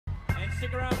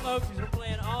Stick around, folks, because we're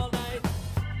playing all night.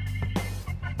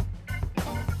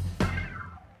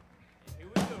 Here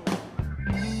we go.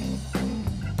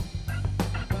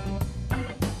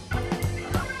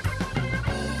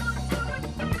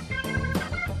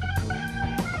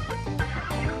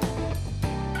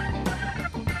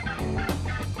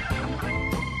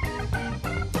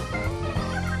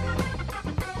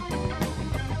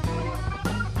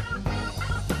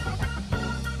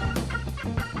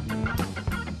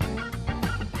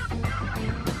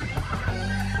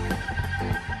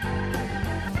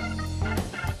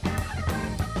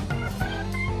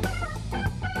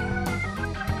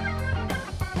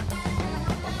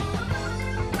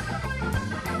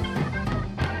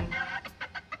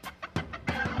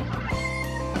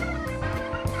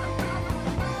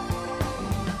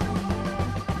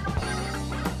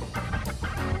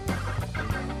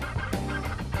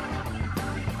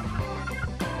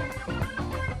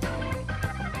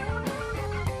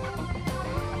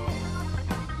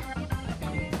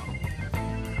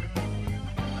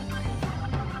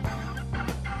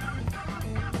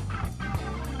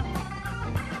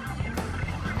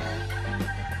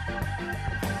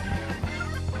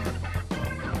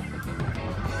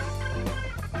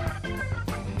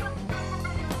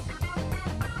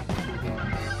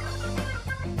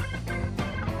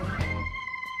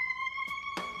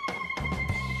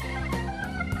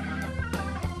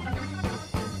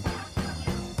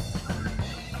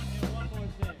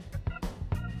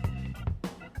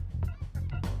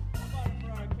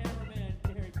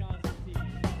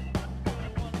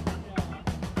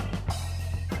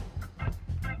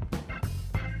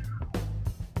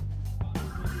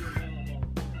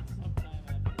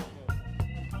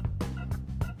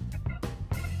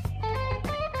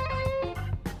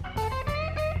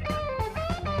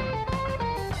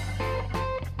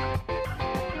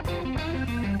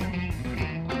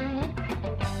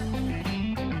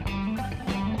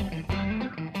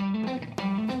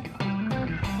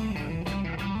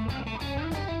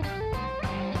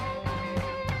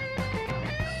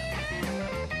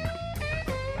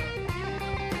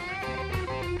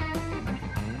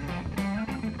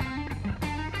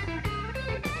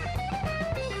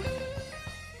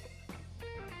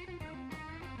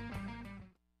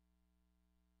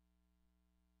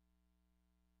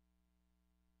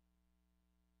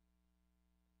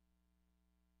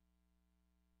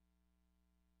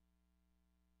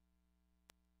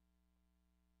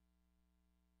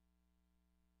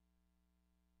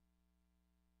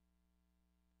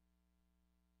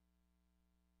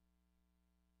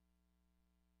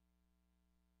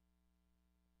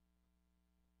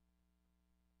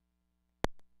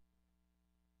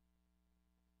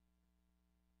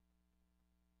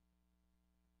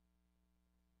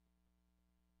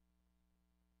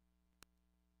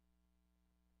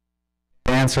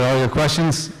 Answer all your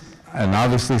questions, and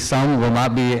obviously some will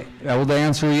not be able to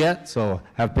answer yet, so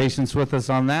have patience with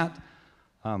us on that.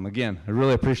 Again, I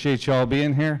really appreciate you all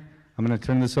being here. I'm going to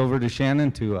turn this over to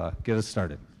Shannon to get us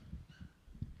started.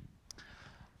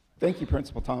 Thank you,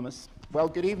 Principal Thomas. Well,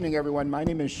 good evening, everyone. My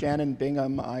name is Shannon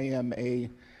Bingham. I am a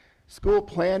school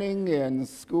planning and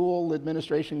school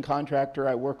administration contractor.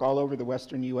 I work all over the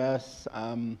western U.S.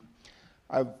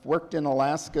 I've worked in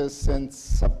Alaska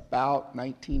since about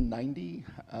 1990,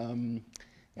 and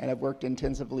I've worked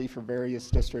intensively for various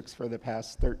districts for the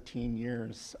past 13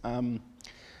 years.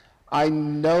 I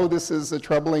know this is a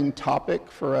troubling topic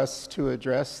for us to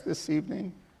address this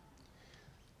evening.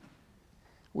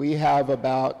 We have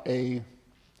about a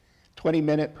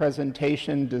 20-minute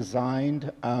presentation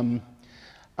designed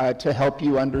to help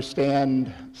you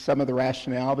understand some of the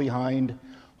rationale behind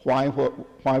why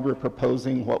we're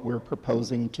proposing what we're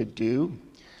proposing to do.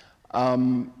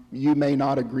 You may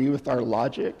not agree with our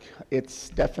logic. It's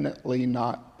definitely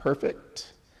not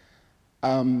perfect.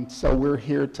 So we're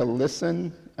here to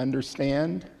listen,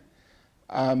 understand,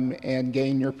 and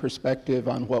gain your perspective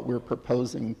on what we're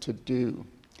proposing to do.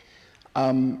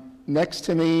 Next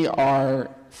to me are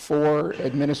 4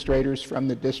 administrators from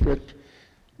the district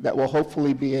that will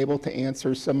hopefully be able to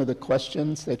answer some of the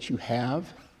questions that you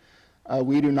have.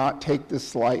 We do not take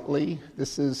this lightly.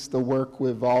 This is the work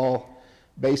we've all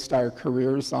based our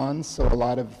careers on, so a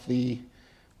lot of the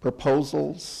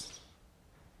proposals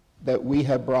that we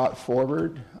have brought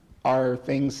forward are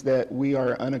things that we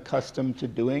are unaccustomed to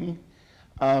doing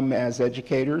as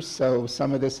educators, so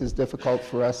some of this is difficult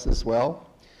for us as well.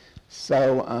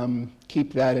 So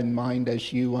keep that in mind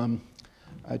as you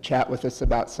chat with us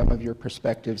about some of your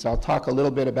perspectives. I'll talk a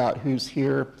little bit about who's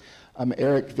here.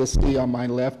 Eric Visti on my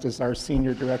left is our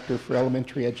Senior Director for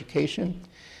Elementary Education.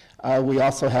 We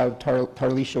also have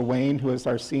Tarlisha Wayne, who is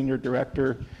our Senior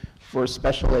Director for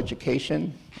special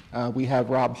education. We have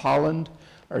Rob Holland,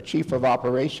 our Chief of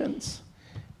Operations,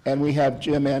 and we have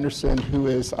Jim Anderson, who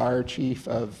is our Chief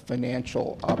of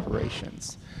Financial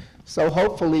Operations. So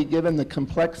hopefully, given the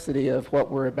complexity of what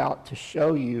we're about to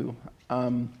show you,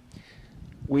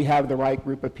 we have the right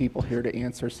group of people here to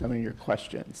answer some of your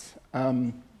questions.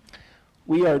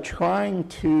 We are trying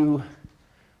to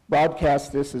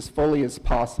broadcast this as fully as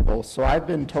possible, so I've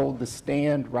been told to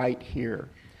stand right here,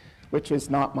 which is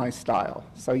not my style.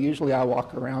 So usually I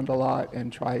walk around a lot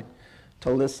and try to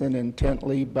listen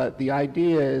intently, but the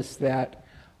idea is that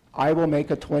I will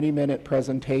make a 20-minute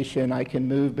presentation. I can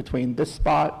move between this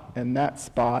spot and that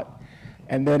spot,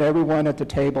 and then everyone at the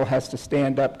table has to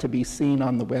stand up to be seen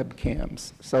on the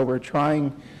webcams. So we're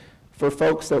trying for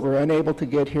folks that were unable to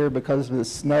get here because of the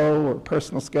snow or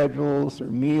personal schedules or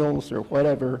meals or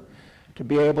whatever, to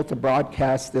be able to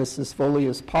broadcast this as fully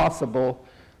as possible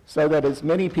so that as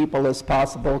many people as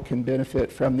possible can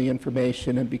benefit from the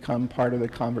information and become part of the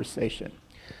conversation.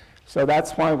 So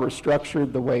that's why we're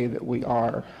structured the way that we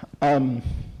are.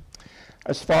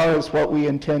 As far as what we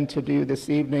intend to do this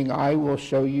evening, I will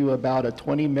show you about a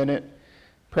 20-minute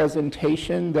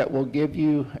presentation that will give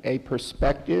you a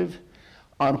perspective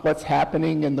on what's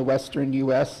happening in the western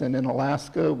U.S. and in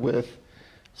Alaska with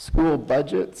school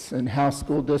budgets and how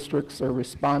school districts are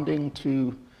responding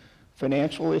to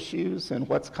financial issues and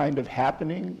what's kind of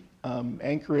happening.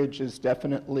 Anchorage is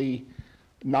definitely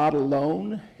not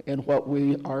alone in what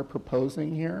we are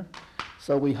proposing here.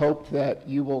 So we hope that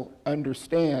you will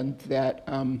understand that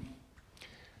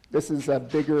this is a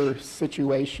bigger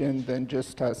situation than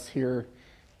just us here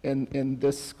in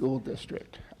this school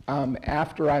district.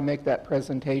 After I make that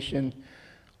presentation,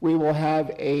 we will have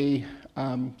a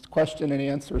question and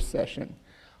answer session.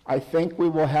 I think we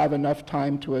will have enough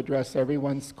time to address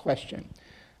everyone's question.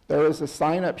 There is a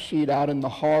sign-up sheet out in the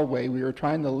hallway. We are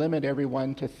trying to limit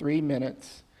everyone to 3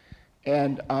 minutes,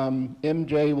 and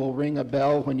MJ will ring a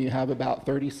bell when you have about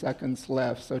 30 seconds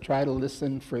left, so try to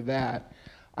listen for that.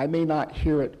 I may not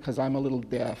hear it because I'm a little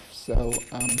deaf, so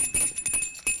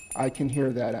I can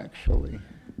hear that actually.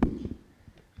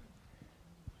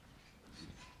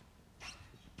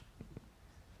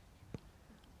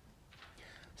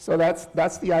 So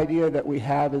that's the idea that we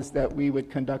have, is that we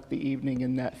would conduct the evening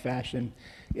in that fashion.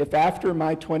 If after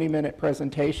my 20-minute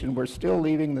presentation, we're still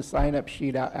leaving the sign-up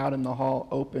sheet out in the hall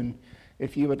open,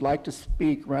 if you would like to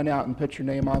speak, run out and put your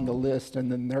name on the list,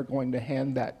 and then they're going to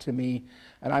hand that to me,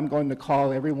 and I'm going to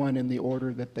call everyone in the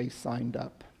order that they signed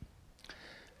up.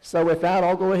 So with that,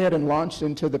 I'll go ahead and launch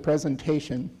into the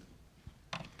presentation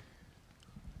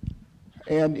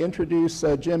and introduce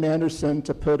Jim Anderson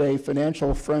to put a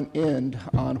financial front end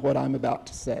on what I'm about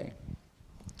to say.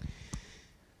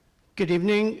 Good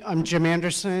evening, I'm Jim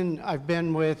Anderson. I've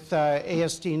been with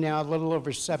ASD now a little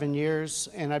over 7 years,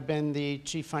 and I've been the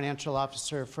Chief Financial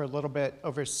Officer for a little bit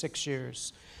over 6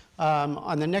 years.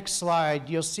 On the next slide,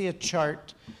 you'll see a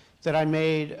chart that I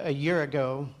made a year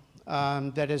ago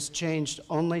that has changed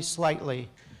only slightly,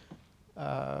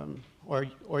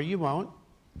 or you won't.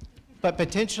 But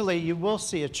potentially you will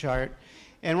see a chart.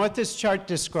 And what this chart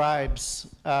describes,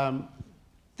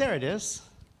 there it is.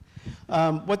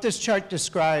 What this chart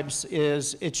describes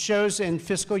is it shows in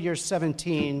fiscal year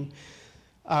 17,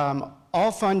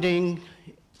 all funding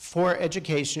for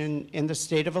education in the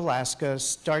state of Alaska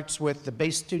starts with the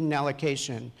base student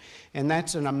allocation. And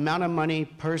that's an amount of money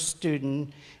per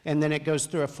student, and then it goes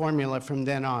through a formula from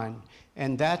then on.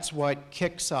 And that's what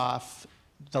kicks off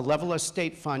the level of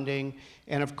state funding,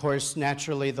 and of course,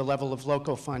 naturally, the level of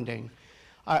local funding.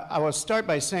 I will start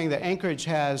by saying that Anchorage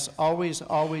has always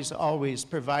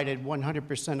provided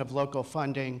 100% of local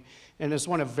funding, and is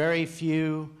one of very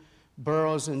few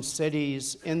boroughs and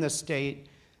cities in the state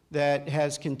that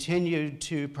has continued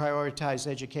to prioritize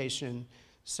education.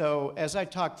 So as I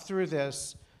talk through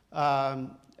this, I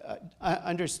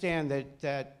understand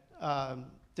that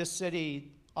this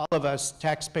city, all of us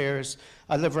taxpayers,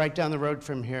 I live right down the road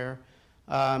from here,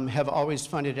 have always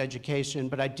funded education.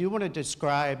 But I do want to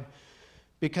describe,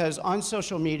 because on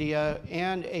social media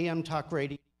and AM talk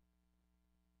radio,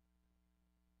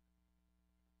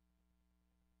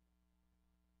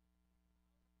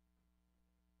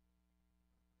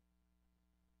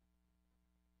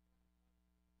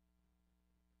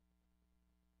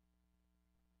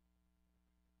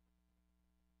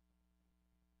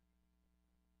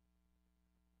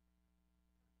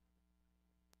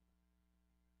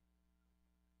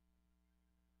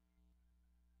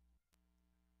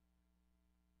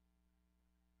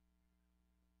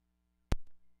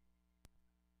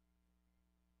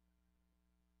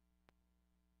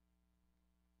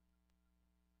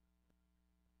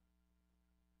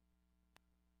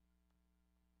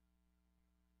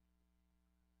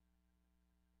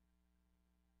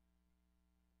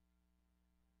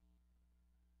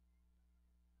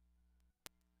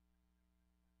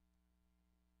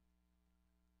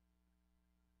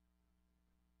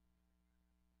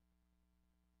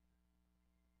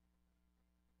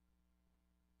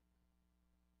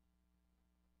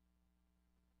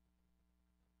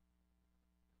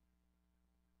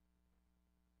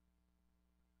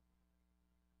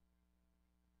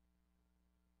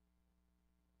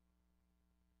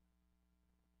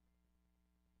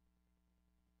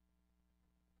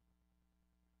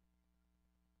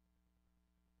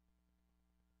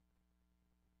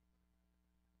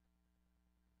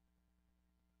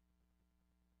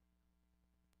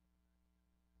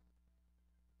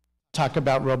 talk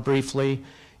about real briefly.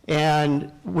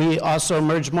 And we also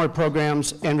merged more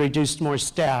programs and reduced more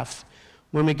staff.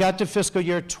 When we got to fiscal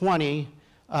year 20,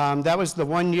 that was the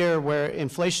one year where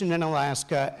inflation in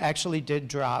Alaska actually did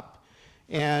drop.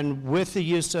 And with the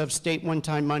use of state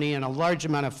one-time money and a large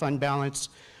amount of fund balance,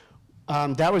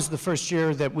 that was the first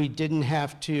year that we didn't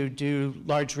have to do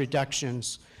large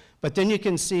reductions. But then you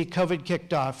can see COVID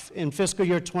kicked off. In fiscal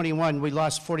year 21, we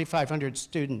lost 4,500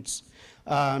 students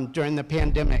during the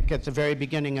pandemic at the very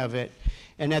beginning of it.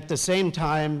 And at the same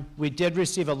time, we did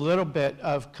receive a little bit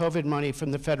of COVID money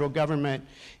from the federal government,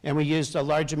 and we used a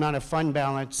large amount of fund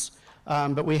balance,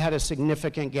 but we had a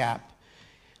significant gap.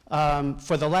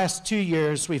 For the last 2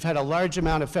 years, we've had a large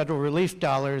amount of federal relief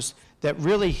dollars that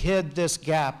really hid this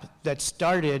gap that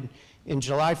started in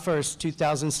July 1st,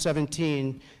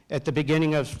 2017, at the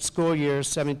beginning of school year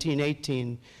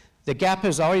 17-18. The gap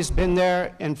has always been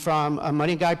there, and from a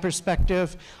money guy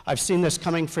perspective, I've seen this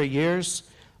coming for years.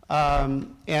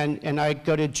 And I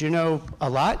go to Juneau a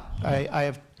lot.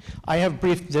 I have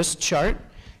briefed this chart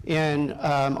in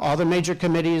all the major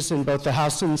committees in both the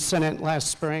House and Senate last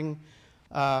spring.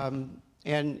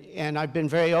 And I've been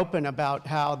very open about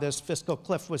how this fiscal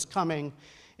cliff was coming,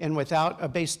 and without a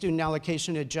base student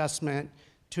allocation adjustment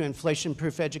to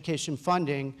inflation-proof education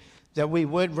funding, that we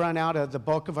would run out of the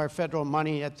bulk of our federal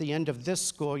money at the end of this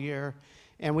school year,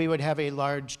 and we would have a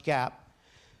large gap.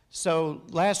 So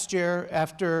last year,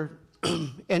 after,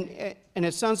 and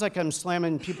it sounds like I'm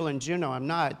slamming people in Juneau, I'm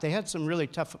not. They had some really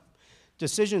tough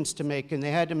decisions to make, and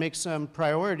they had to make some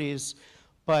priorities,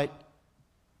 but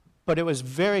it was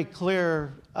very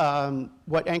clear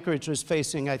what Anchorage was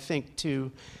facing, I think, to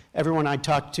everyone I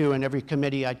talked to and every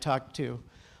committee I talked to.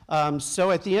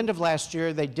 So at the end of last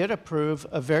year, they did approve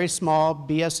a very small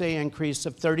BSA increase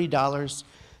of $30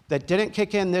 that didn't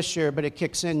kick in this year, but it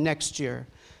kicks in next year.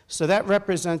 So that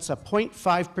represents a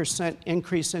 0.5%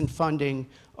 increase in funding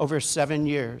over 7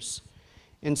 years.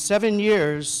 In 7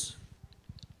 years,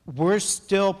 we're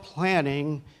still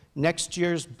planning next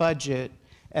year's budget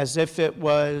as if it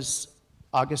was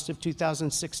August of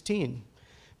 2016.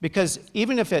 Because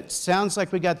even if it sounds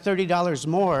like we got $30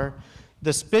 more,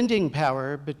 the spending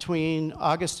power between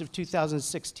August of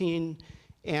 2016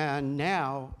 and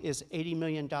now is $80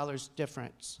 million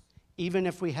difference, even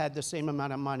if we had the same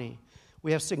amount of money.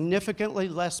 We have significantly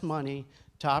less money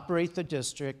to operate the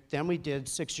district than we did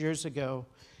 6 years ago.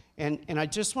 And I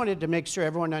just wanted to make sure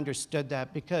everyone understood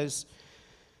that, because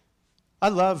I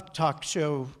love talk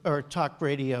show or talk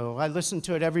radio. I listen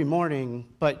to it every morning,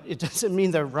 but it doesn't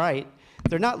mean they're right.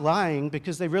 They're not lying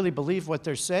because they really believe what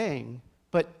they're saying.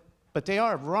 But they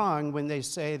are wrong when they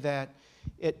say that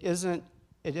it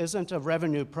isn't a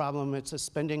revenue problem, it's a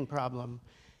spending problem.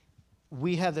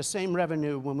 We have the same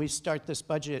revenue when we start this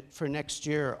budget for next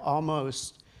year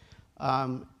almost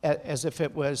as if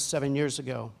it was 7 years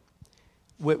ago,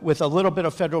 with a little bit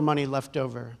of federal money left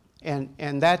over.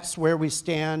 And that's where we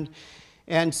stand.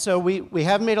 And so we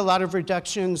have made a lot of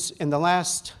reductions in the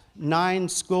last 9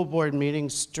 school board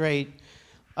meetings straight.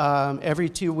 Every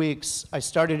 2 weeks. I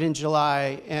started in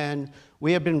July, and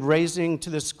we have been raising to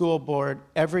the school board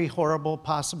every horrible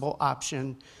possible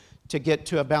option to get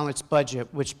to a balanced budget,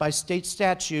 which by state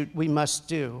statute we must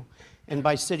do. And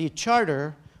by city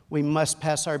charter, we must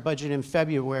pass our budget in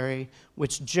February,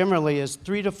 which generally is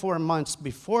 3 to 4 months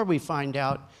before we find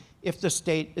out if the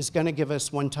state is going to give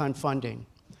us one-time funding.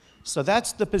 So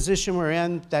that's the position we're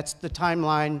in. That's the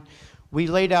timeline. We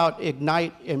laid out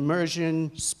Ignite,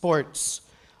 immersion, sports,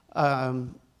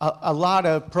 a lot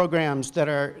of programs that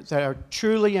are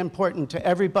truly important to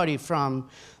everybody, from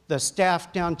the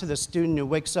staff down to the student who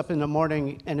wakes up in the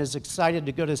morning and is excited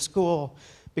to go to school,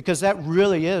 because that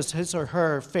really is his or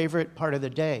her favorite part of the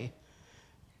day.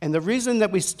 And the reason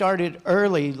that we started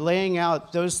early laying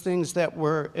out those things that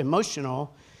were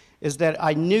emotional is that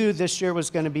I knew this year was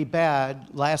going to be bad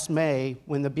last May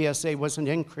when the BSA wasn't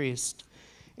increased.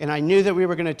 And I knew that we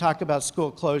were going to talk about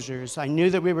school closures. I knew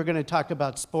that we were going to talk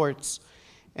about sports.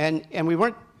 And we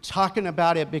weren't talking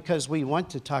about it because we want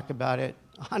to talk about it.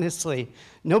 Honestly,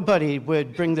 nobody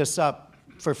would bring this up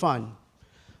for fun.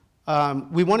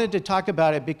 We wanted to talk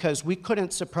about it because we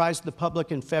couldn't surprise the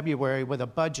public in February with a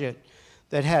budget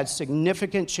that had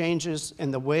significant changes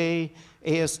in the way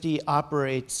ASD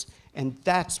operates, and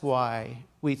that's why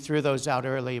we threw those out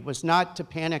early. It was not to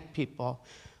panic people.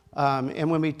 And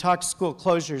when we talked school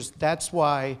closures, that's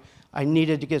why I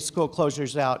needed to get school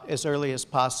closures out as early as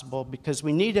possible, because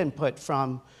we need input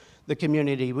from the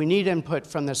community. We need input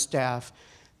from the staff.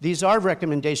 These are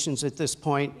recommendations at this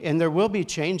point, and there will be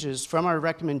changes from our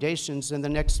recommendations in the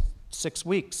next 6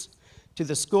 weeks to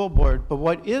the school board. But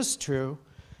what is true,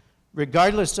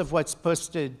 regardless of what's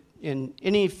posted in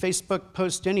any Facebook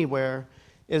post anywhere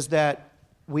is that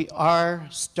we are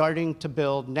starting to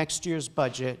build next year's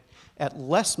budget at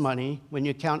less money when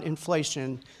you count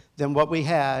inflation than what we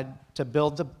had to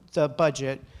build the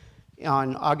budget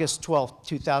on August 12th,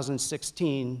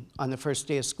 2016, on the first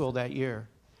day of school that year.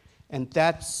 And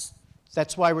that's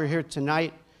why we're here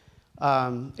tonight.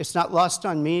 It's not lost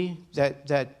on me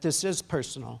that this is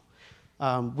personal.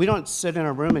 We don't sit in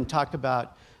a room and talk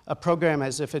about a program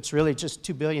as if it's really just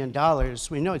 $2 billion.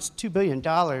 We know it's $2 billion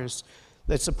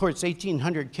that supports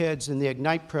 1,800 kids in the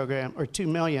IGNITE program, or $2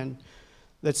 million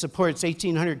that supports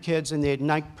 1,800 kids in the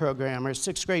IGNITE program, or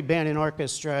sixth grade band and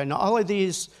orchestra, and all of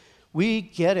these. We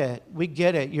get it. We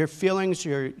get it. Your feelings,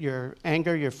 your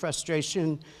anger, your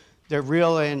frustration, they're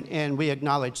real, and we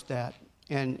acknowledge that.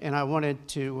 And I wanted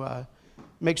to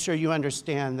make sure you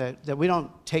understand that we don't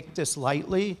take this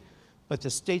lightly, but the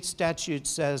state statute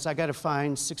says I got to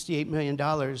find $68 million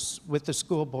with the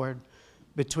school board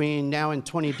between now and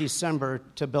 20 December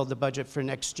to build the budget for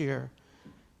next year.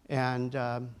 And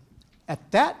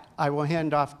at that, I will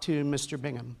hand off to Mr.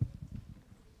 Bingham.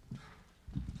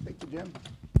 Thank you, Jim.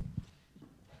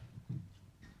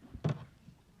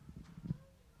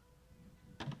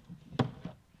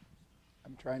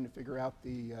 I'm trying to figure out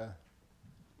the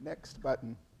next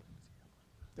button.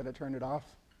 Did I turn it off?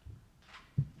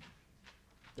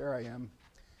 There I am.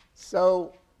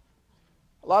 So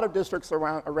a lot of districts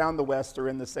around the West are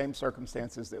in the same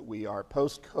circumstances that we are.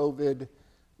 Post-COVID,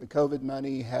 the COVID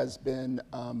money has been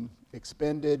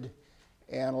expended,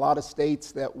 and a lot of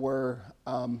states that were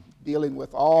dealing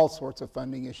with all sorts of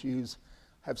funding issues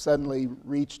have suddenly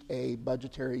reached a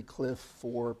budgetary cliff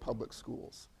for public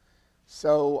schools.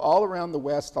 So all around the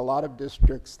West, a lot of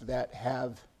districts that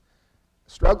have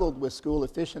struggled with school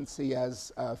efficiency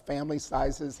as family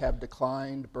sizes have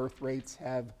declined, birth rates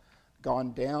have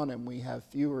gone down, and we have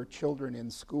fewer children in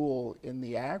school in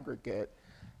the aggregate,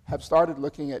 have started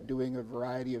looking at doing a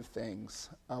variety of things.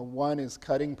 One is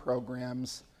cutting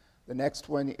programs. The next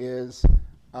one is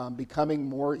becoming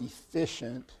more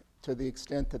efficient to the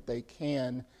extent that they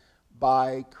can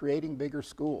by creating bigger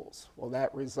schools. Well,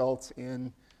 that results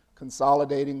in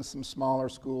consolidating some smaller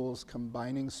schools,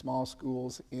 combining small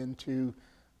schools into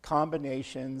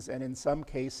combinations, and in some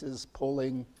cases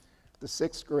pulling the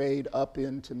sixth grade up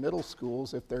into middle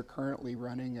schools if they're currently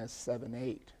running as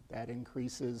 7-8. That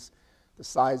increases the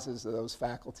sizes of those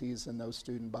faculties and those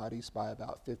student bodies by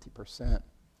about 50%.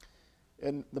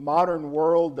 In the modern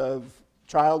world of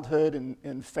childhood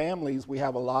and families, we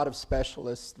have a lot of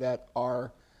specialists that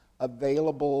are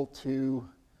available to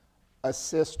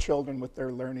assist children with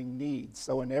their learning needs.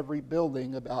 So in every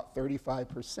building, about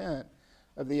 35%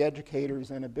 of the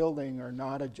educators in a building are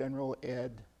not a general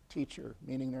ed teacher,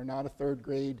 meaning they're not a third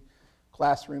grade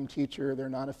classroom teacher, they're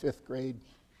not a fifth grade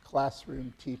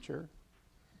classroom teacher.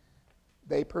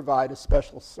 They provide a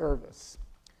special service.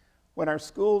 When our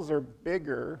schools are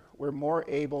bigger, we're more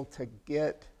able to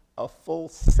get a full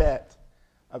set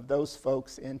of those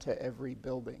folks into every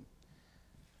building.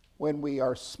 When we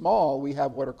are small, we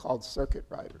have what are called circuit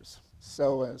riders.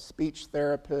 So a speech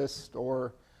therapist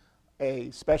or a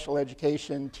special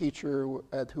education teacher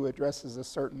who addresses a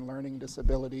certain learning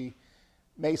disability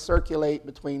may circulate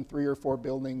between 3 or 4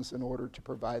 buildings in order to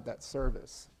provide that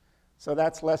service. So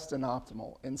that's less than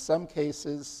optimal. In some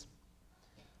cases,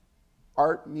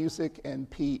 art, music, and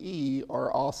PE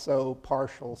are also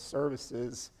partial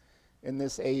services in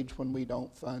this age when we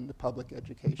don't fund public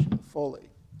education fully.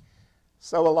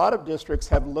 So a lot of districts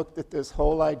have looked at this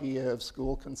whole idea of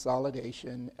school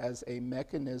consolidation as a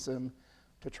mechanism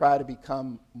to try to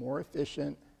become more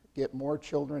efficient, get more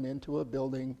children into a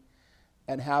building,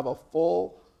 and have a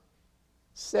full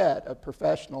set of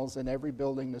professionals in every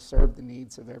building to serve the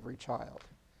needs of every child.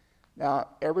 Now,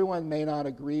 everyone may not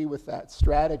agree with that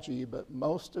strategy, but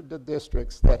most of the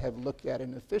districts that have looked at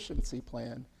an efficiency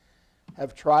plan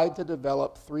have tried to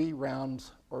develop 3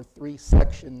 rounds or 3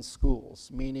 section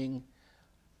schools, meaning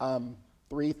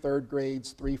 3 third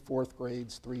grades, 3 fourth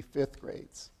grades, 3 fifth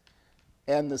grades.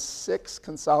 And the 6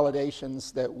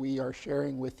 consolidations that we are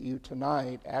sharing with you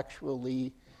tonight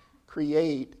actually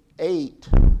create 8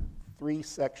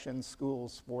 3-section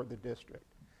schools for the district.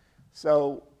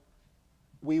 So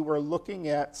we were looking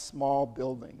at small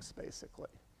buildings, basically.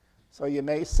 So you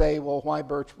may say, well, why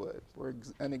Birchwood? We're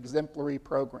an exemplary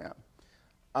program.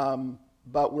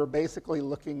 But we're basically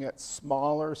looking at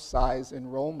smaller size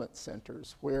enrollment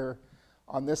centers where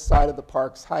on this side of the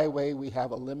Parks Highway we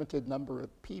have a limited number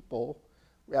of people,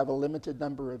 we have a limited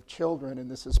number of children, and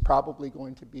this is probably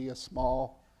going to be a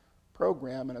small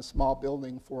program in a small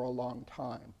building for a long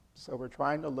time. So we're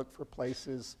trying to look for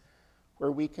places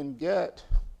where we can get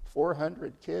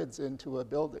 400 kids into a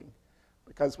building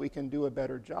because we can do a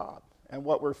better job. And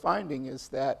what we're finding is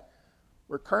that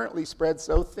we're currently spread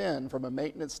so thin from a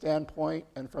maintenance standpoint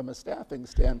and from a staffing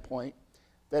standpoint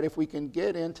that if we can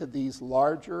get into these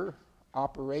larger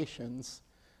operations,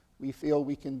 we feel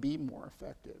we can be more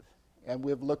effective. And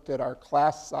we've looked at our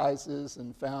class sizes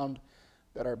and found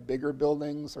that our bigger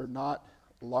buildings are not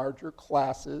larger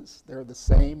classes. They're the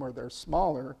same or they're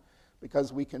smaller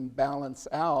because we can balance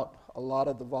out a lot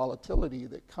of the volatility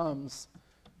that comes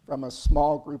from a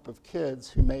small group of kids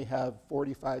who may have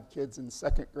 45 kids in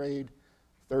second grade,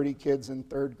 30 kids in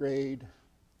third grade,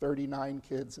 39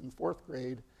 kids in fourth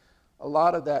grade. A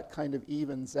lot of that kind of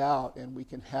evens out, and we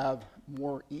can have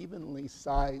more evenly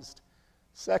sized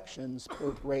sections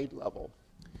per grade level.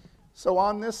 So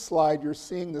on this slide, you're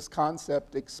seeing this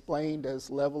concept explained as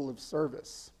level of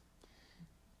service.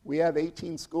 We have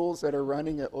 18 schools that are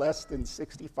running at less than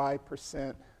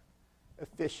 65%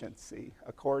 efficiency,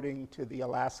 according to the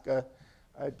Alaska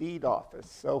Deed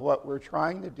Office. So what we're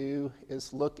trying to do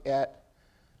is look at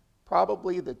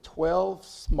probably the 12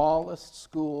 smallest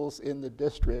schools in the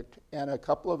district and a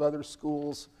couple of other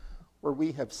schools where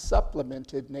we have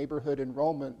supplemented neighborhood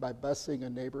enrollment by busing a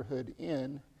neighborhood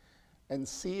in, and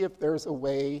see if there's a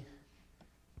way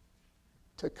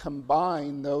to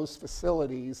combine those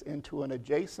facilities into an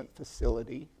adjacent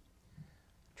facility,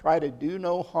 try to do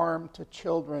no harm to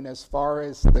children as far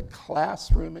as the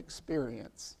classroom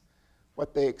experience,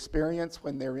 what they experience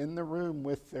when they're in the room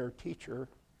with their teacher,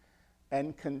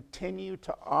 and continue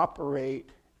to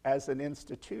operate as an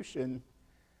institution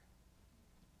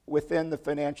within the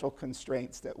financial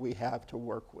constraints that we have to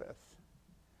work with.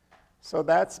 So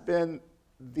that's been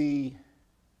the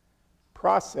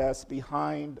process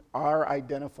behind our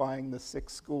identifying the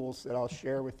 6 schools that I'll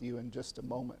share with you in just a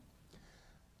moment.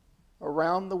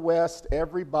 Around the West,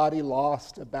 everybody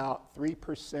lost about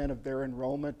 3% of their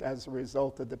enrollment as a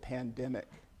result of the pandemic.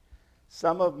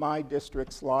 Some of my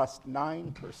districts lost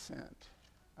 9%.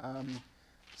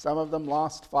 Some of them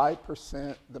lost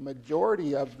 5%. The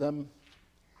majority of them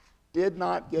did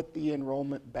not get the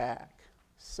enrollment back.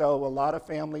 So a lot of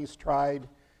families tried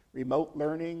remote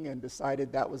learning and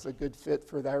decided that was a good fit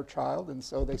for their child, and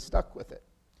so they stuck with it.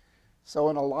 So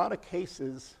in a lot of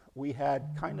cases, we had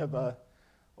kind of a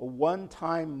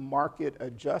one-time market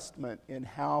adjustment in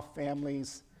how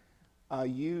families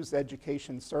use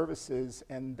education services,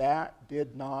 and that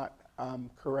did not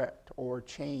correct or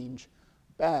change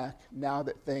back now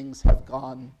that things have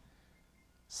gone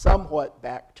somewhat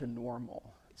back to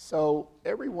normal. So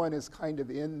everyone is kind of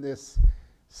in this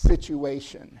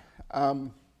situation.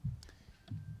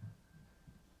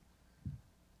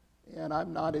 And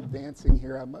I'm not advancing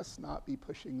here. I must not be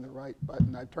pushing the right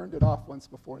button. I've turned it off once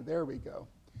before. There we go.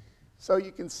 So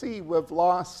you can see we've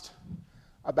lost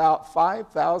about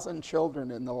 5,000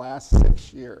 children in the last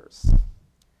 6 years.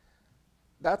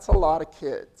 That's a lot of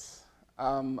kids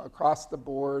across the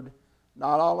board.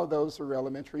 Not all of those are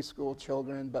elementary school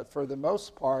children, but for the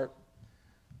most part,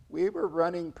 we were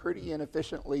running pretty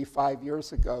inefficiently 5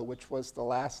 years ago, which was the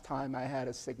last time I had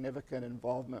a significant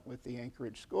involvement with the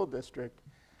Anchorage School District.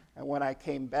 And when I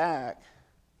came back,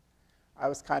 I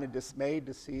was kind of dismayed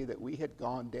to see that we had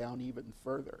gone down even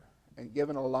further. And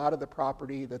given a lot of the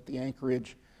property that the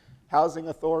Anchorage Housing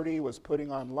Authority was putting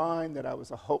online that I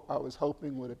was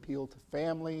hoping would appeal to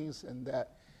families and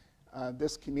that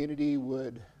this community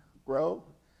would grow,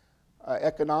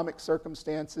 economic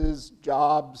circumstances,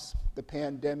 jobs, the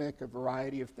pandemic, a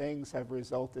variety of things have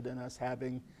resulted in us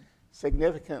having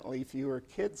significantly fewer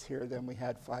kids here than we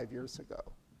had 5 years ago.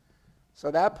 So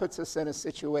that puts us in a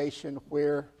situation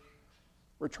where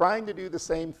we're trying to do the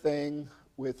same thing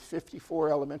with 54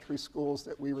 elementary schools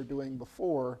that we were doing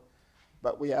before,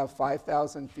 but we have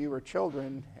 5,000 fewer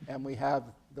children, and we have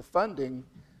the funding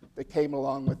that came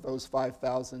along with those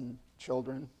 5,000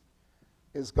 children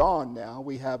is gone now.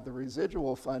 We have the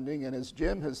residual funding, and as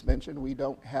Jim has mentioned, we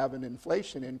don't have an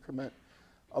inflation increment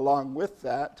along with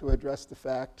that to address the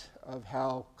fact of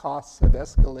how costs have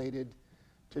escalated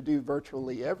to do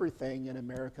virtually everything in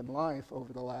American life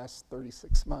over the last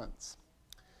 36 months.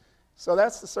 So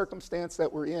that's the circumstance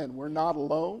that we're in. We're not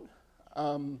alone.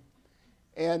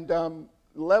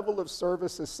 Level of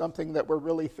service is something that we're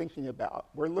really thinking about.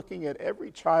 We're looking at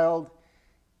every child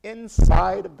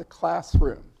inside of the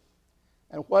classroom.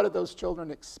 And what do those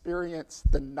children experience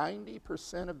the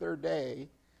 90% of their day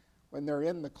when they're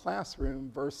in the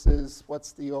classroom versus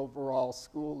what's the overall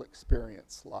school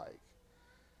experience like?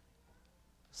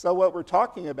 So what we're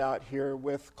talking about here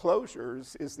with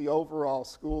closures is the overall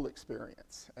school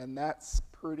experience, and that's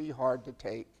pretty hard to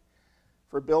take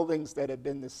for buildings that have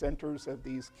been the centers of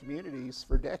these communities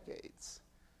for decades.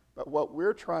 But what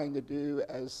we're trying to do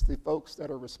as the folks that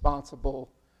are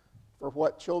responsible for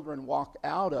what children walk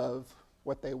out of,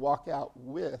 what they walk out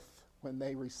with when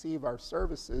they receive our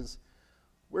services,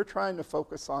 we're trying to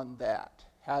focus on that.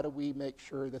 How do we make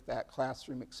sure that that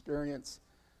classroom experience,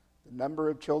 the number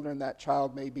of children that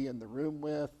child may be in the room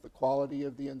with, the quality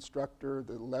of the instructor,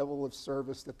 the level of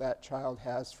service that that child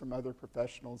has from other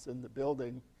professionals in the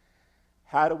building,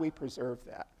 how do we preserve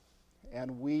that?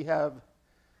 And we have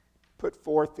put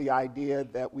forth the idea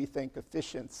that we think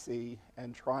efficiency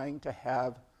and trying to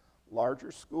have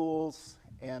larger schools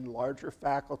and larger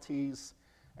faculties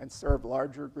and serve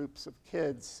larger groups of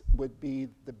kids would be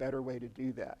the better way to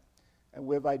do that. And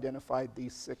we've identified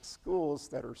these 6 schools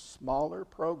that are smaller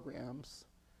programs,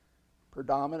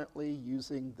 predominantly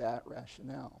using that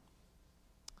rationale.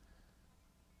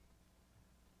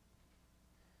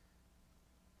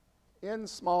 In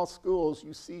small schools,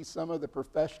 you see some of the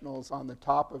professionals on the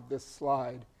top of this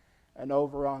slide, and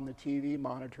over on the TV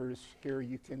monitors here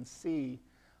you can see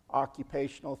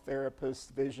occupational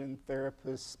therapists, vision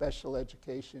therapists, special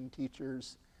education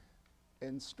teachers,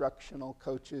 instructional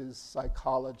coaches,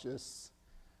 psychologists,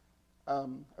 a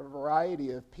variety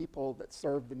of people that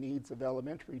serve the needs of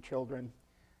elementary children.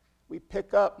 We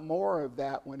pick up more of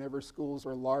that whenever schools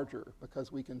are larger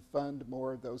because we can fund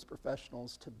more of those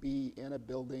professionals to be in a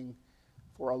building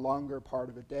for a longer part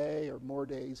of a day or more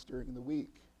days during the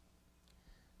week.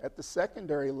 At the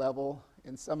secondary level,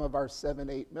 in some of our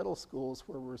 7-8 middle schools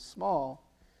where we're small,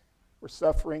 we're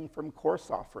suffering from course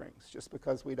offerings just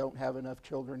because we don't have enough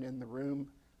children in the room,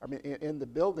 in the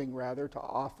building rather, to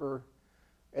offer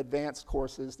advanced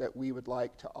courses that we would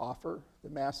like to offer. The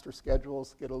master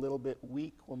schedules get a little bit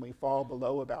weak when we fall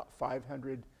below about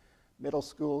 500 middle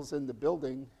schools in the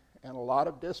building, and a lot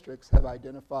of districts have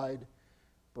identified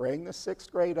bring the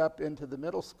 6th grade up into the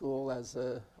middle school as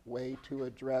a way to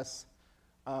address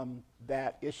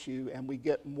that issue, and we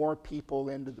get more people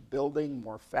into the building,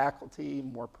 more faculty,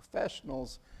 more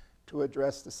professionals to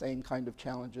address the same kind of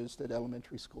challenges that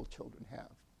elementary school children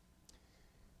have.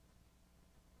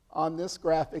 On this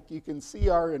graphic, you can see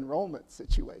our enrollment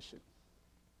situation.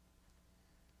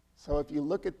 So if you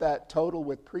look at that total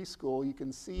with preschool, you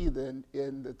can see that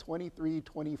in the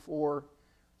 23-24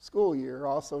 school year,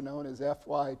 also known as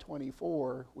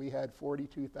FY24, we had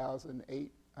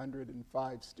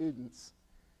 42,805 students.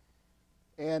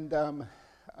 And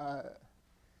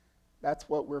that's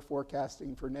what we're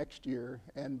forecasting for next year.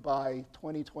 And by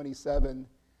 2027,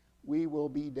 we will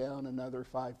be down another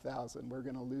 5,000. We're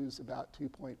going to lose about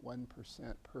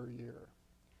 2.1% per year.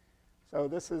 So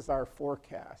this is our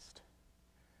forecast.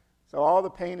 So all the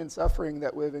pain and suffering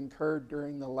that we've incurred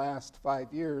during the last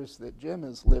 5 years that Jim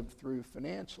has lived through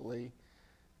financially,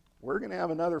 we're going to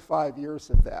have another 5 years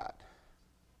of that.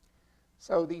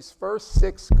 So these first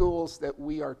 6 schools that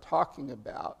we are talking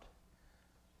about,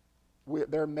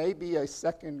 there may be a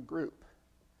second group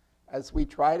as we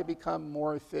try to become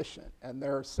more efficient. And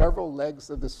there are several legs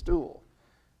of the stool.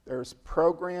 There's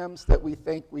programs that we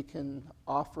think we can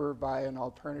offer by an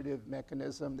alternative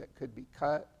mechanism that could be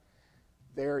cut.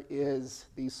 There is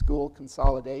these school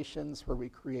consolidations where we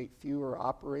create fewer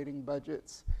operating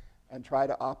budgets and try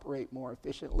to operate more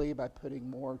efficiently by putting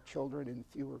more children in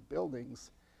fewer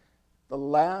buildings. The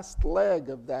last leg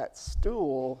of that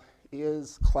stool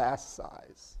is class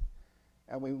size.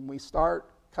 And when we start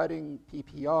cutting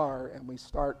PPR and we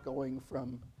start going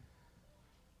from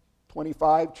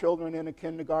 25 children in a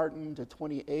kindergarten to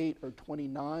 28 or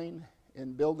 29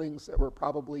 in buildings that were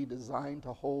probably designed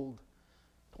to hold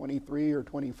 23 or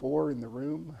 24 in the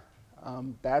room,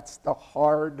 that's the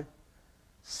hard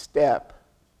step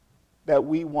that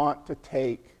we want to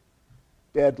take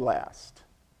dead last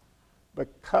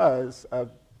because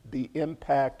of the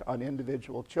impact on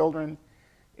individual children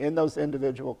in those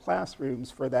individual classrooms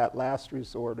for that last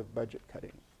resort of budget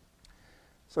cutting.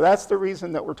 So that's the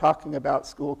reason that we're talking about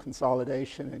school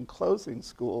consolidation and closing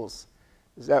schools,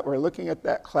 is that we're looking at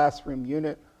that classroom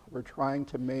unit, we're trying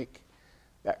to make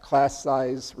that class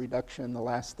size reduction the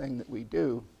last thing that we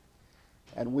do,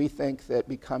 and we think that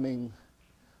becoming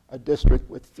a district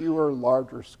with fewer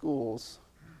larger schools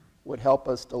would help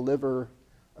us deliver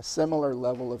a similar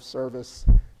level of service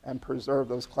and preserve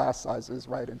those class sizes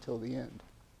right until the end.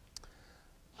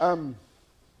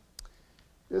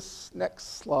 This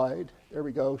next slide, there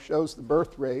we go, shows the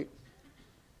birth rate.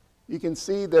 You can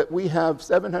see that we have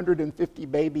 750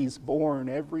 babies born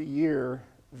every year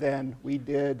than we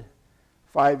did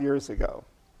 5 years ago.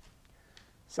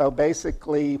 So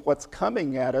basically what's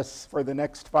coming at us for the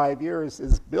next 5 years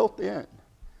is built in.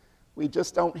 We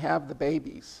just don't have the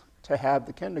babies to have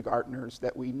the kindergartners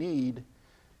that we need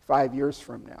 5 years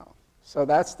from now. So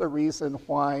that's the reason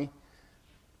why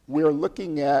we're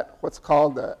looking at what's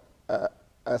called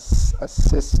a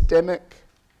systemic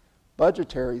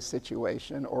budgetary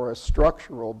situation, or a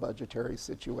structural budgetary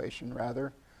situation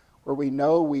rather, where we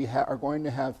know we are going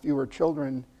to have fewer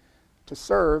children to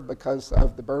serve because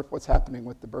of what's happening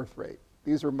with the birth rate.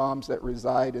 These are moms that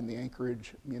reside in the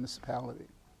Anchorage municipality.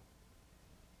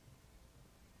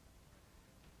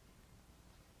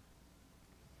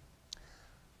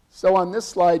 So on this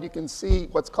slide, you can see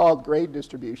what's called grade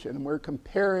distribution. And we're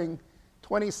comparing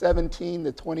 2017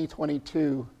 to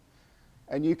 2022.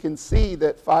 And you can see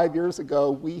that 5 years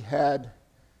ago, we had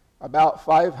about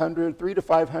 300 to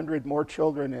 500 more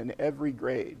children in every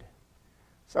grade.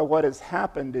 So what has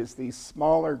happened is these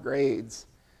smaller grades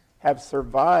have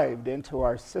survived into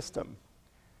our system.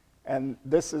 And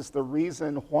this is the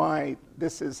reason why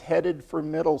this is headed for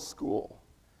middle school.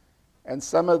 And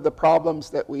some of the problems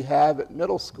that we have at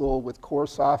middle school with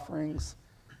course offerings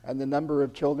and the number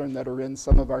of children that are in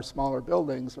some of our smaller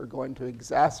buildings are going to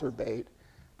exacerbate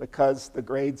because the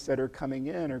grades that are coming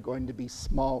in are going to be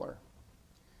smaller.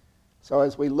 So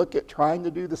as we look at trying to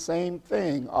do the same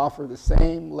thing, offer the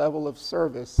same level of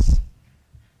service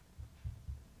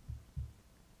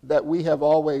that we have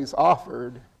always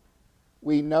offered,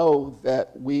 we know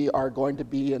that we are going to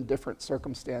be in different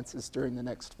circumstances during the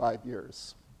next 5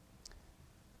 years.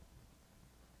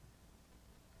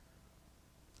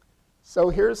 So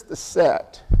here's the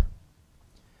set.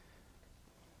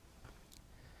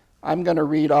 I'm going to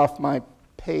read off my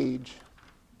page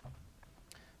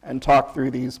and talk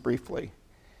through these briefly.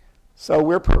 So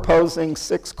we're proposing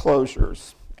 6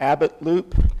 closures. Abbott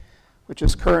Loop, which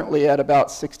is currently at about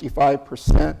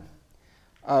 65%.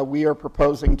 We are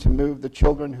proposing to move the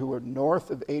children who are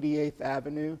north of 88th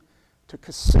Avenue to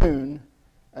Cassoon,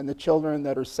 and the children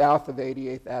that are south of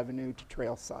 88th Avenue to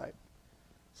Trailside.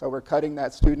 So we're cutting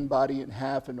that student body in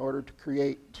half in order to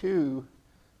create 2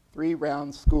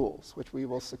 3-round schools, which we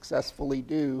will successfully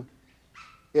do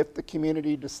if the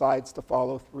community decides to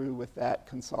follow through with that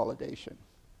consolidation.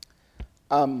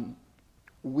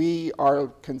 We are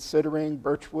considering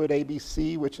Birchwood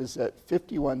ABC, which is at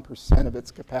 51% of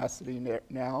its capacity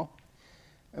now,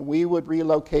 and we would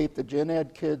relocate the gen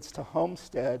ed kids to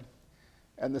Homestead,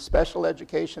 and the special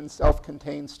education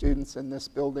self-contained students in this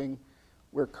building.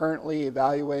 We're currently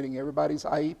evaluating everybody's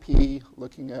IEP,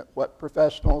 looking at what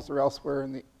professionals are elsewhere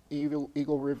in the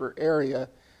Eagle River area,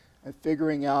 and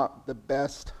figuring out the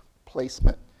best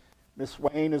placement. Ms.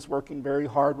 Wayne is working very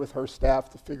hard with her staff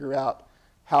to figure out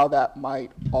how that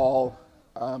might all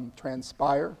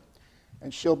transpire,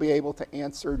 and she'll be able to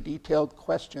answer detailed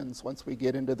questions once we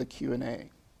get into the Q&A.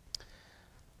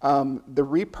 The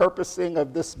repurposing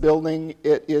of this building,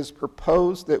 it is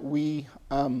proposed that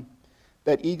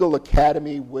that Eagle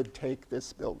Academy would take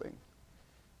this building.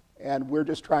 And we're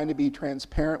just trying to be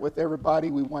transparent with everybody.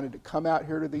 We wanted to come out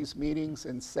here to these meetings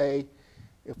and say,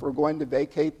 if we're going to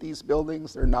vacate these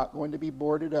buildings, they're not going to be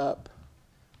boarded up.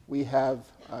 We have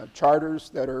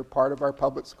charters that are part of our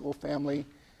public school family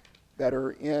that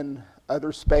are in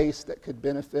other space that could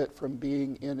benefit from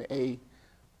being in a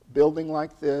building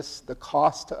like this. The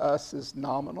cost to us is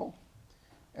nominal.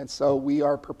 And so we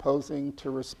are proposing to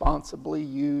responsibly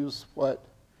use what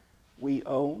we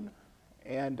own.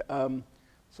 And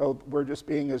so we're just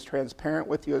being as transparent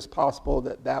with you as possible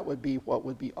that that would be what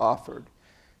would be offered.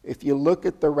 If you look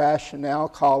at the rationale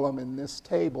column in this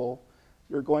table,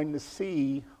 you're going to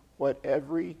see what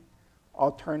every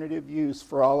alternative use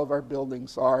for all of our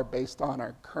buildings are based on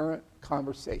our current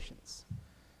conversations.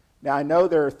 Now, I know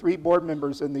there are 3 board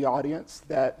members in the audience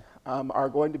that are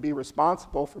going to be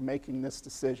responsible for making this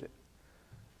decision.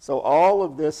 So all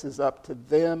of this is up to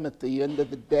them at the end of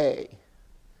the day.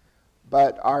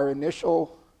 But our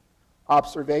initial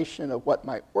observation of what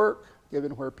might work,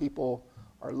 given where people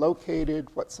are located,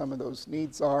 what some of those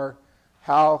needs are,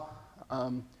 how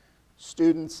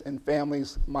students and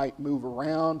families might move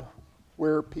around,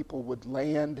 where people would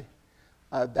land,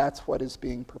 that's what is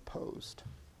being proposed.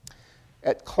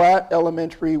 At Klatt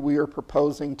Elementary, we are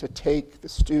proposing to take the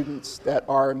students that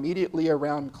are immediately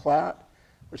around Klatt,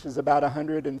 which is about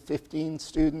 115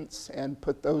 students, and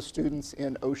put those students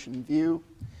in Ocean View.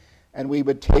 And we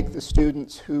would take the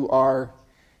students who are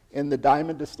in the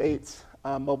Diamond Estates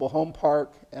Mobile Home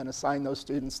Park and assign those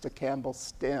students to Campbell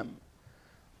STEM.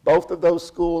 Both of those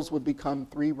schools would become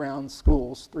 3-round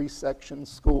schools, 3-section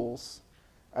schools,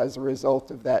 as a result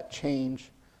of that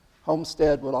change.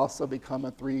 Homestead would also become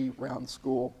a 3-round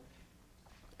school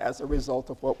as a result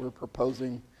of what we're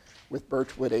proposing with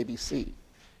Birchwood ABC.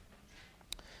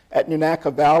 At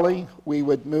Nunaca Valley, we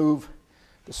would move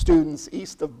the students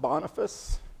east of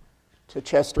Boniface to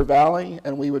Chester Valley,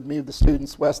 and we would move the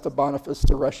students west of Boniface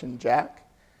to Russian Jack,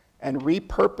 and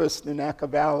repurpose Nanaca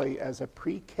Valley as a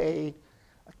pre-K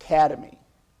academy.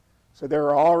 So there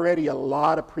are already a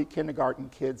lot of pre-kindergarten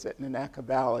kids at Nanaca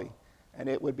Valley, and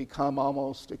it would become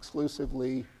almost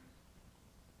exclusively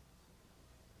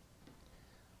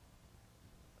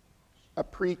a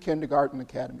pre-kindergarten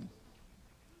academy.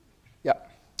 Yep.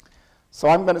 So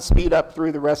I'm going to speed up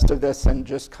through the rest of this and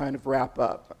just kind of wrap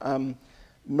up.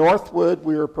 Northwood,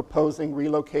 we are proposing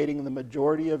relocating the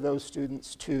majority of those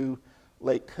students to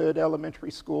Lake Hood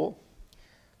Elementary School.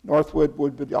 Northwood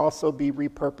would also be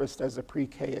repurposed as a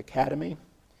pre-K academy.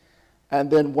 And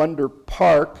then Wonder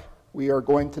Park, we are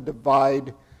going to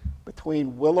divide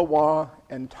between Willowa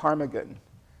and Ptarmigan.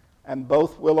 And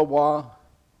both Willowa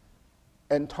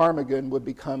and Ptarmigan would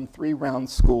become 3-round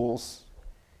schools.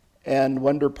 And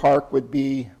Wonder Park would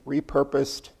be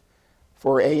repurposed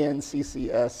for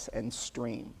ANCCS and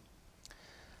STREAM.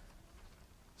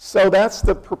 So that's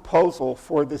the proposal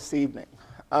for this evening.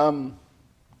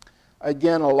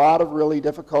 Again, a lot of really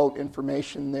difficult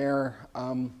information there.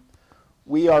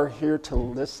 We are here to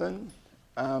listen.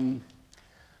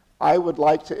 I would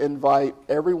like to invite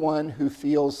everyone who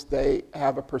feels they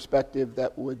have a perspective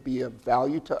that would be of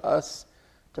value to us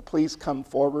to please come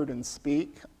forward and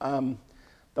speak.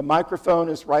 The microphone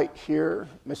is right here.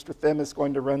 Mr. Thim is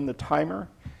going to run the timer.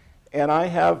 And I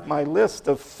have my list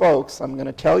of folks. I'm going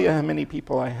to tell you how many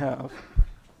people I have.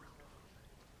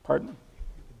 Pardon?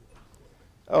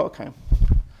 Oh, okay.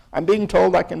 I'm being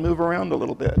told I can move around a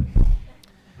little bit.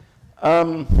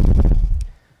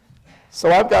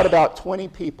 So I've got about 20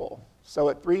 people. So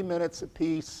at 3 minutes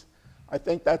apiece, I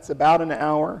think that's about an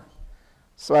hour.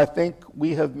 So I think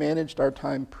we have managed our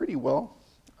time pretty well.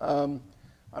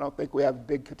 I don't think we have a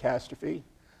big catastrophe.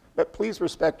 But please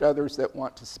respect others that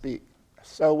want to speak.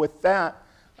 So with that,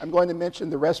 I'm going to mention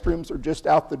the restrooms are just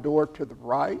out the door to the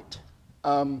right.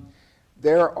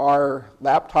 There are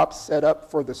laptops set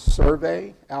up for the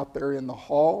survey out there in the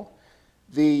hall.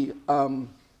 The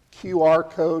QR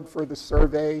code for the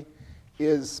survey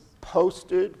is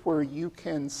posted where you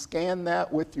can scan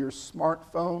that with your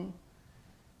smartphone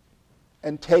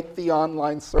and take the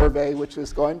online survey, which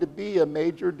is going to be a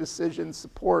major decision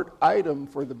support item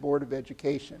for the Board of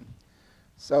Education.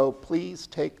 So please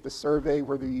take the survey,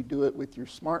 whether you do it with your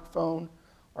smartphone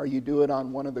or you do it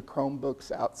on one of the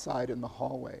Chromebooks outside in the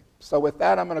hallway. So with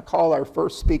that, I'm going to call our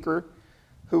first speaker,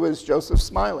 who is Joseph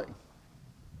Smiley.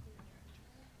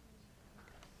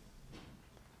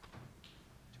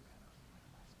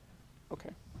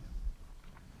 Okay.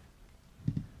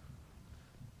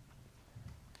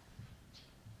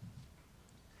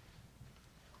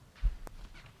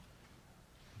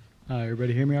 Hi,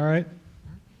 everybody hear me all right?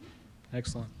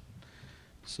 Excellent.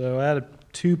 So I had a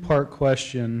two-part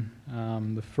question.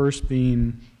 The first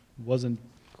being wasn't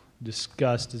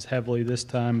discussed as heavily this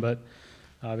time, but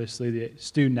obviously the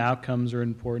student outcomes are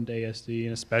important to ASD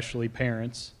and especially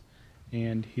parents.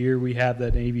 And here we have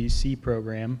that ABC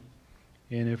program.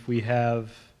 And if we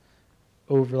have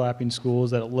overlapping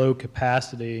schools at a low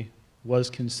capacity, was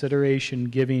consideration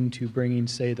given to bringing,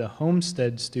 say, the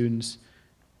Homestead students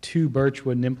to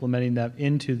Birchwood and implementing that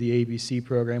into the ABC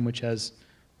program, which has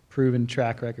proven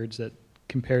track records that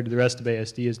compared to the rest of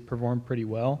ASD has performed pretty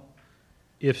well?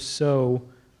 If so,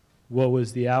 what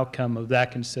was the outcome of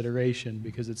that consideration?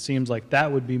 Because it seems like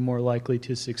that would be more likely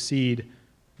to succeed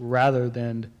rather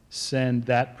than send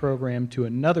that program to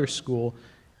another school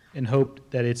and hope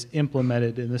that it's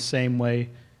implemented in the same way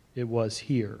it was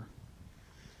here.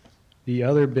 The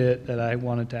other bit that I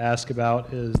wanted to ask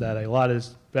about is that a lot of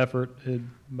effort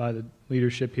by the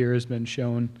leadership here has been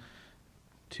shown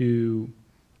to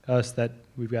us that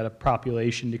we've got a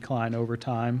population decline over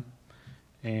time,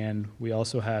 and we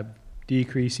also have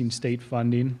decreasing state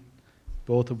funding,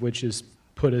 both of which has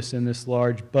put us in this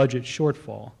large budget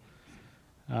shortfall.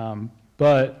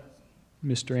 But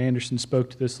Mr. Anderson spoke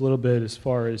to this a little bit as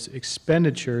far as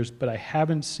expenditures, but I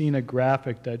haven't seen a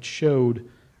graphic that showed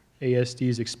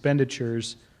ASD's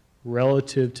expenditures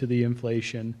relative to the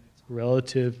inflation,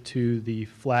 relative to the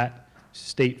flat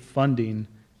state funding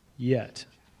yet.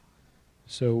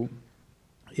 So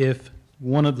if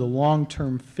one of the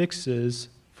long-term fixes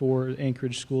for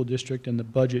Anchorage School District and the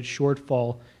budget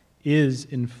shortfall is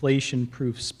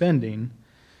inflation-proof spending,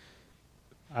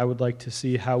 I would like to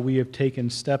see how we have taken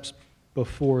steps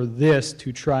before this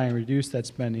to try and reduce that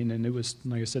spending. And it was,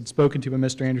 like I said, spoken to by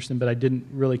Mr. Anderson, but I didn't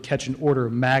really catch an order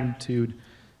of magnitude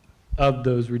of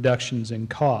those reductions in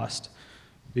cost,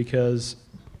 because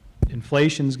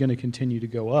inflation is going to continue to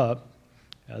go up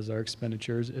as our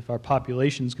expenditures. If our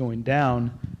population is going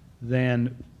down,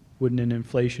 then wouldn't an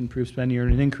inflation-proof spending or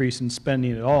an increase in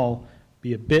spending at all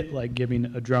be a bit like giving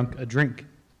a drunk a drink?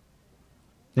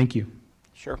 Thank you.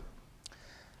 Sure.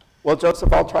 Well,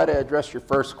 Joseph, I'll try to address your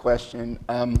first question.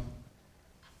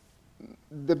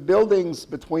 The buildings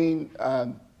between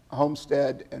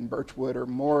Homestead and Birchwood are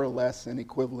more or less in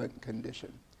equivalent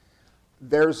condition.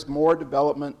 There's more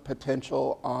development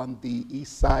potential on the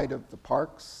east side of the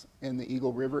parks in the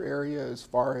Eagle River area as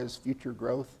far as future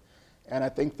growth. And I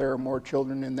think there are more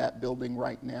children in that building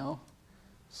right now.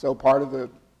 So part of the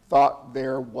thought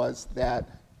there was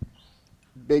that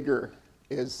bigger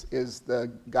is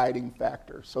the guiding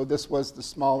factor. So this was the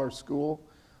smaller school.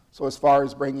 So as far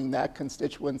as bringing that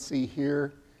constituency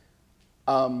here,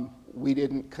 we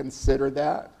didn't consider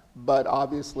that. But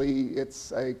obviously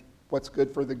it's a what's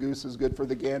good for the goose is good for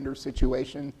the gander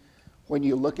situation when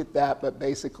you look at that, but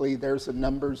basically there's a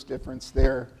numbers difference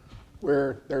there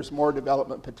where there's more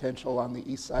development potential on the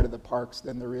east side of the parks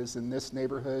than there is in this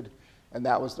neighborhood, and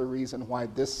that was the reason why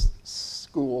this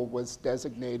school was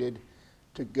designated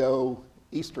to go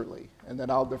easterly. And then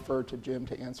I'll defer to Jim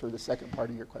to answer the second part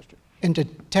of your question. And to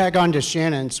tag on to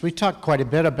Shannon's, we talked quite a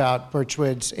bit about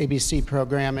Birchwood's ABC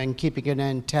program and keeping it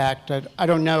intact. I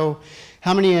don't know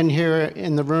how many in here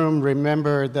in the room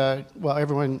remember well,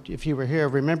 everyone, if you were here,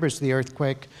 remembers the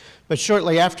earthquake. But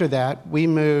shortly after that, we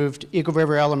moved Eagle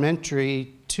River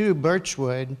Elementary to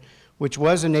Birchwood, which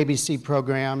was an ABC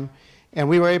program, and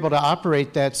we were able to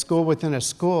operate that school within a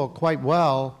school quite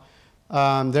well.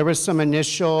 There was some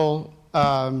initial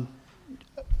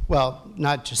well,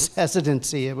 not just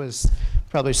hesitancy, it was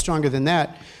probably stronger than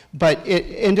that, but it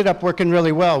ended up working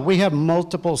really well. We have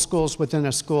multiple schools within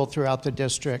a school throughout the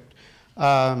district,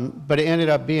 but it ended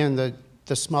up being the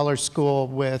smaller school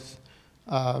with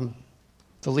the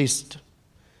least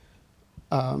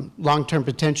long-term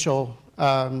potential,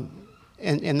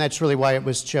 and that's really why it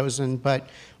was chosen. But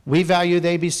we value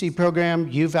the ABC program,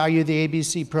 you value the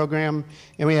ABC program,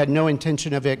 and we had no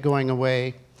intention of it going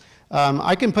away.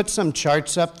 I can put some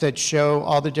charts up that show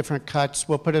all the different cuts.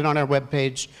 We'll put it on our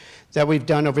webpage that we've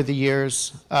done over the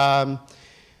years. But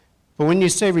when you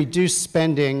say reduce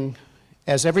spending,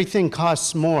 as everything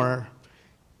costs more,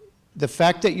 the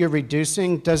fact that you're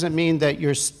reducing doesn't mean that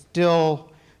you're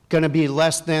still going to be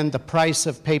less than the price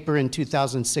of paper in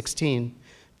 2016.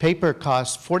 Paper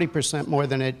costs 40% more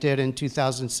than it did in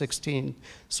 2016.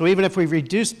 So even if we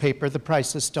reduce paper, the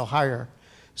price is still higher.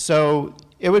 So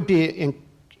it would be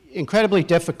incredibly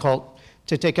difficult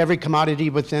to take every commodity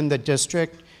within the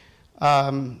district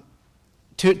to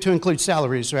include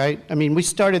salaries, right? I mean, we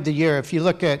started the year, if you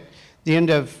look at the end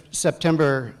of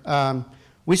September,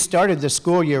 we started the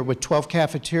school year with 12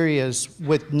 cafeterias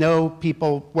with no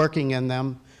people working in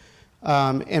them,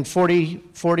 and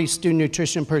 40 student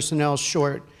nutrition personnel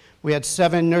short. We had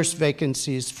 7 nurse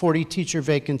vacancies, 40 teacher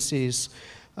vacancies,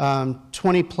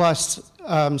 20 plus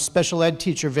special ed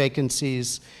teacher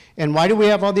vacancies. And why do we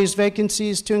have all these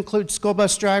vacancies to include school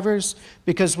bus drivers?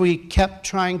 Because we kept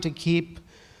trying to keep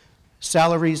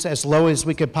salaries as low as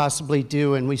we could possibly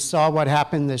do, and we saw what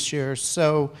happened this year.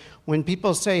 So when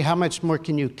people say, how much more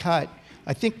can you cut?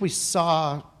 I think we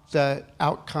saw the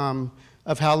outcome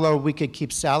of how low we could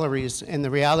keep salaries, and the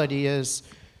reality is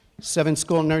 7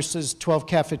 school nurses, 12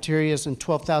 cafeterias, and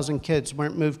 12,000 kids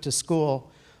weren't moved to school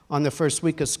on the first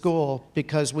week of school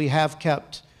because we have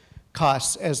kept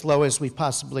costs as low as we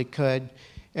possibly could.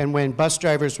 And when bus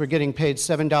drivers were getting paid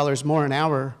 $7 more an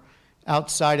hour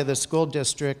outside of the school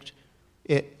district,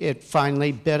 it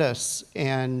finally bit us.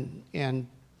 And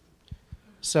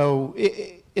so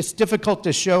it's difficult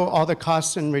to show all the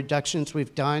costs and reductions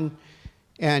we've done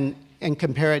and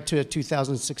compare it to a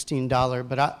 2016 dollar.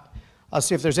 But I'll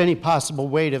see if there's any possible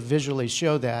way to visually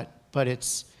show that, but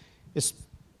it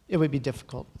would be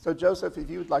difficult. So Joseph, if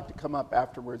you would like to come up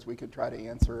afterwards, we could try to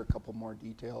answer a couple more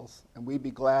details. And we'd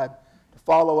be glad to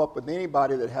follow up with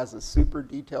anybody that has a super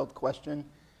detailed question.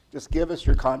 Just give us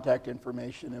your contact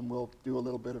information and we'll do a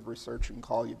little bit of research and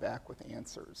call you back with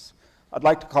answers. I'd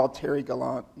like to call Terry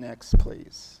Gallant next,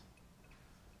 please.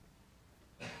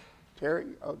 Terry?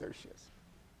 Oh, there she is.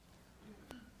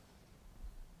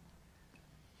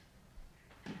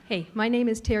 Hey, my name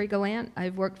is Terry Gallant.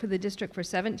 I've worked for the district for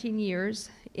 17 years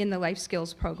in the life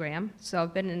skills program, so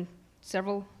I've been in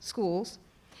several schools.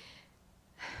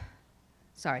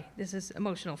 Sorry, this is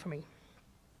emotional for me.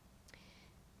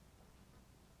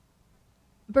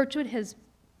 Birchwood has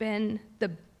been the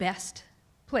best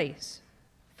place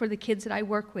for the kids that I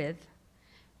work with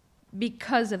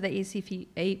because of the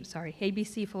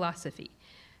ABC philosophy.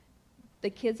 The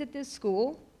kids at this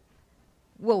school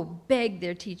will beg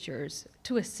their teachers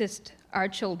to assist our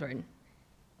children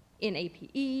in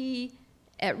APE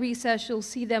At recess, you'll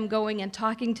see them going and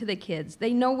talking to the kids.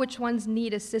 They know which ones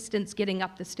need assistance getting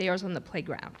up the stairs on the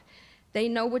playground. They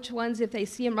know which ones, if they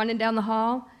see them running down the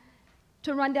hall,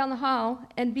 to run down the hall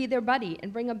and be their buddy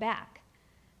and bring them back.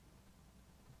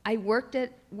 I worked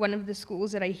at one of the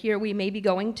schools that I hear we may be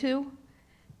going to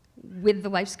with the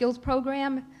life skills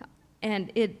program,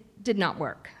 and it did not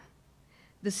work.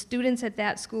 The students at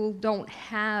that school don't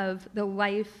have the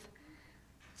life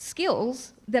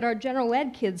skills that our general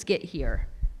ed kids get here.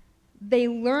 They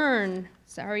learn,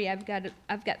 sorry, I've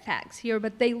got facts here,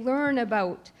 but they learn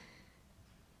about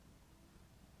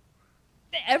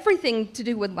everything to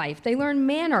do with life. They learn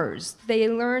manners, they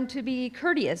learn to be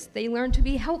courteous, they learn to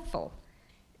be helpful.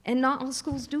 And not all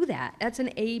schools do that. That's an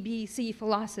ABC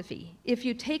philosophy. If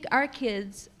you take our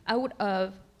kids out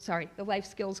of, the life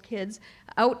skills kids,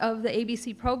 out of the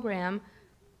ABC program,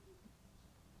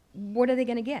 what are they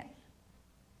gonna get?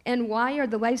 And why are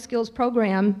the life skills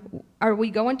program, are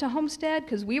we going to Homestead?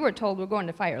 Because we were told we're going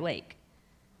to Fire Lake.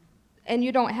 And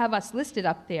you don't have us listed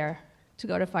up there to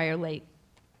go to Fire Lake.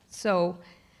 So,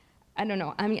 I don't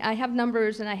know. I mean, I have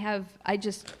numbers and I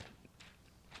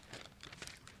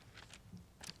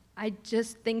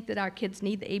just think that our kids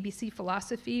need the ABC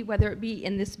philosophy, whether it be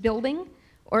in this building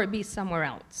or it be somewhere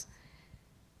else.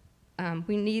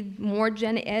 We need more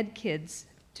gen ed kids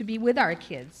to be with our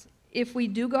kids. If we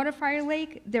do go to Fire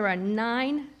Lake, there are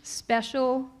 9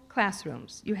 special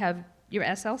classrooms. You have your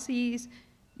SLCs,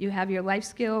 you have your life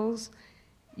skills,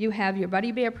 you have your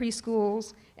Buddy Bear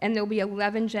preschools, and there'll be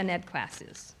 11 gen ed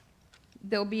classes.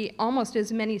 There'll be almost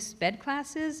as many SPED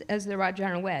classes as there are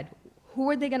general ed. Who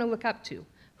are they gonna look up to?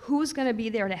 Who's gonna be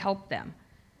there to help them?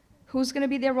 Who's gonna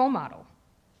be their role model?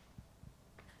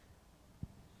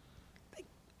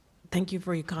 Thank you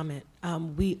for your comment.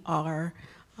 We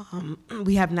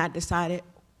have not decided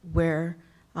where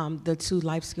the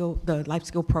life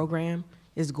skill program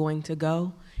is going to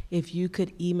go. If you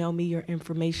could email me your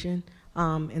information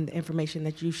and the information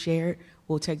that you shared,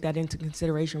 we'll take that into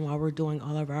consideration while we're doing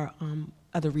all of our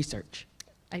other research.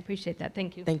 I appreciate that.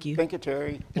 Thank you. Thank you. Thank you,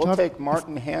 Terry. We'll take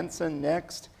Martin Hansen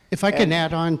next. If I can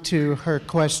add on to her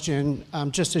question,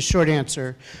 just a short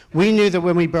answer. We knew that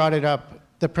when we brought it up,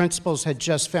 the principals had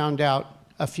just found out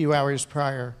a few hours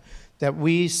prior that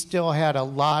we still had a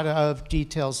lot of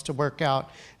details to work out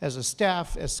as a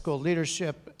staff, as school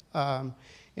leadership,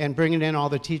 and bringing in all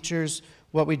the teachers.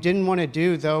 What we didn't want to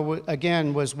do, though,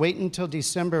 again, was wait until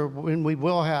December when we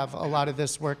will have a lot of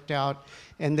this worked out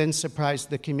and then surprise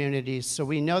the communities. So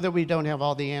we know that we don't have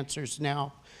all the answers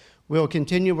now. We'll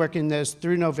continue working this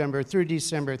through November, through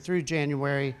December, through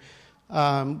January,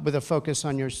 with a focus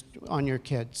on your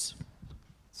kids.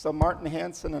 So Martin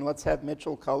Hansen, and let's have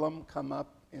Mitchell Cullum come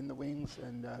up in the wings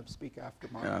and speak after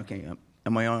Martin. Okay,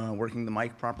 am I working the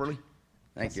mic properly?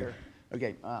 Thank you. Sir.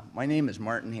 Okay, my name is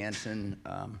Martin Hansen.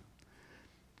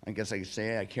 I guess I could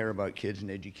say I care about kids and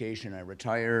education. I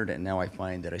retired, and now I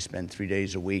find that I spend 3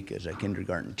 days a week as a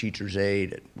kindergarten teacher's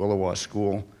aide at Willowa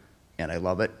School, and I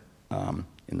love it.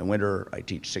 In the winter, I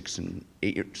teach 6 and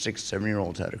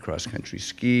 7-year-olds how to cross-country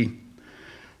ski.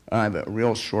 I have a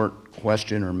real short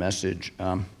question or message.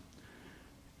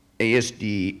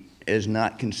 ASD has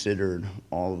not considered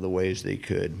all of the ways they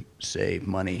could save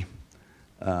money.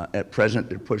 At present,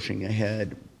 they're pushing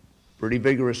ahead pretty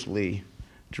vigorously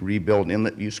to rebuild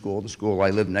Inlet View School, the school I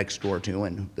live next door to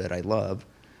and that I love,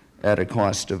 at a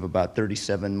cost of about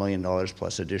 $37 million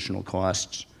plus additional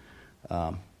costs.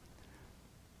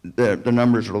 The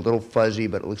numbers are a little fuzzy,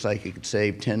 but it looks like it could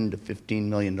save $10 to $15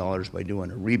 million by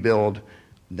doing a rebuild.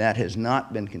 That has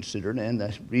not been considered, and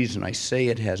the reason I say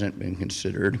it hasn't been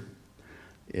considered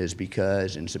is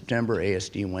because in September,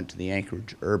 ASD went to the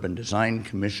Anchorage Urban Design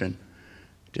Commission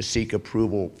to seek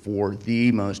approval for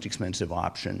the most expensive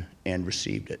option and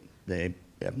received it. They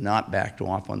have not backed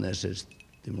off on this, as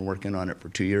they've been working on it for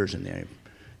 2 years, and they've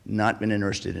not been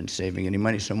interested in saving any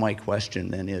money. So my question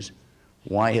then is,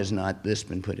 why has not this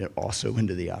been put also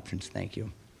into the options? Thank you.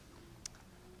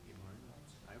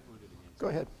 Go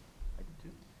ahead.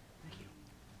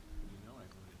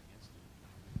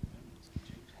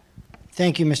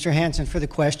 Thank you, Mr. Hansen, for the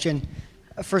question.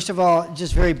 First of all,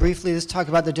 just very briefly, let's talk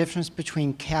about the difference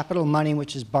between capital money,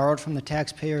 which is borrowed from the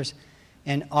taxpayers,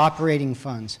 and operating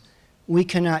funds. We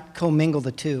cannot commingle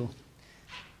the two.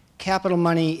 Capital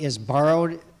money is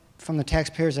borrowed from the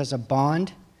taxpayers as a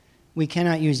bond. We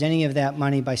cannot use any of that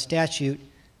money by statute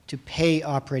to pay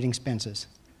operating expenses.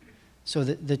 So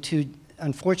the two,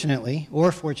 unfortunately,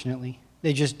 or fortunately,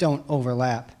 they just don't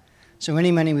overlap. So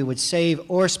any money we would save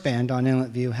or spend on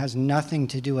Inlet View has nothing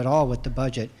to do at all with the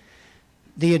budget.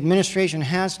 The administration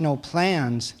has no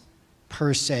plans,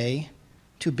 per se,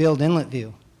 to build Inlet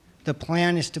View. The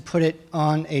plan is to put it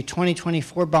on a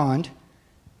 2024 bond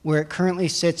where it currently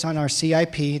sits on our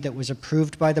CIP that was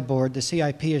approved by the board. The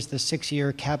CIP is the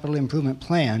 6-year capital improvement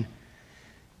plan.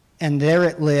 And there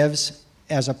it lives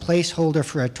as a placeholder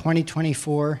for a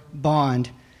 2024 bond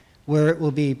where it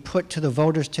will be put to the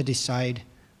voters to decide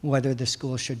whether the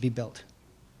school should be built.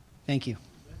 Thank you.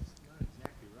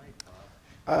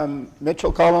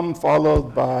 Mitchell Cullum,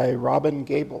 followed by Robin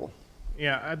Gable.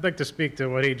 Yeah, I'd like to speak to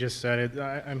what he just said.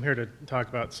 I'm here to talk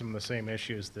about some of the same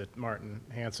issues that Martin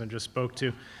Hansen just spoke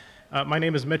to. My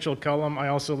name is Mitchell Cullum. I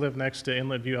also live next to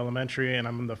Inlet View Elementary, and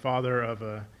I'm the father of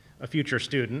a future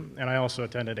student, and I also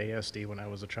attended ASD when I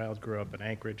was a child, grew up in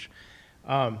Anchorage.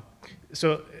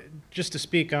 So just to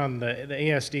speak on the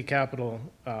ASD capital,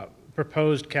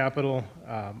 proposed capital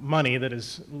money that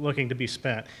is looking to be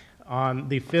spent, on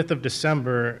the 5th of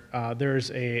December,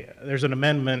 there's an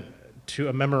amendment to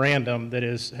a memorandum that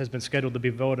has been scheduled to be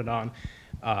voted on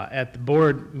at the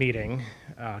board meeting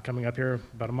coming up here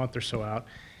about a month or so out.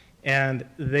 And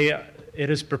it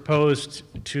is proposed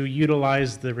to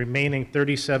utilize the remaining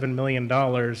 $37 million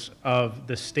of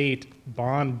the state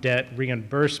bond debt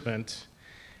reimbursement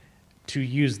to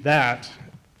use that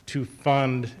to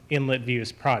fund Inlet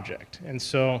View's project. And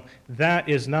so that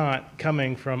is not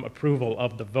coming from approval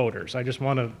of the voters. I just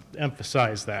want to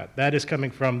emphasize that. That is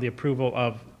coming from the approval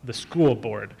of the school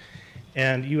board.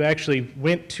 And you actually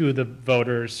went to the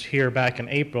voters here back in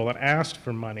April and asked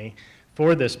for money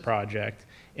for this project,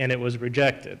 and it was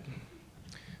rejected.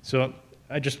 So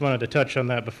I just wanted to touch on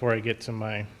that before I get to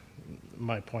my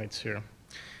points here.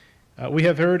 We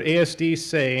have heard ASD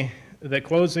say that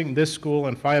closing this school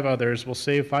and 5 others will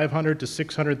save $500,000 to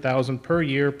 $600,000 per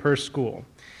year per school.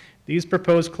 These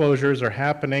proposed closures are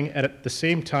happening at the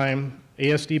same time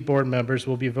ASD board members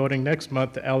will be voting next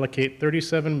month to allocate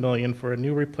 $37 million for a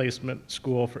new replacement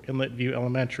school for Inlet View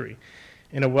Elementary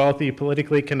in a wealthy,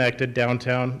 politically connected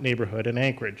downtown neighborhood in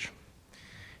Anchorage.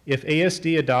 If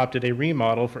ASD adopted a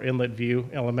remodel for Inlet View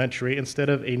Elementary instead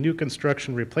of a new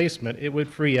construction replacement, it would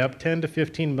free up $10 to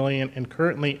 $15 million in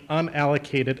currently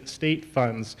unallocated state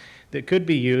funds that could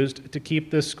be used to keep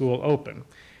this school open.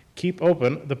 Keep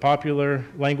open the popular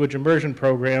language immersion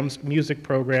programs, music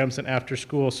programs, and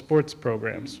after-school sports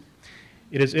programs.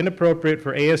 It is inappropriate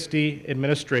for ASD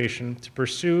administration to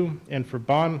pursue and for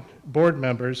board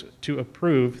members to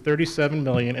approve $37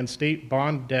 million in state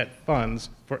bond debt funds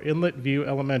for Inlet View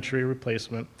Elementary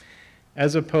replacement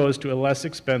as opposed to a less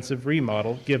expensive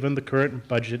remodel given the current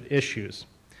budget issues.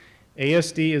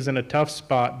 ASD is in a tough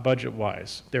spot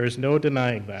budget-wise. There is no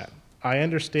denying that. I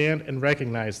understand and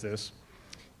recognize this,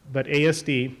 but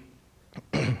ASD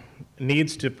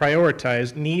needs to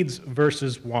prioritize needs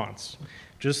versus wants,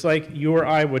 just like you or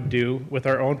I would do with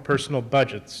our own personal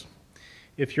budgets.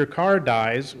 If your car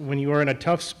dies when you are in a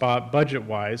tough spot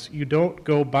budget-wise, you don't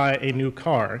go buy a new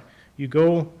car, you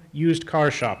go used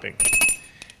car shopping.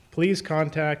 Please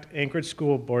contact Anchorage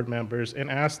School Board members and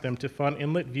ask them to fund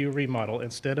Inlet View remodel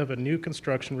instead of a new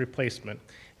construction replacement,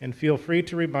 and feel free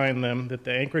to remind them that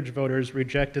the Anchorage voters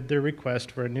rejected their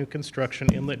request for a new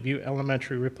construction Inlet View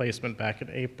Elementary replacement back in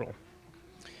April.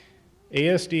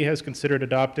 ASD has considered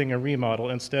adopting a remodel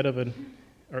instead of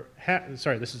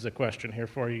this is a question here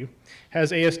for you.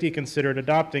 Has ASD considered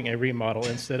adopting a remodel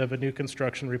instead of a new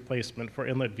construction replacement for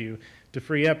Inlet View to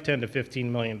free up $10 to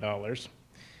 $15 million?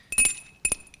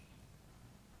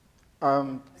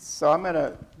 So I'm going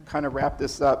to kind of wrap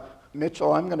this up.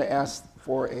 Mitchell, I'm going to ask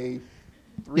for a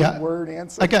 3-word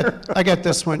answer. I got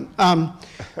this one.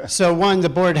 So one, the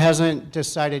board hasn't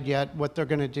decided yet what they're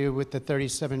going to do with the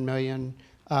 $37 million.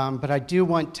 But I do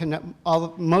want to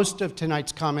know, most of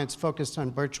tonight's comments focused on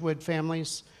Birchwood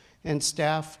families and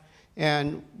staff,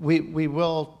 and we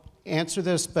will answer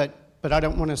this, but I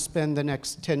don't want to spend the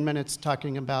next 10 minutes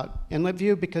talking about Inlet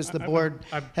View because the board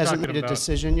hasn't made a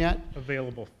decision yet.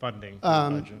 Available funding for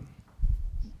the budget.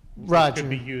 Roger. Could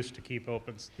be used to keep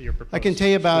open your proposed I can tell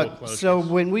you about, school so closures.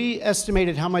 when we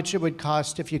estimated how much it would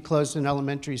cost if you closed an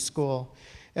elementary school,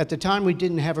 at the time we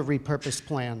didn't have a repurposed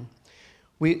plan.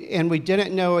 And we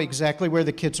didn't know exactly where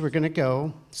the kids were going to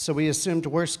go, so we assumed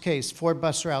worst case 4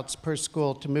 bus routes per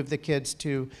school to move the kids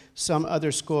to some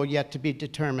other school yet to be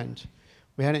determined.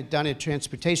 We hadn't done a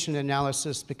transportation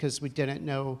analysis because we didn't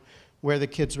know where the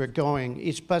kids were going.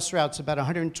 Each bus route's about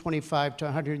 $125,000 to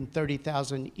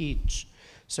 $130,000 each.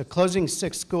 So closing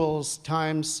 6 schools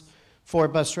times 4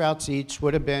 bus routes each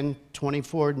would have been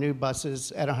 24 new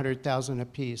buses at $100,000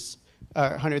 apiece,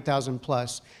 $100,000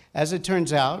 plus. As it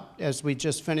turns out, as we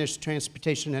just finished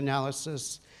transportation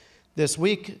analysis this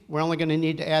week, we're only going to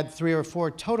need to add 3 or 4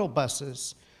 total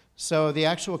buses. So the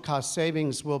actual cost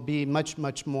savings will be much,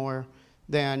 much more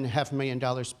than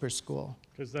 $500,000 per school.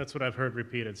 Because that's what I've heard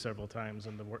repeated several times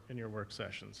in your work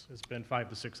sessions. It's been 500,000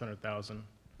 to 600,000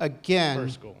 per Again,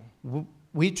 school.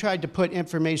 we tried to put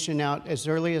information out as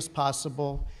early as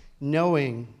possible,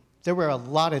 knowing there were a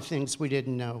lot of things we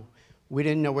didn't know. We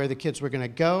didn't know where the kids were going to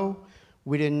go.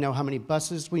 We didn't know how many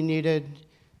buses we needed.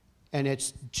 And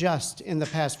it's just in the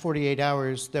past 48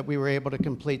 hours that we were able to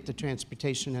complete the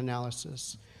transportation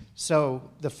analysis. So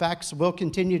the facts will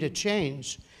continue to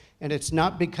change. And it's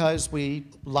not because we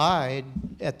lied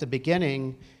at the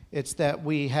beginning. It's that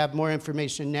we have more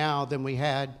information now than we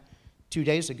had 2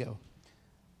 days ago.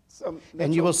 So,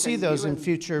 And you Mitchell, will see can those you in and-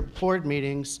 future board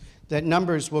meetings, that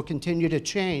numbers will continue to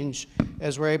change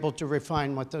as we're able to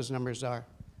refine what those numbers are.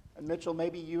 And Mitchell,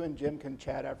 maybe you and Jim can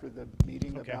chat after the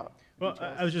meeting Okay. about Well,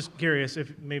 details. I was just curious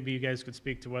if maybe you guys could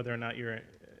speak to whether or not you're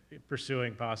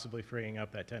pursuing possibly freeing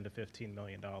up that $10 to $15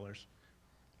 million.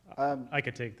 I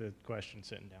could take the question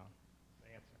sitting down.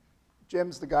 The answer.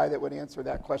 Jim's the guy that would answer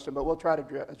that question, but we'll try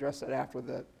to address that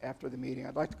after the meeting.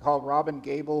 I'd like to call Robin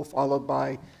Gable, followed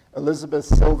by Elizabeth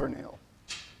Silvernail.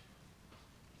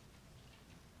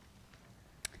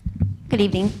 Good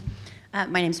evening.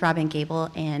 My name's Robin Gable,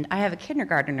 and I have a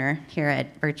kindergartner here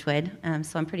at Birchwood,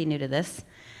 so I'm pretty new to this.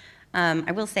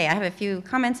 I will say I have a few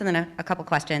comments and then a couple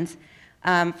questions.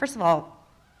 First of all,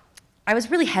 I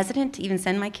was really hesitant to even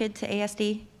send my kid to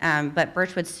ASD, but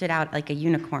Birchwood stood out like a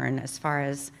unicorn as far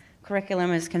as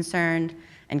curriculum is concerned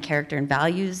and character and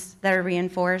values that are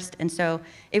reinforced, and so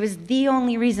it was the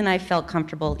only reason I felt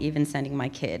comfortable even sending my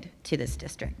kid to this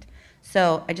district.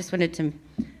 So I just wanted to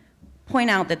point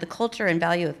out that the culture and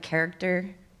value of character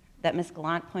that Ms.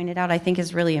 Gallant pointed out, I think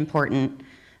is really important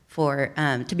for,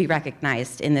 to be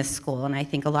recognized in this school, and I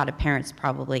think a lot of parents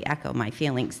probably echo my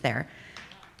feelings there.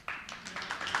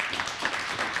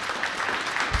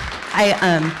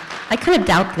 I kind of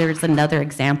doubt there's another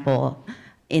example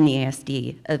in the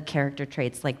ASD of character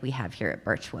traits like we have here at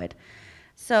Birchwood.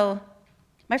 So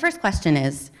my first question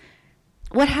is,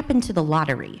 what happened to the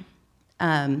lottery?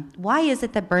 Why is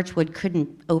it that Birchwood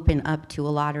couldn't open up to a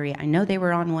lottery? I know they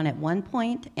were on one at one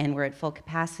point and we're at full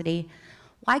capacity.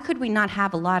 Why could we not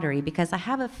have a lottery? Because I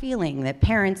have a feeling that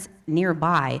parents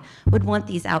nearby would want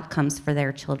these outcomes for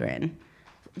their children.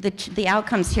 The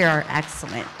outcomes here are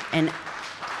excellent. And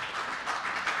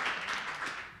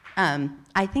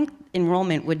I think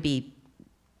enrollment would be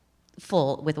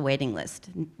full with a waiting list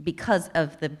because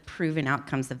of the proven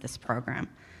outcomes of this program.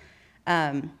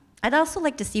 I'd also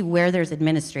like to see where there's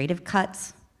administrative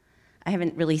cuts. I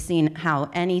haven't really seen how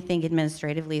anything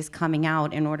administratively is coming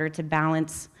out in order to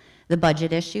balance the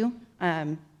budget issue.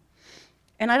 And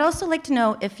I'd also like to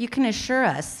know if you can assure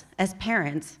us as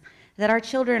parents that our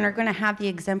children are going to have the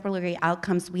exemplary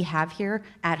outcomes we have here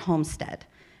at Homestead.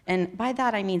 And by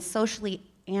that I mean socially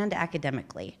and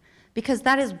academically, because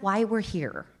that is why we're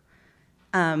here.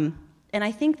 And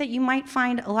I think that you might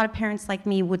find a lot of parents like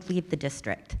me would leave the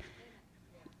district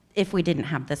if we didn't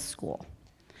have this school.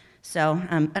 So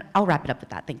I'll wrap it up with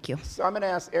that. Thank you. So I'm going to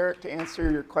ask Eric to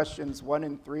answer your questions 1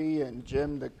 and 3, and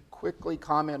Jim to quickly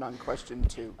comment on question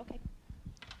 2. Okay.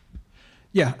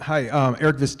 Yeah, hi,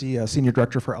 Eric Visti, Senior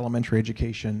Director for Elementary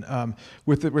Education.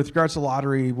 With regards to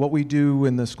lottery, what we do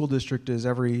in the school district is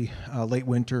every late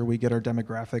winter we get our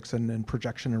demographics and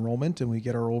projection enrollment, and we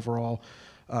get our overall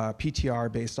PTR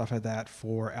based off of that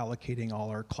for allocating all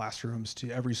our classrooms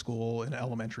to every school in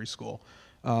elementary school.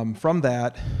 From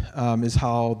that is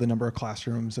how the number of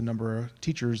classrooms and number of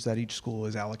teachers that each school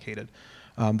is allocated.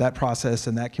 That process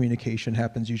and that communication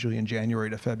happens usually in January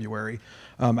to February.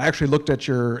 I actually looked at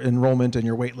your enrollment and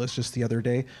your wait list just the other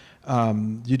day.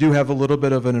 You do have a little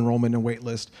bit of an enrollment and wait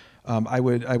list. I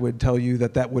would tell you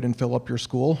that that wouldn't fill up your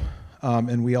school.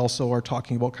 And we also are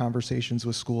talking about conversations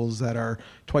with schools that are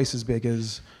twice as big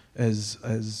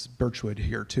as Birchwood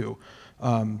here too.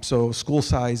 So school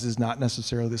size is not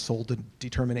necessarily the sole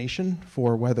determination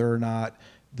for whether or not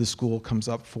the school comes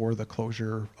up for the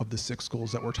closure of the 6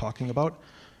 schools that we're talking about.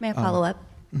 May I follow up?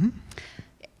 Mm-hmm.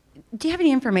 Do you have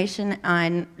any information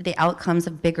on the outcomes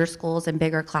of bigger schools and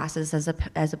bigger classes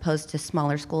as opposed to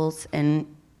smaller schools, and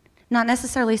not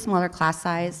necessarily smaller class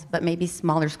size, but maybe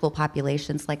smaller school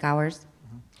populations like ours?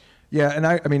 Yeah, and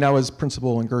I mean, I was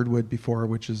principal in Girdwood before,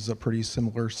 which is a pretty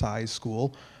similar size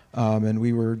school. And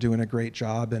we were doing a great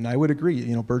job, and I would agree,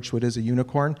 you know, Birchwood is a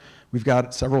unicorn. We've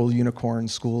got several unicorn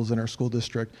schools in our school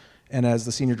district, and as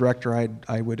the senior director,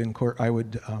 I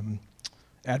would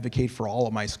advocate for all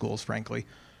of my schools, frankly.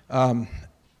 At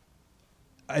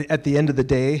the end of the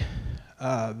day,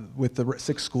 with the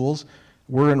 6 schools,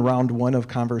 we're in round 1 of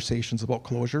conversations about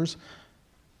closures.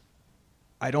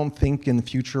 I don't think in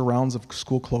future rounds of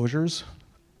school closures,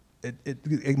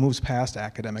 it moves past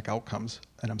academic outcomes,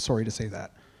 and I'm sorry to say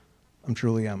that. I'm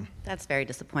truly am. That's very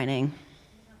disappointing.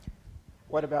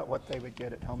 What about what they would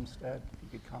get at Homestead? If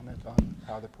you could comment on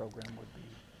how the program would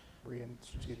be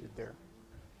reinstituted there.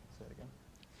 Say it again.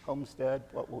 Homestead,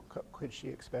 could she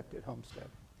expect at Homestead?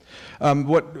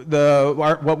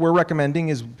 What we're recommending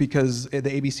is, because the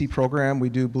ABC program, we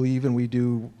do believe and we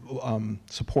do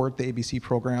support the ABC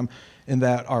program, in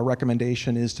that our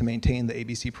recommendation is to maintain the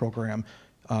ABC program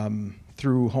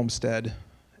through Homestead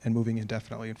and moving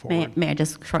indefinitely and forward. May I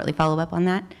just shortly follow up on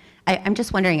that? I'm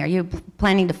just wondering, are you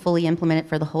planning to fully implement it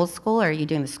for the whole school, or are you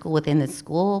doing the school within the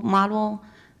school model?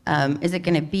 Is it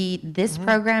going to be this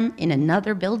program in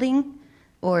another building,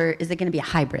 or is it going to be a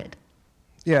hybrid?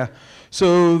 Yeah,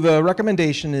 so the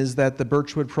recommendation is that the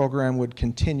Birchwood program would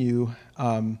continue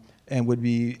and would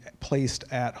be placed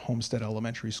at Homestead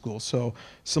Elementary School. So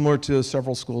similar to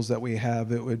several schools that we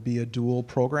have, it would be a dual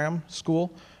program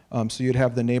school. So you'd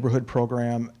have the neighborhood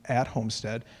program at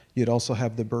Homestead. You'd also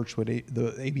have the Birchwood,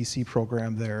 the ABC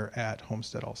program there at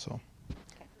Homestead also.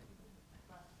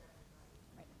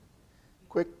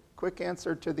 Quick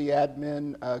answer to the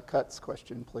admin cuts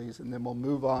question, please, and then we'll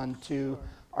move on to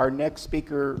our next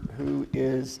speaker, who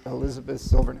is Elizabeth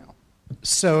Silvernail.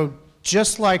 So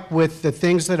just like with the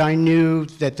things that I knew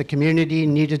that the community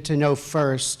needed to know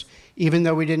first, even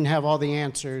though we didn't have all the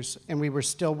answers, and we were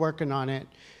still working on it,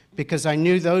 because I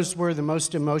knew those were the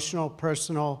most emotional,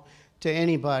 personal to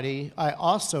anybody, I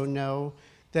also know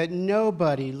that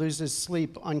nobody loses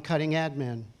sleep on cutting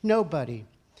admin. Nobody.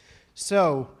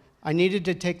 So I needed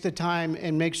to take the time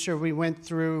and make sure we went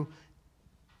through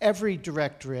every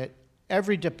directorate,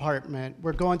 every department.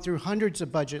 We're going through hundreds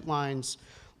of budget lines,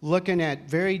 looking at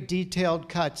very detailed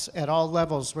cuts at all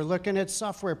levels. We're looking at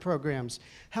software programs.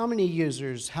 How many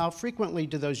users? How frequently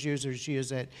do those users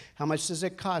use it? How much does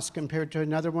it cost compared to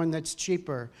another one that's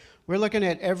cheaper? We're looking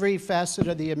at every facet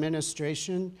of the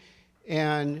administration,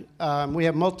 and we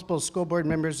have multiple school board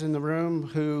members in the room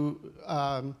who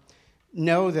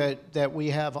know that we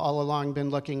have all along been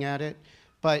looking at it,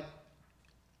 but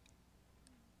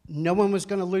no one was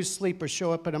going to lose sleep or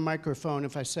show up at a microphone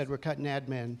if I said we're cutting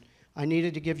admin. I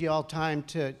needed to give you all time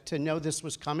to know this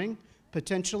was coming,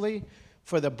 potentially,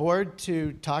 for the board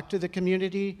to talk to the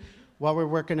community while we're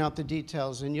working out the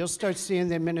details. And you'll start seeing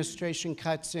the administration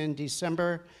cuts in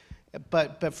December,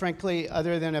 but frankly,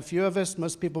 other than a few of us,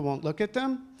 most people won't look at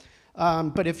them.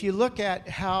 But if you look at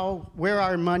where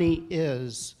our money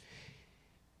is,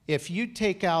 if you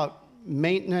take out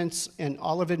maintenance and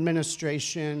all of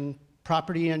administration,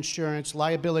 property insurance,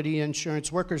 liability insurance,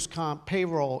 workers' comp,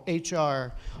 payroll,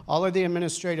 HR, all of the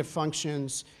administrative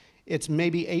functions, it's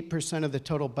maybe 8% of the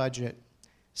total budget.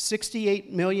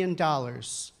 $68 million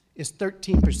is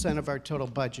 13% of our total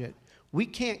budget. We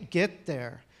can't get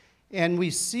there. And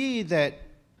we see that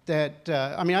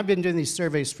I mean, I've been doing these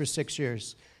surveys for 6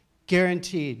 years.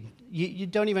 Guaranteed. You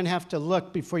don't even have to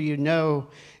look before you know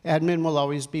admin will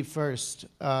always be first.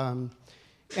 And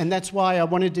that's why I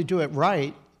wanted to do it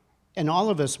right, and all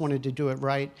of us wanted to do it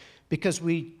right, because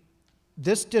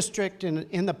this district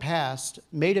in the past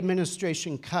made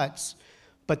administration cuts,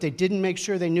 but they didn't make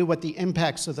sure they knew what the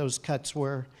impacts of those cuts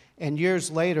were, and years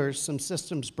later, some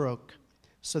systems broke.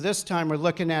 So this time, we're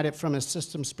looking at it from a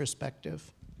systems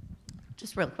perspective.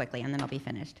 Just real quickly, and then I'll be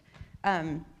finished.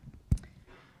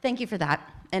 Thank you for that,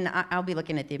 and I'll be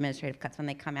looking at the administrative cuts when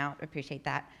they come out. Appreciate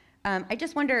that. I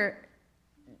just wonder,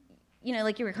 you know,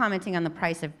 like you were commenting on the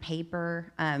price of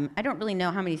paper. I don't really know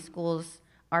how many schools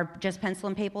are just pencil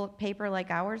and paper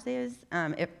like ours is.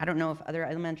 I don't know if other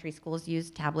elementary schools use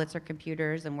tablets or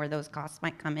computers and where those costs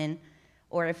might come in,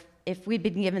 or if we've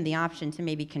been given the option to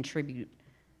maybe contribute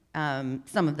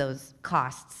some of those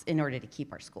costs in order to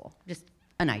keep our school. Just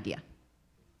an idea.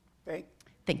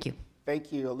 Thank you.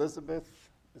 Thank you. Elizabeth,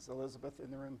 is Elizabeth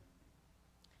in the room?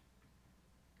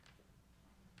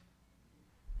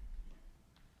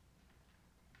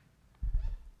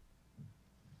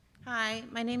 Hi,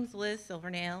 my name's Liz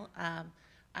Silvernail.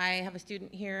 I have a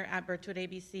student here at Birchwood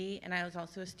ABC, and I was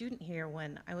also a student here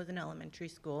when I was in elementary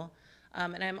school.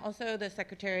 And I'm also the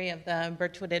secretary of the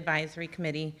Birchwood Advisory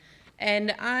Committee.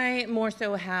 And I more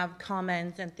so have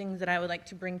comments and things that I would like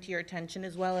to bring to your attention,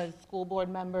 as well as school board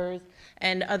members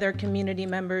and other community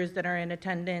members that are in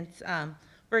attendance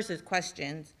versus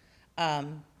questions.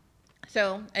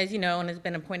 So, as you know, and has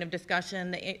been a point of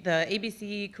discussion, the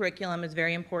ABC curriculum is a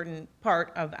very important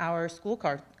part of our school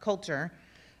culture.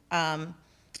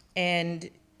 And,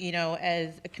 you know,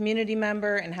 as a community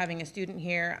member and having a student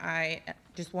here, I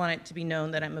just want it to be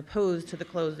known that I'm opposed to the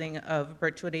closing of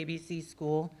Birchwood ABC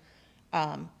School.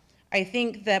 I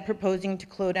think that proposing to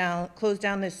close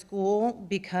down this school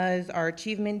because our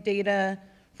achievement data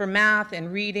for math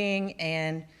and reading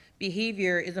and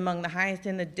behavior is among the highest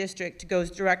in the district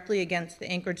goes directly against the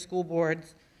Anchorage School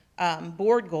Board's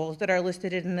board goals that are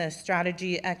listed in the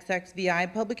Strategy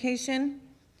XXVI publication.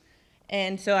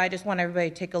 And so I just want everybody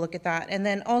to take a look at that. And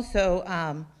then also,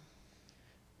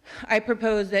 I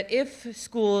propose that if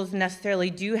schools necessarily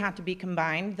do have to be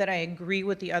combined, that I agree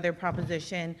with the other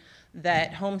proposition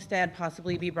that Homestead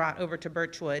possibly be brought over to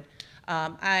Birchwood.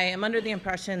 I am under the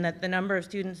impression that the number of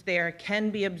students there can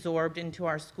be absorbed into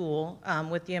our school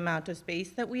with the amount of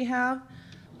space that we have.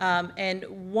 And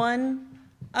one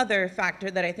other factor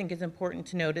that I think is important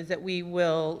to note is that we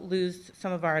will lose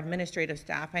some of our administrative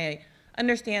staff. I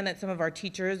understand that some of our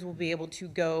teachers will be able to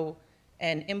go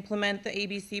and implement the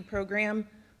ABC program,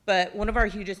 but one of our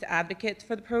hugest advocates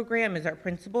for the program is our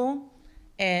principal.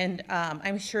 And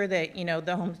I'm sure that, you know,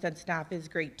 the Homestead staff is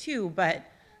great too, but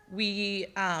we,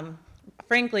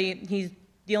 frankly, he's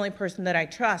the only person that I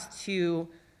trust to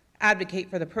advocate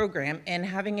for the program. And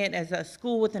having it as a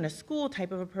school within a school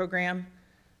type of a program,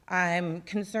 I'm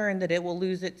concerned that it will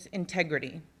lose its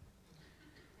integrity.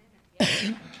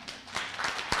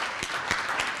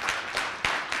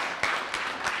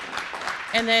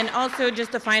 And then also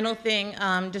just a final thing,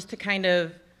 just to kind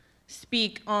of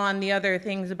speak on the other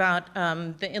things about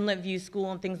the Inlet View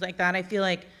School and things like that. I feel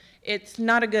like it's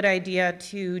not a good idea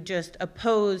to just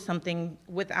oppose something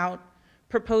without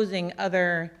proposing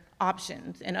other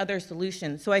options and other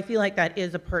solutions. So I feel like that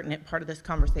is a pertinent part of this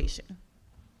conversation.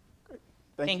 Great.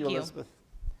 Thank you, Elizabeth.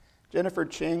 Jennifer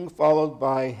Ching, followed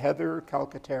by Heather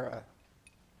Calcaterra.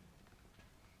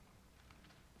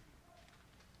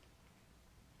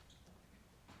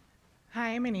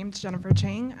 Hi, my name's Jennifer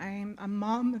Chang. I'm a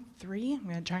mom of 3. I'm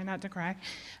going to try not to cry.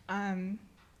 I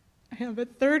have a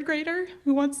 3rd grader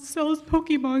who wants to sell his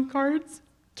Pokemon cards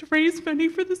to raise money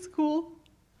for the school,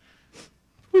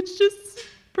 which just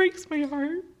breaks my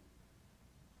heart.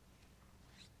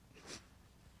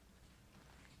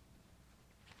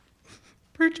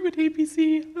 Birchwood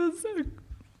ABC has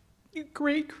a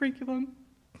great curriculum,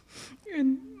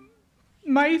 and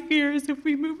my fear is if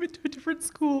we move it to a different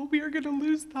school, we are going to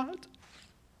lose that.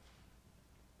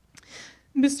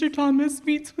 Mr. Thomas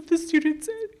meets with the students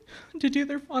to do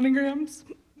their phonograms,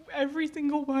 every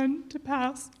single one to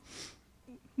pass.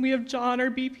 We have John, our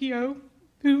BPO,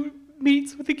 who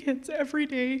meets with the kids every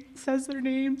day, says their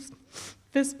names,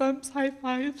 fist bumps, high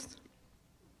fives.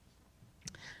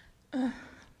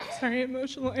 Sorry,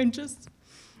 emotional.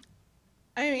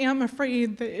 I am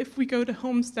afraid that if we go to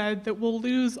Homestead, that we'll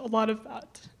lose a lot of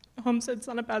that. Homestead's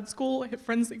not a bad school. I have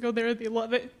friends that go there, they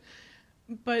love it.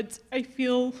 But I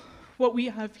feel what we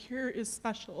have here is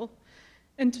special.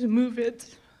 And to move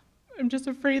it, I'm just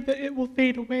afraid that it will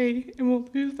fade away and we'll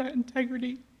lose that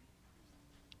integrity.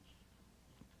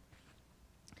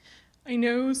 I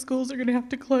know schools are going to have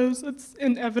to close. It's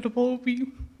inevitable.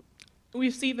 We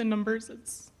see the numbers.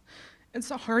 It's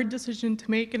a hard decision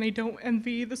to make, and I don't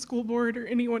envy the school board or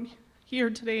anyone here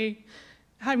today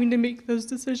having to make those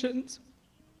decisions.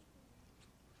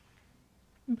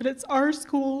 But it's our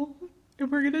school,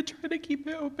 and we're going to try to keep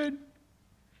it open.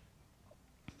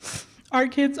 Our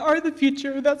kids are the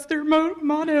future. That's their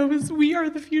motto, is we are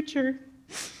the future.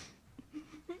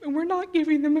 And we're not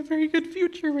giving them a very good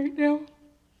future right now.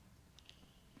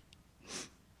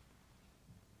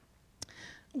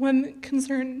 One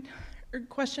concern or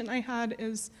question I had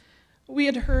is, we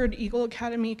had heard Eagle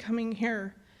Academy coming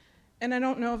here, and I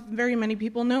don't know if very many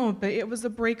people know, but it was a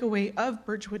breakaway of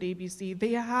Birchwood ABC.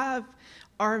 They have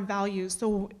our values,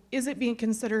 so is it being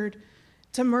considered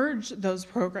to merge those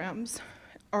programs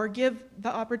or give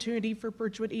the opportunity for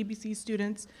Birchwood ABC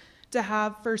students to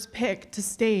have first pick to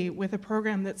stay with a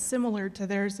program that's similar to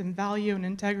theirs in value and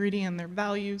integrity and their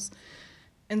values,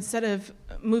 instead of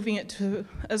moving it to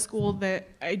a school that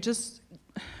I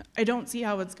don't see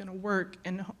how it's going to work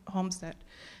in Homestead.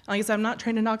 Like I said, I'm not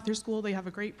trying to knock their school. They have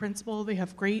a great principal. They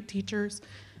have great teachers.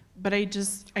 But I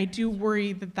do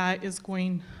worry that that is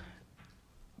going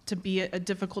to be a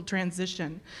difficult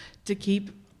transition to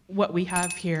keep what we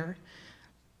have here.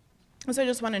 So I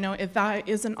just want to know if that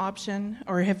is an option,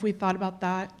 or if we thought about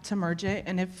that to merge it,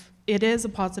 and if it is a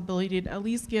possibility to at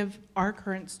least give our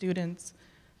current students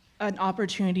an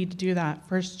opportunity to do that,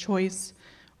 first choice,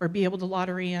 or be able to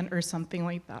lottery in, or something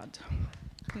like that.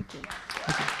 Thank you.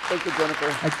 Thank you,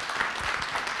 Jennifer.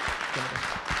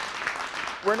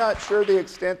 We're not sure the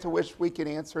extent to which we can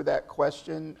answer that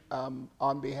question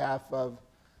on behalf of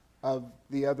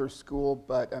the other school,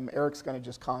 but Eric's going to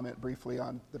just comment briefly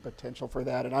on the potential for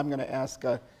that, and I'm going to ask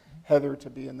Heather to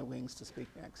be in the wings to speak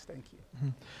next. Thank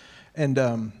you. And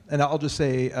I'll just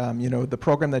say, the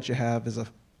program that you have is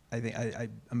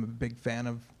I'm a big fan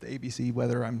of the ABC,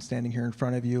 whether I'm standing here in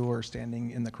front of you or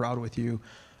standing in the crowd with you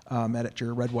at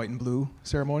your red, white, and blue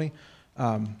ceremony.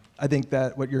 I think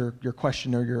that what your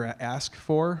question or your ask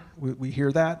for, we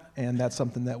hear that, and that's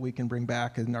something that we can bring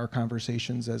back in our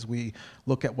conversations as we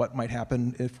look at what might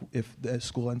happen if the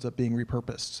school ends up being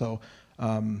repurposed. So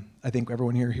I think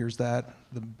everyone here hears that,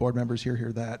 the board members here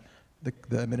hear that,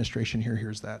 the administration here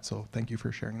hears that, so thank you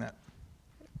for sharing that.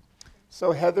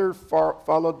 So Heather,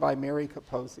 followed by Mary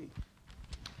Capozzi.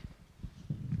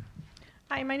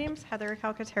 Hi, my name is Heather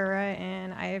Calcaterra,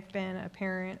 and I have been a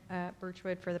parent at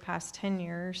Birchwood for the past 10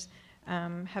 years,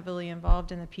 heavily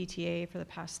involved in the PTA for the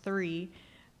past 3.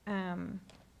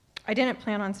 I didn't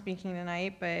plan on speaking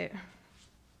tonight, but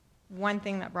one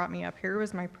thing that brought me up here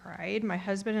was my pride. My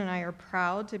husband and I are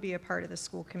proud to be a part of the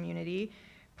school community,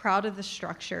 proud of the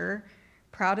structure,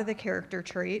 proud of the character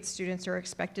traits students are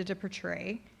expected to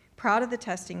portray, proud of the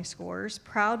testing scores,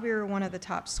 proud we were one of the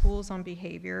top schools on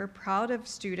behavior, proud of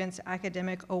students'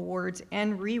 academic awards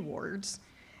and rewards,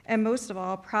 and most of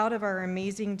all, proud of our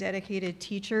amazing dedicated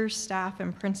teachers, staff,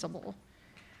 and principal.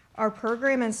 Our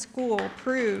program and school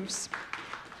proves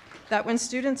that when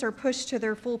students are pushed to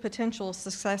their full potential,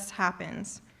 success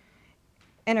happens,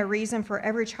 and a reason for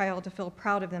every child to feel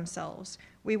proud of themselves.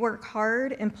 We work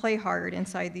hard and play hard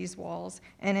inside these walls,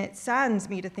 and it saddens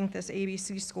me to think this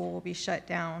ABC school will be shut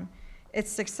down.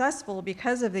 It's successful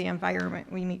because of the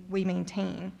environment we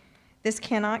maintain. This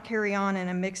cannot carry on in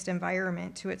a mixed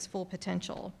environment to its full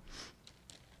potential.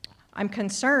 I'm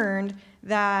concerned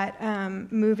that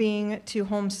moving to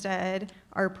Homestead,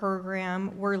 our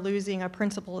program, we're losing a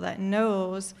principal that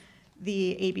knows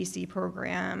the ABC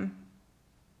program.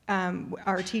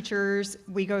 Our teachers,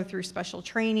 we go through special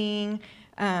training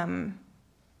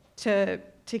to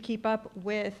keep up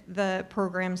with the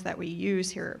programs that we use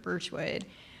here at Birchwood.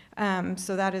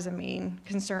 So that is a main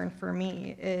concern for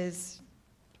me, is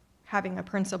having a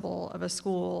principal of a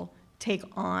school take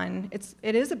on,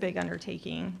 it is a big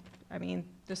undertaking. I mean,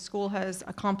 the school has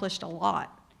accomplished a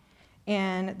lot,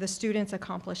 and the students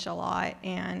accomplish a lot,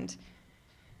 and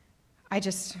I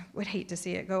just would hate to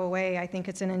see it go away. I think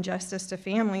it's an injustice to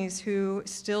families who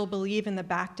still believe in the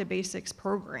Back to Basics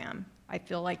program. I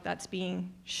feel like that's being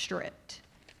stripped.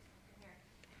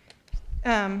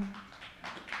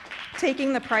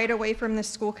 Taking the pride away from the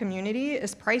school community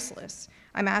is priceless.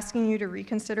 I'm asking you to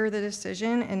reconsider the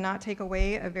decision and not take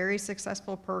away a very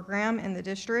successful program in the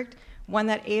district, one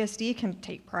that ASD can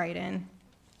take pride in.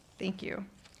 Thank you.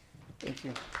 Thank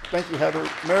you. Thank you, Heather.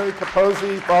 Mary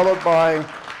Capozzi, followed by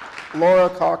Laura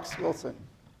Cox-Wilson.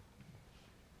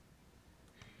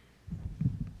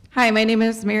 Hi, my name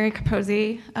is Mary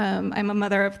Capozzi. I'm a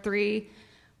mother of 3.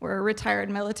 We're a retired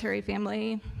military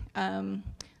family.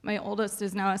 My oldest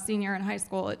is now a senior in high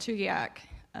school at Chugiak.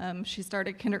 She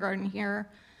started kindergarten here.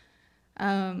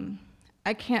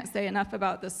 I can't say enough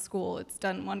about this school. It's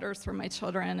done wonders for my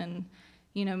children, and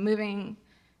moving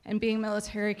and being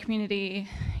military community,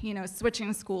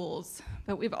 switching schools,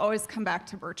 but we've always come back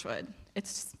to Birchwood.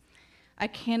 I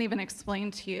can't even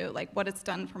explain to you what it's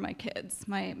done for my kids.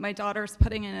 My daughter's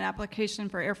putting in an application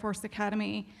for Air Force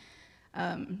Academy.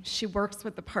 She works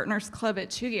with the Partners Club at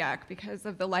Chugiak because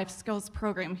of the life skills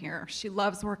program here. She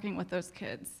loves working with those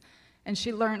kids, and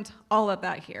she learned all of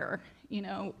that here.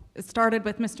 It started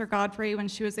with Mr. Godfrey when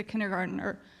she was a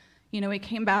kindergartner. We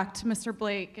came back to Mr.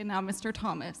 Blake and now Mr.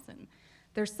 Thomas, and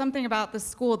there's something about the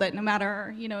school that no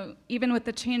matter, even with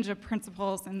the change of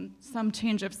principals and some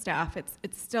change of staff,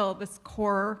 it's still this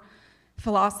core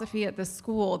philosophy at the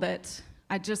school that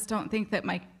I just don't think that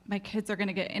my kids are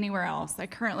gonna get anywhere else. I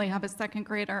currently have a 2nd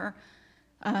grader.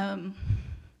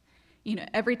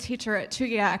 Every teacher at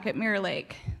Chugiak, at Mirror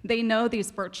Lake, they know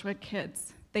these Birchwood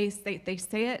kids. They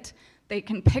say it, they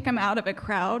can pick them out of a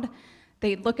crowd.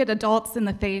 They look at adults in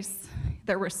the face.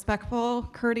 They're respectful,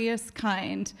 courteous,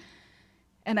 kind.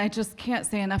 And I just can't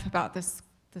say enough about this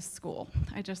school.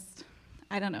 I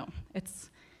don't know. It's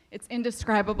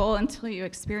indescribable until you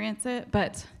experience it,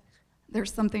 but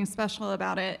there's something special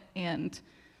about it. And,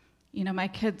 my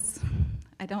kids,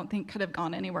 I don't think could have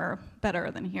gone anywhere better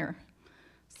than here.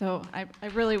 So I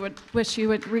really would wish you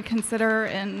would reconsider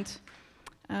and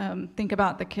think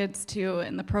about the kids too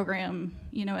and the program,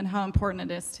 and how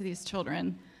important it is to these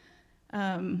children.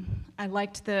 I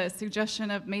liked the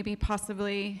suggestion of maybe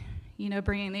possibly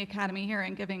bringing the academy here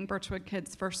and giving Birchwood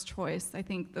kids first choice. I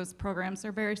think those programs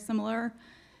are very similar,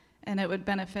 and it would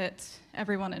benefit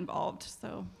everyone involved.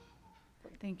 So,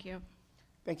 thank you.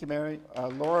 Thank you, Mary.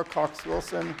 Laura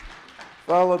Cox-Wilson,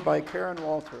 followed by Karen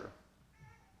Walter.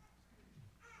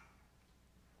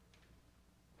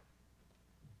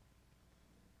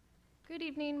 Good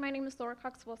evening. My name is Laura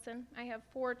Cox-Wilson. I have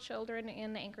 4 children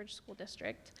in the Anchorage School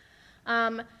District,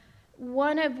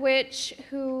 one of which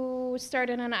who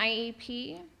started an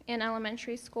IEP in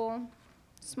elementary school.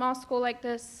 Small school like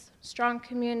this, strong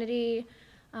community,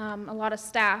 a lot of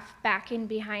staff backing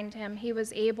behind him. He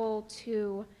was able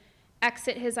to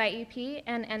exit his IEP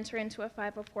and enter into a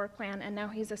 504 plan, and now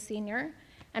he's a senior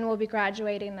and will be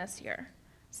graduating this year.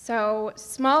 So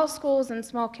small schools and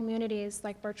small communities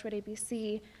like Birchwood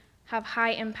ABC have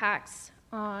high impacts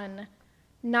on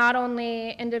not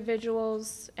only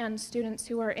individuals and students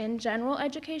who are in general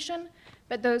education,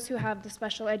 but those who have the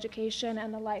special education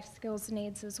and the life skills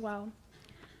needs as well.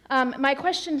 My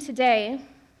question today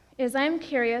is I'm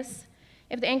curious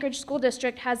if the Anchorage School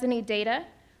District has any data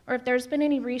or if there's been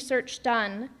any research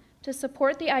done to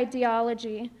support the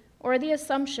ideology or the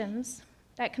assumptions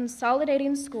that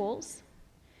consolidating schools,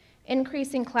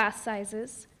 increasing class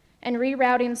sizes, and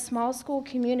rerouting small school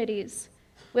communities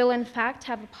will in fact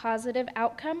have a positive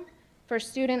outcome for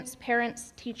students,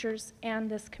 parents, teachers, and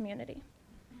this community.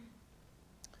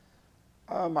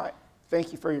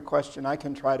 Thank you for your question. I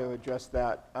can try to address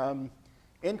that.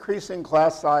 Increasing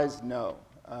class size, no.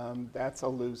 That's a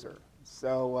loser.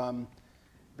 So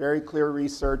very clear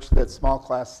research that small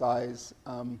class size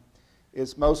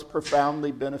is most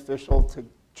profoundly beneficial to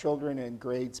children in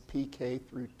grades PK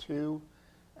through 2.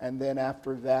 And then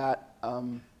after that,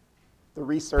 the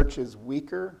research is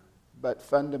weaker, but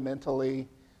fundamentally,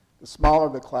 the smaller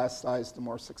the class size, the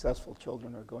more successful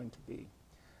children are going to be.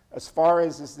 As far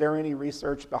as is there any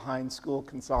research behind school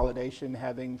consolidation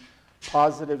having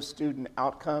positive student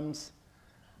outcomes,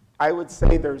 I would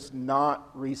say there's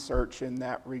not research in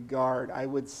that regard. I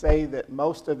would say that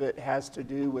most of it has to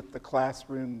do with the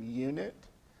classroom unit.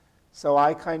 So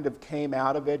I kind of came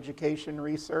out of education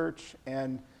research,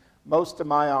 and most of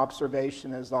my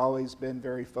observation has always been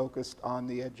very focused on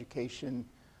the education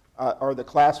or the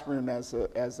classroom as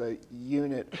a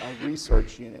unit, a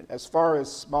research unit. As far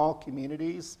as small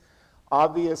communities,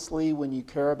 obviously when you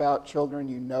care about children,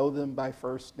 you know them by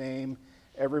first name.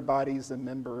 Everybody's a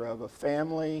member of a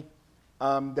family.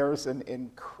 There's an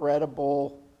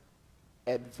incredible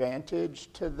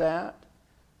advantage to that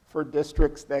for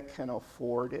districts that can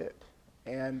afford it.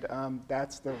 And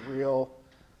that's the real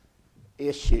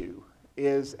issue,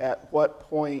 is at what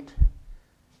point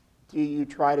do you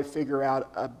try to figure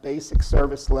out a basic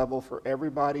service level for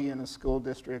everybody in a school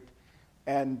district,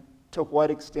 and to what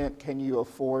extent can you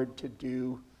afford to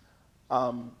do,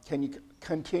 can you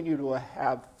continue to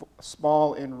have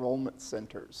small enrollment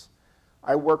centers?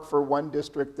 I work for one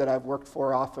district that I've worked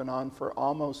for off and on for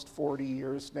almost 40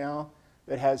 years now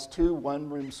that has 2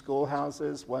 one-room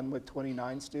schoolhouses, one with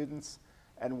 29 students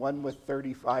and one with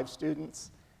 35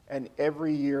 students. And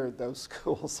every year those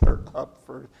schools are up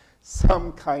for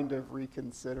some kind of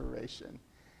reconsideration.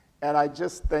 And I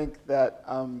just think that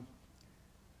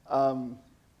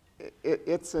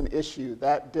it's an issue.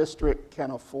 That district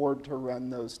can afford to run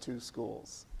those 2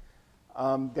 schools.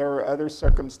 There are other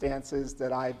circumstances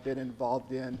that I've been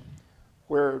involved in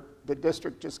where the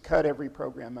district just cut every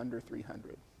program under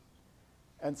 300.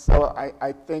 And so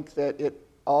I think that it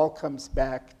all comes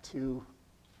back to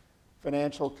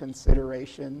financial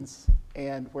considerations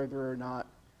and whether or not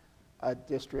a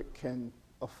district can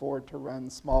afford to run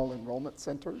small enrollment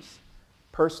centers.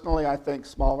 Personally, I think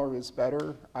smaller is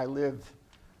better.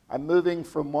 I'm moving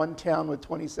from one town with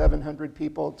 2,700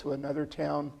 people to another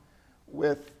town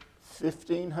with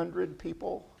 1,500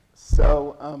 people.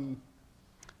 So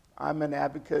I'm an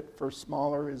advocate for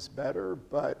smaller is better,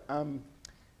 but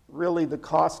really the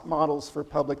cost models for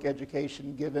public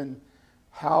education, given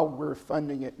how we're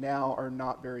funding it now, are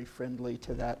not very friendly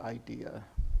to that idea.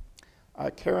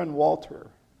 Karen Walter,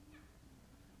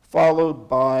 followed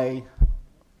by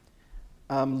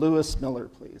Lewis Miller,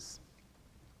 please.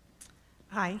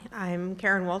 Hi, I'm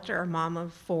Karen Walter, a mom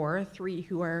of 4, 3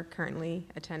 who are currently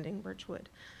attending Birchwood.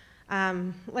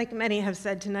 Like many have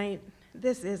said tonight,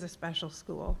 this is a special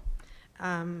school.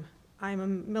 I'm a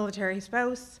military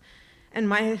spouse, and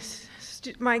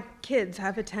my kids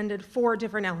have attended 4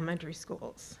 different elementary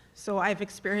schools. So I've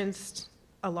experienced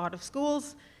a lot of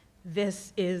schools.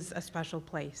 This is a special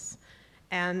place.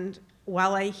 And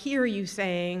while I hear you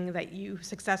saying that you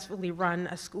successfully run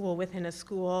a school within a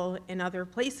school in other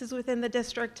places within the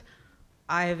district,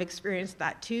 I've experienced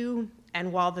that too.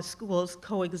 And while the schools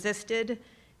coexisted,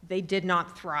 they did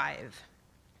not thrive.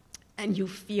 And you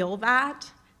feel that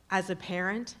as a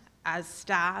parent, as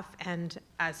staff, and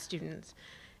as students.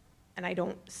 And I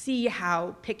don't see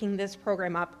how picking this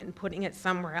program up and putting it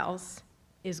somewhere else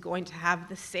is going to have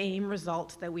the same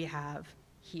results that we have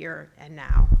here and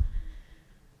now.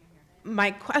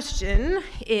 my question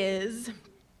is,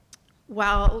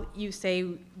 while you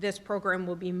say this program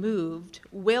will be moved,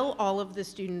 will all of the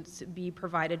students be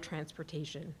provided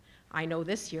transportation? I know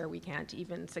this year we can't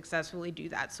even successfully do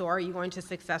that. So are you going to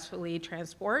successfully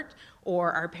transport,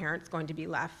 or are parents going to be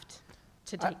left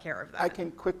to take care of that? I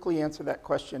can quickly answer that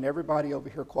question. Everybody over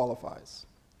here qualifies,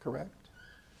 correct?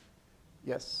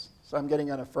 Yes. So I'm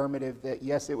getting an affirmative that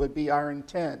yes, it would be our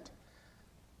intent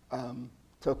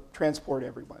to transport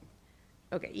everyone.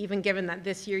 Okay, even given that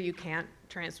this year you can't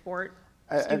transport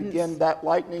And students again, that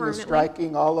lightning is permanently?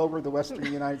 striking all over the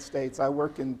western United States. I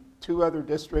work in 2 other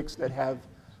districts that have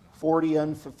 40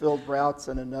 unfulfilled routes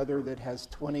and another that has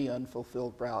 20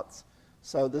 unfulfilled routes.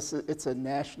 So it's a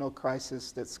national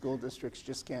crisis that school districts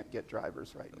just can't get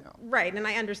drivers right now. Right, and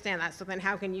I understand that. So then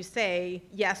how can you say,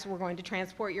 yes, we're going to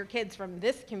transport your kids from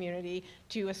this community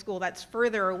to a school that's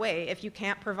further away if you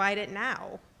can't provide it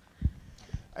now?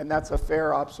 And that's a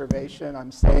fair observation.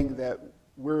 I'm saying that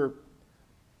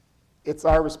it's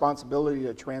our responsibility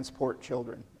to transport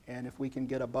children. And if we can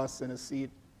get a bus and a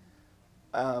seat,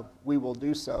 we will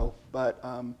do so. But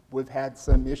we've had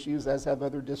some issues, as have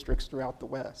other districts throughout the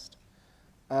West.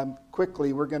 Quickly,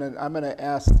 I'm gonna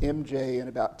ask MJ in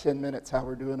about 10 minutes how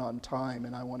we're doing on time,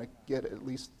 and I want to get at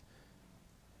least.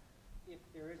 If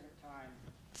there isn't time,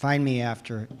 find me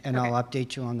after, and Okay. I'll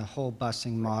update you on the whole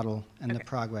busing model and the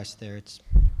progress there. It's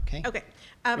okay. Okay.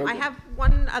 I have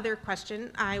one other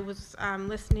question. I was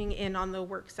listening in on the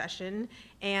work session,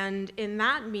 and in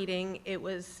that meeting, it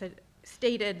was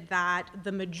stated that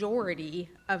the majority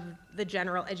of the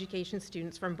general education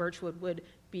students from Birchwood would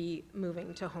be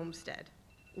moving to Homestead.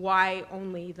 Why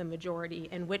only the majority,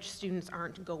 and which students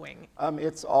aren't going?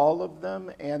 It's all of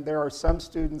them, and there are some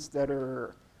students that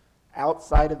are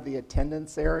outside of the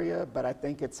attendance area, but I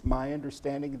think it's my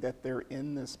understanding that they're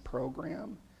in this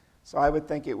program. So I would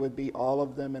think it would be all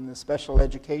of them, and the special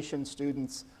education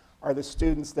students are the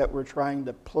students that we're trying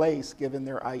to place given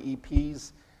their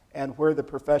IEPs and where the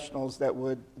professionals that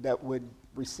would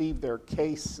receive their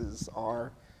cases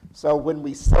are. So when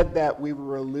we said that, we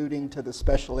were alluding to the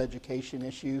special education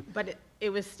issue. But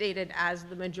it was stated as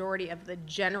the majority of the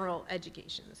general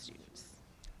education students.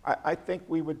 I think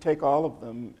we would take all of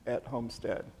them at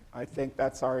Homestead. I think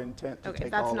that's our intent to Okay,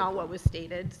 take all of that's them. not what was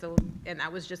stated, so, and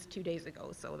that was just 2 days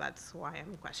ago, so that's why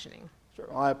I'm questioning. Sure,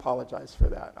 well, I apologize for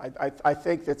that. I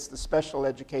think it's the special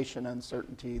education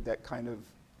uncertainty that kind of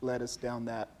led us down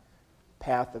that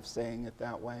path of saying it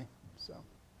that way, so.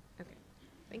 Okay,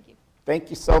 thank you.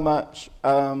 Thank you so much.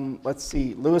 Let's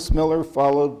see, Lewis Miller,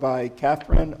 followed by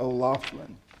Catherine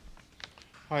O'Loughlin.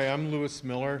 Hi, I'm Lewis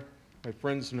Miller. My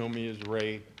friends know me as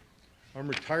Ray. I'm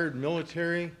retired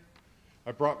military.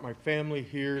 I brought my family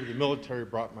here. The military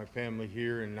brought my family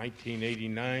here in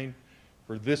 1989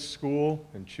 for this school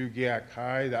in Chugiak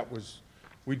High.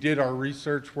 We did our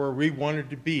research where we wanted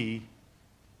to be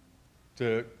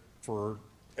for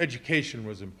education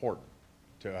was important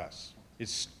to us.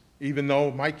 Even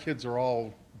though my kids are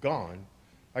all gone,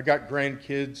 I got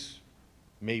grandkids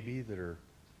maybe that are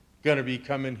gonna be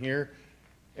coming here,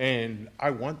 and I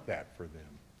want that for them.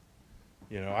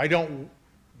 You know, I don't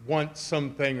want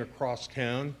something across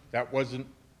town.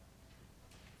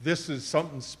 This is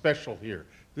something special here.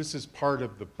 This is part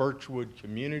of the Birchwood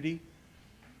community,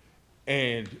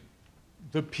 and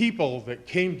the people that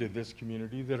came to this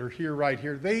community that are here right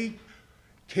here, they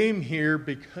came here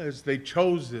because they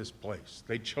chose this place.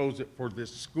 They chose it for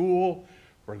this school,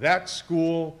 for that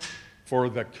school, for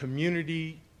the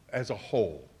community as a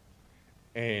whole.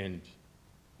 And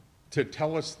to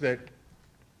tell us that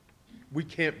we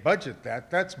can't budget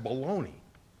that's baloney.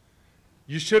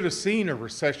 You should have seen a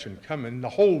recession coming. The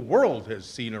whole world has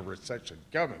seen a recession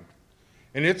coming.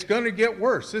 And it's going to get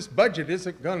worse. This budget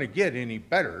isn't going to get any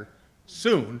better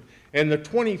soon. And the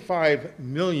 $25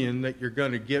 million that you're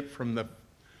going to get from the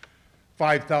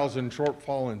 5,000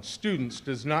 shortfall in students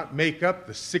does not make up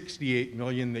the 68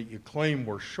 million that you claim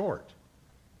we're short.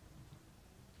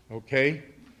 Okay?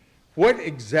 What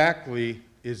exactly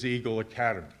is Eagle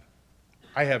Academy?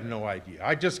 I have no idea.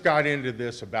 I just got into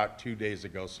this about 2 days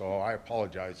ago, so I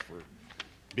apologize for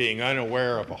being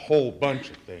unaware of a whole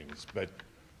bunch of things, but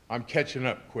I'm catching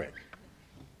up quick.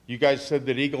 You guys said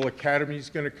that Eagle Academy is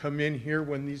going to come in here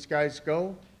when these guys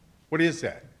go? What is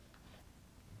that?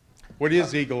 What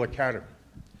is Eagle Academy?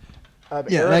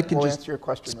 Yeah, and I can will just answer your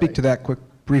question speak right. to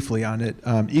that briefly on it.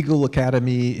 Eagle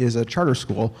Academy is a charter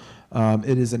school.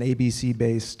 It is an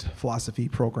ABC-based philosophy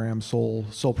program, soul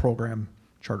program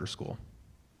charter school.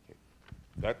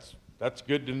 That's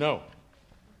good to know.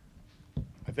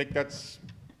 I think that's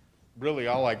really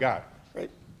all I got.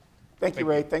 Great. Thank you,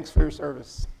 Ray. Thanks for your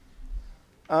service.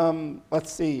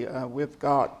 Let's see, we've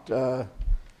got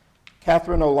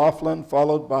Catherine O'Loughlin,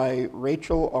 followed by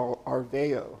Rachel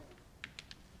Arvello,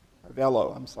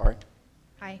 I'm sorry.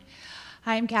 Hi.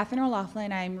 Hi, I'm Catherine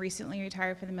O'Loughlin. I'm recently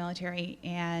retired from the military,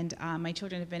 and my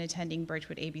children have been attending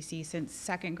Birchwood ABC since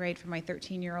second grade for my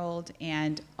 13-year-old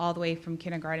and all the way from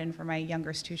kindergarten for my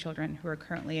youngest 2 children who are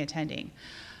currently attending.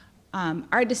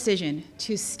 Our decision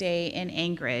to stay in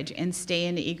Anchorage and stay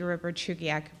in the Eagle River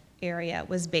Chugiak area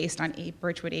was based on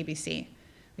Birchwood ABC.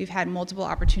 We've had multiple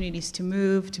opportunities to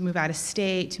move out of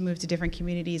state, to move to different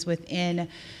communities within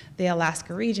the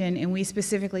Alaska region, and we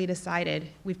specifically decided,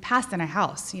 we've passed on a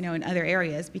house, in other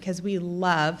areas because we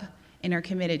love and are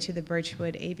committed to the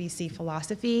Birchwood ABC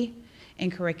philosophy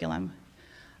and curriculum.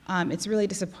 It's really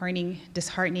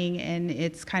disheartening, and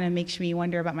it's kind of makes me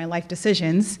wonder about my life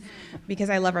decisions because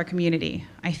I love our community.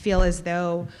 I feel as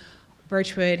though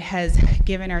Birchwood has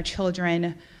given our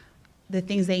children the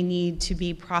things they need to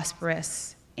be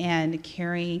prosperous and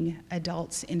caring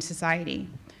adults in society.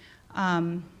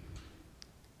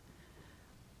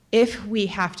 If we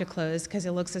have to close, because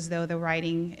it looks as though the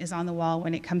writing is on the wall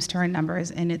when it comes to our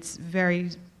numbers, and it's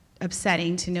very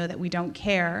upsetting to know that we don't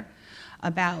care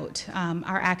about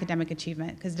our academic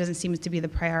achievement, because it doesn't seem to be the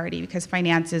priority, because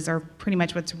finances are pretty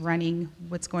much what's running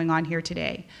what's going on here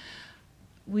today.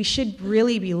 We should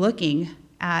really be looking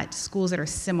at schools that are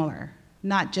similar,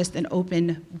 not just an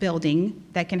open building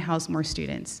that can house more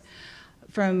students.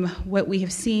 From what we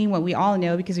have seen, what we all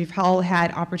know, because we've all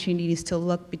had opportunities to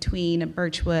look between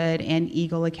Birchwood and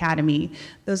Eagle Academy,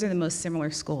 those are the most similar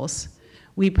schools.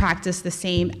 We practice the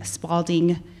same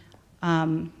Spalding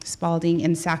and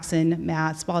Saxon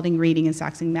math, Spalding reading and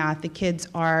Saxon math. The kids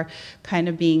are kind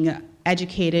of being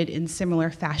educated in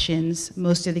similar fashions.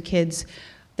 Most of the kids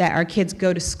that our kids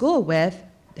go to school with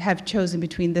have chosen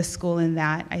between this school and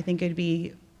that. I think it'd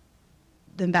be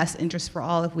the best interest for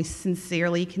all if we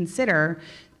sincerely consider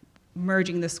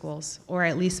merging the schools, or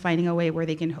at least finding a way where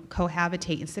they can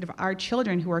cohabitate instead of our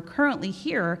children who are currently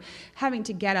here having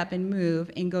to get up and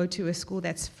move and go to a school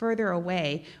that's further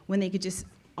away when they could just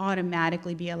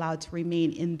automatically be allowed to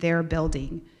remain in their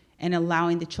building, and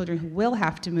allowing the children who will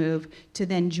have to move to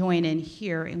then join in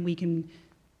here, and we can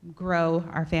grow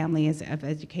our family of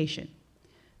education.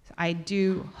 So I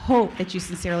do hope that you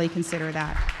sincerely consider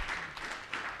that.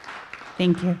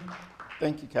 Thank you.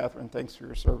 Thank you, Catherine. Thanks for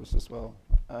your service as well.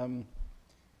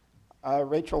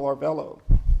 Rachel Arvello.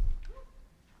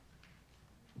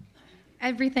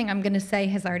 Everything I'm going to say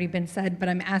has already been said, but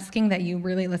I'm asking that you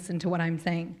really listen to what I'm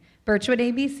saying. Birchwood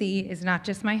ABC is not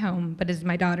just my home, but is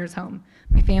my daughter's home.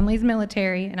 My family's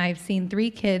military, and I've seen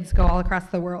 3 kids go all across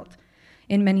the world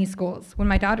in many schools. When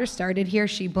my daughter started here,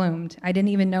 she bloomed. I didn't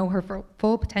even know her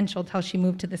full potential till she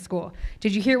moved to the school.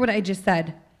 Did you hear what I just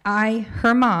said?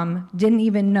 Her mom, didn't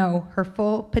even know her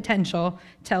full potential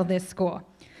till this school.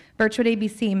 Birchwood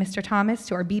ABC, Mr. Thomas,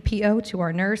 to our BPO, to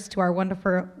our nurse, to our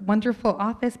wonderful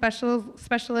office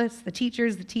specialists, the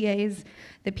teachers, the TAs,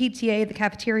 the PTA, the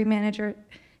cafeteria manager.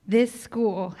 This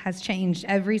school has changed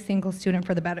every single student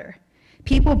for the better.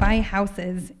 People buy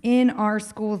houses in our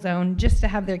school zone just to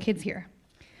have their kids here.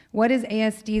 What is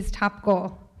ASD's top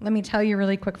goal? Let me tell you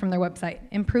really quick from their website.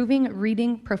 Improving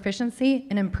reading proficiency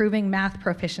and improving math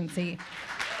proficiency.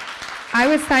 I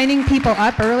was signing people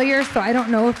up earlier, so I don't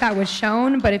know if that was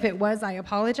shown, but if it was, I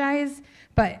apologize.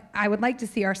 But I would like to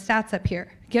see our stats up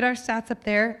here. Get our stats up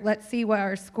there. Let's see what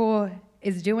our school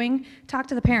is doing. Talk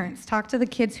to the parents. Talk to the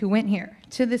kids who went here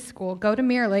to this school. Go to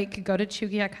Mirror Lake. Go to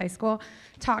Chugiak High School.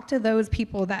 Talk to those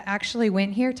people that actually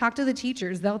went here. Talk to the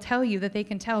teachers. They'll tell you that they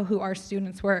can tell who our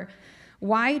students were.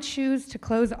 Why choose to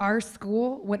close our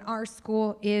school when our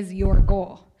school is your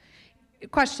goal?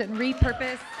 Question,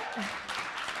 repurpose.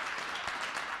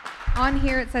 On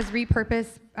here it says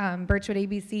repurpose Birchwood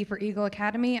ABC for Eagle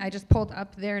Academy. I just pulled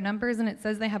up their numbers and it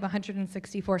says they have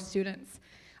 164 students.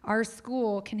 Our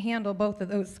school can handle both of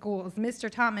those schools.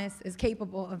 Mr. Thomas is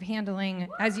capable of handling,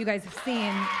 as you guys have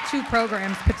seen, 2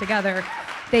 programs put together.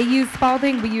 They use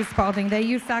Spalding, we use Spalding. They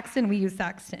use Saxton, we use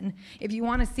Saxton. If you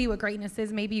want to see what greatness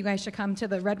is, maybe you guys should come to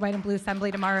the Red, White, and Blue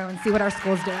Assembly tomorrow and see what our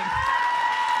school's doing.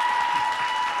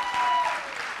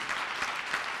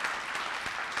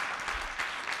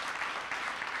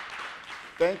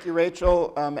 Thank you,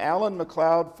 Rachel. Alan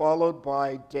McLeod, followed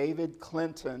by David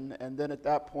Clinton, and then at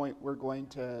that point we're going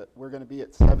to be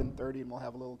at 7:30, and we'll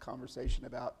have a little conversation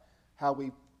about how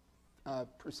we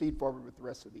proceed forward with the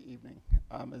rest of the evening.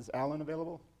 Is Alan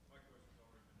available?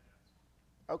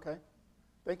 Okay.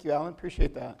 Thank you, Alan.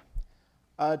 Appreciate that.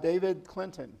 David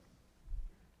Clinton.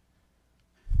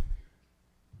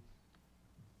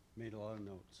 Made a lot of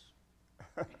notes.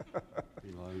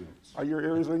 Made a lot notes. Are your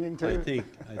ears ringing too?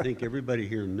 I think everybody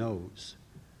here knows.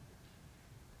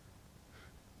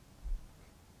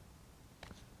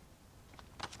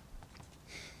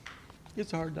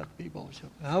 It's hard not to be bullish.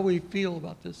 How we feel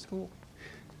about this school.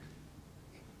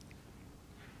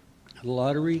 The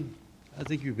lottery, I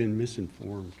think you've been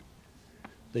misinformed.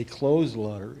 They closed the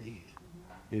lottery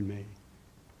in May.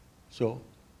 So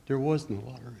there was no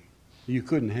lottery. You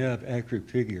couldn't have accurate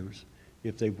figures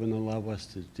if they wouldn't allow us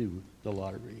to do the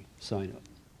lottery sign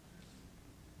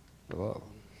up.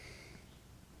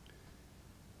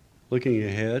 Looking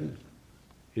ahead,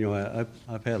 you know,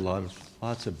 I've had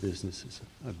lots of businesses.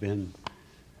 I've been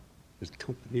with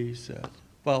companies that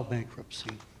file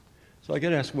bankruptcy. So I got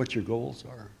to ask what your goals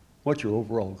are. What's your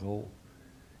overall goal?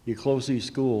 You close these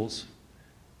schools,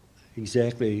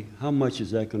 exactly how much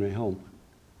is that going to help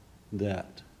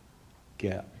that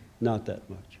gap? Not that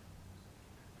much.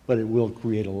 But it will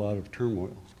create a lot of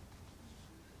turmoil.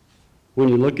 When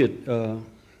you look at,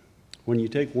 when you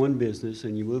take one business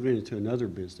and you move it into another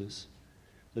business,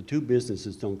 the two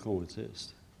businesses don't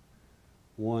coexist.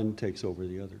 One takes over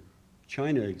the other.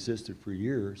 China existed for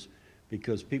years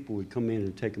because people would come in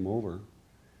and take them over,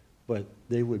 but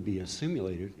they would be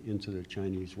assimilated into the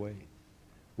Chinese way.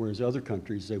 Whereas other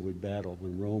countries, they would battle.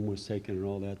 When Rome was taken and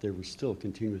all that, there was still a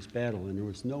continuous battle and there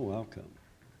was no outcome.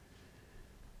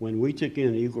 When we took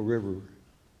in Eagle River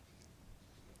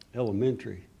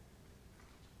Elementary,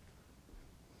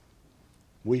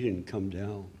 we didn't come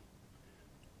down.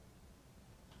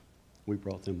 We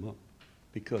brought them up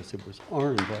because it was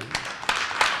our environment.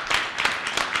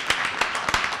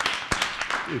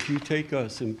 If you take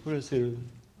us and put us in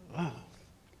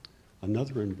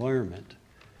another environment,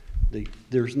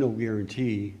 there's no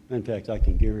guarantee. In fact, I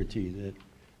can guarantee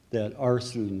that our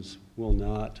students will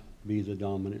not be the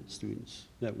dominant students,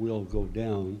 that will go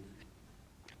down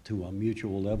to a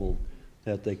mutual level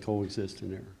that they coexist in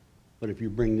there. But if you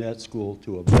bring that school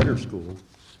to a better school,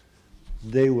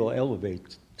 they will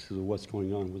elevate to what's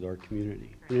going on with our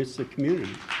community. And it's the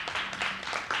community.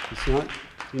 It's not,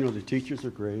 you know, the teachers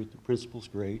are great, the principal's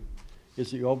great.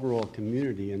 It's the overall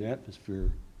community and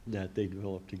atmosphere that they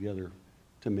develop together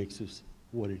to make this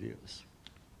what it is.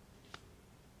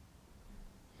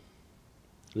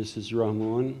 This is round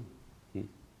one.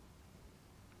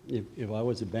 If I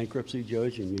was a bankruptcy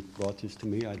judge and you brought this to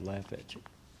me, I'd laugh at you.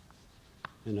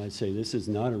 And I'd say, this is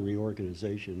not a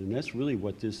reorganization. And that's really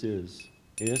what this is.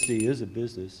 ASD is a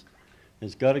business.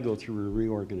 It's got to go through a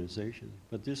reorganization.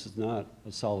 But this is not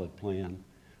a solid plan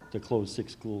to close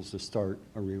 6 schools to start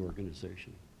a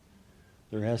reorganization.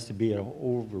 There has to be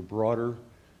an broader,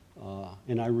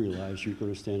 and I realize you're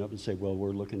going to stand up and say, well, we're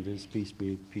looking at this piece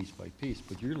by piece,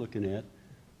 but you're looking at,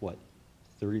 what,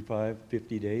 35,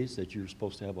 50 days that you're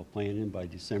supposed to have a plan in by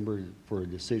December for a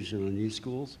decision on these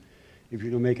schools. If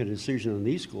you're going to make a decision on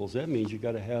these schools, that means you've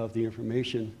got to have the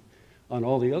information on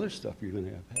all the other stuff you're going to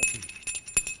have happen.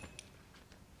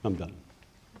 I'm done.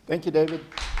 Thank you, David.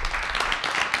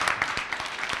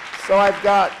 So I've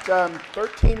got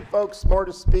 13 folks more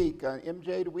to speak.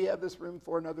 MJ, do we have this room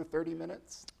for another 30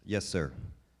 minutes? Yes, sir.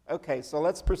 Okay, so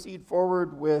let's proceed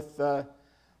forward with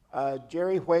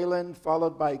Jerry Whalen,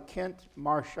 followed by Kent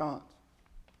Marchant.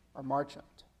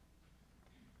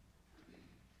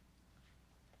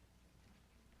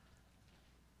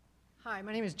 Hi,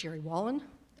 my name is Jerry Wallen,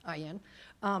 IN.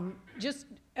 Just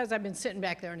as I've been sitting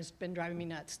back there and it's been driving me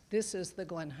nuts, this is the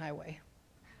Glen Highway,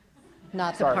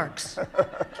 not the parks,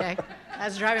 okay?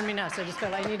 That's driving me nuts. I just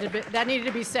felt that needed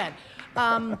to be said.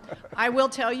 I will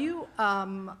tell you,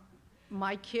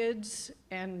 my kids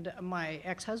and my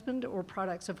ex-husband were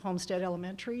products of Homestead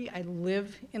Elementary. I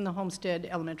live in the Homestead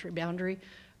Elementary boundary.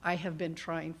 I have been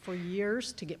trying for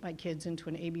years to get my kids into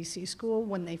an ABC school.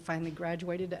 When they finally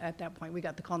graduated, at that point, we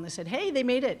got the call and they said, hey, they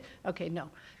made it. Okay, no.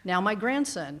 Now my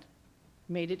grandson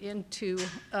made it into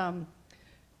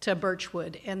to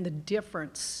Birchwood, and the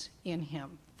difference in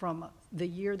him from the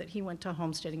year that he went to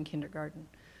Homestead in kindergarten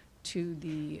to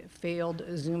the failed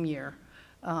Zoom year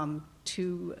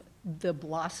to the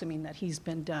blossoming that he's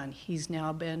been done. He's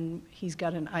got an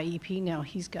IEP now.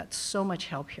 He's got so much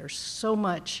help here, so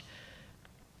much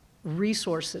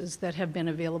resources that have been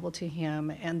available to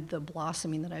him, and the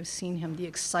blossoming that I've seen him, the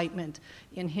excitement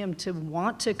in him to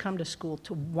want to come to school,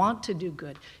 to want to do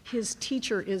good. His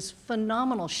teacher is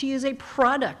phenomenal. She is a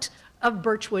product of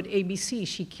Birchwood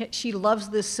ABC. She loves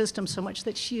this system so much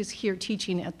that she is here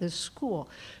teaching at this school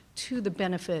to the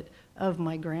benefit of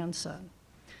my grandson.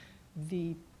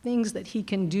 The things that he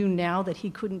can do now that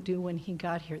he couldn't do when he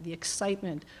got here, the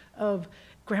excitement of,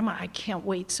 Grandma, I can't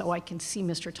wait so I can see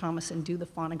Mr. Thomas and do the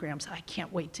phonograms. I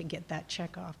can't wait to get that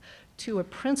check off. to a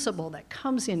principal that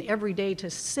comes in every day to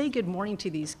say good morning to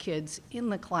these kids in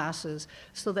the classes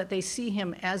so that they see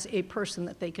him as a person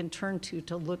that they can turn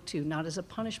to look to, not as a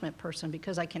punishment person.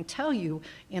 Because I can tell you,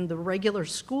 in the regular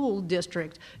school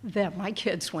district that my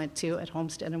kids went to at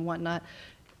Homestead and whatnot,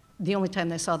 the only time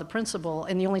they saw the principal,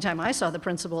 and the only time I saw the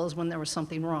principal, is when there was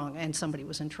something wrong and somebody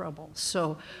was in trouble.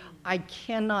 So I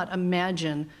cannot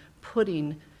imagine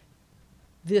putting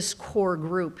this core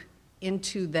group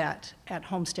into that at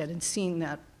Homestead and seeing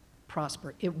that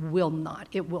prosper. It will not.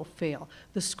 It will fail.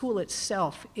 The school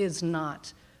itself is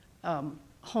not,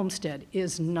 Homestead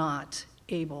is not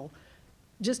able,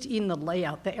 just in the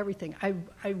layout, everything.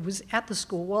 I was at the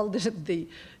school while the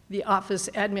office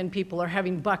admin people are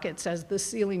having buckets as the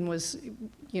ceiling was,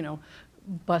 you know,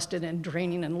 busted and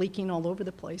draining and leaking all over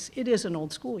the place. It is an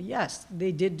old school, yes.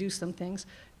 They did do some things,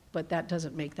 but that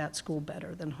doesn't make that school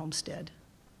better than Homestead.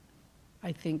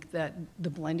 I think that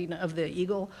the blending of the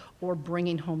Eagle or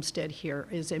bringing Homestead here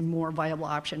is a more viable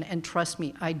option. And trust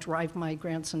me, I drive my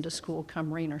grandson to school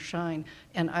come rain or shine,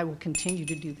 and I will continue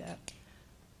to do that.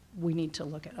 We need to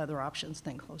look at other options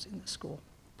than closing the school.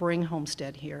 Bring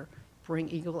Homestead here, bring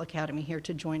Eagle Academy here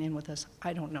to join in with us.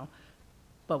 I don't know,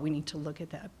 but we need to look at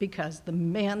that, because the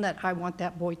man that I want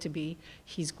that boy to be,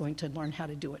 he's going to learn how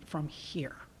to do it from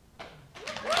here.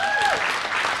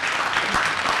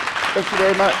 Thank you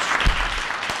very much.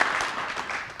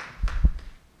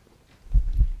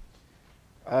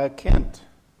 Kent.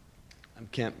 I'm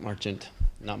Kent Marchant,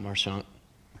 not Marchant.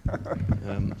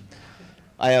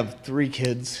 I have 3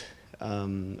 kids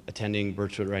attending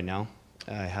Birchwood right now.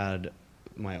 I had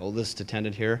my oldest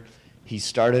attended here. He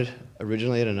started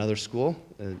originally at another school.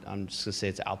 I'm just going to say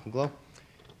it's Alpenglow.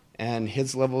 And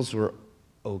his levels were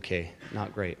okay,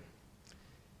 not great.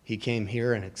 He came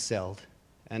here and excelled.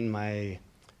 And my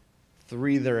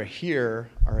 3 that are here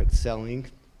are excelling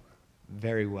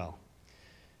very well.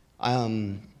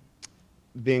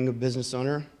 Being a business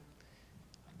owner,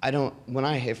 I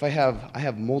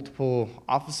have multiple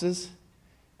offices,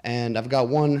 and I've got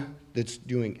one that's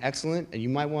doing excellent, and you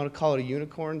might want to call it a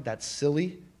unicorn. That's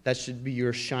silly. That should be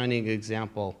your shining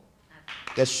example.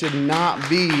 That should not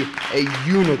be a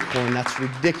unicorn. That's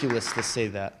ridiculous to say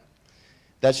that.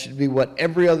 That should be what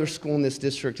every other school in this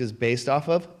district is based off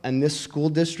of, and this school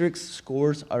district's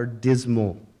scores are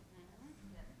dismal.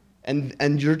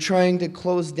 And you're trying to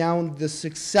close down the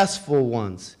successful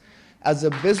ones. As a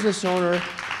business owner,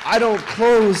 I don't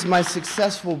close my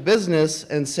successful business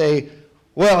and say,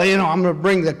 well, you know, I'm going to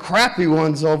bring the crappy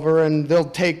ones over and they'll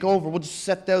take over. We'll just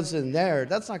set those in there.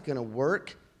 That's not going to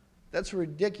work. That's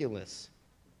ridiculous.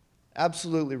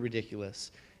 Absolutely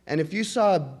ridiculous. And if you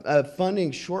saw a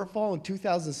funding shortfall in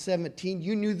 2017,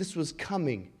 you knew this was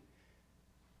coming.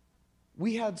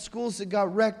 We had schools that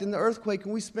got wrecked in the earthquake,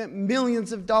 and we spent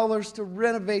millions of dollars to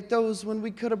renovate those when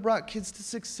we could have brought kids to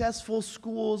successful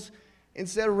schools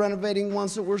instead of renovating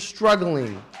ones that were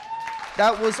struggling.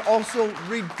 That was also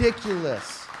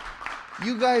ridiculous.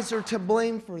 You guys are to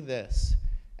blame for this.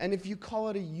 And if you call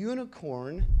it a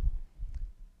unicorn,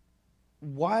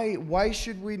 why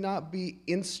should we not be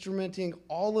instrumenting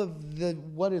all of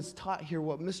what is taught here,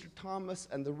 what Mr. Thomas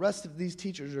and the rest of these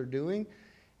teachers are doing,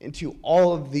 into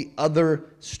all of the other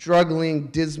struggling,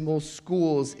 dismal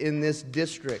schools in this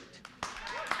district?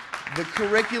 The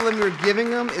curriculum you're giving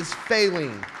them is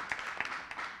failing.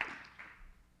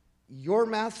 Your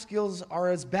math skills are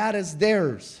as bad as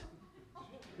theirs.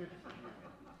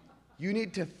 You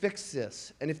need to fix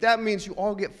this. And if that means you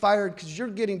all get fired because you're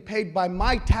getting paid by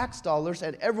my tax dollars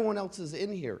and everyone else is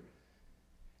in here,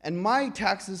 and my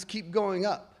taxes keep going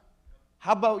up,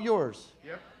 how about yours?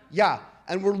 Yep. Yeah.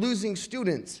 And we're losing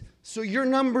students. So your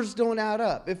numbers don't add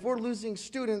up. If we're losing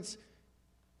students,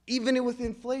 even with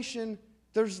inflation,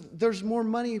 there's more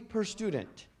money per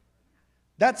student.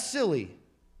 That's silly.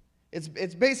 It's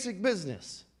basic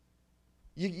business.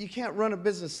 You can't run a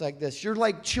business like this. You're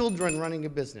like children running a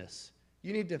business.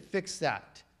 You need to fix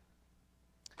that.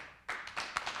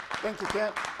 Thank you,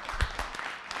 Ken.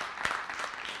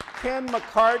 Ken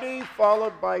McCarty,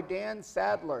 followed by Dan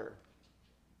Sadler.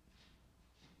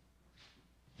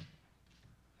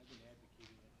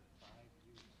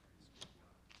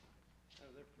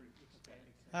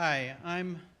 Hi,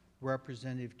 I'm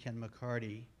Representative Ken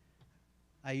McCarty.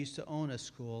 I used to own a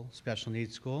school, special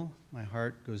needs school. My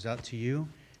heart goes out to you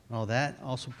and all that.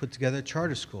 Also put together a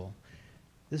charter school.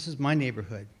 This is my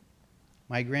neighborhood.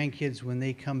 My grandkids, when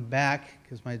they come back,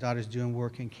 because my daughter's doing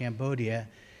work in Cambodia,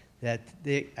 I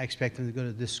expect them to go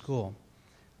to this school.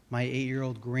 My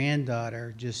 8-year-old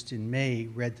granddaughter just in May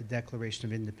read the Declaration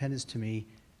of Independence to me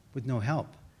with no help.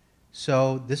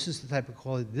 So this is the type of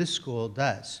quality this school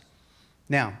does.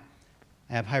 Now,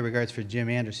 I have high regards for Jim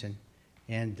Anderson,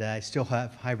 and I still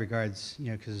have high regards,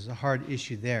 because it's a hard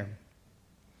issue there.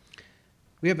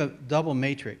 We have a double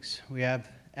matrix. We have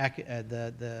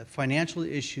the financial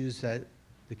issues that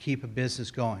keep a business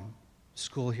going,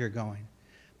 school here going.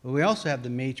 But we also have the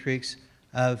matrix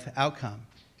of outcome.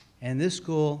 And this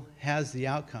school has the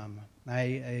outcome.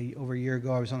 Over a year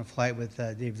ago, I was on a flight with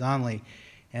Dave Donnelly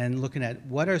and looking at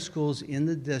what are schools in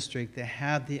the district that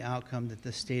have the outcome that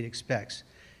the state expects.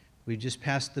 We just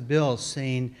passed the bill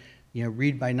saying,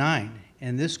 read by 9.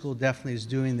 And this school definitely is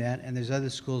doing that. And there's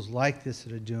other schools like this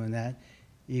that are doing that.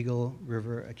 Eagle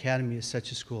River Academy is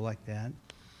such a school like that.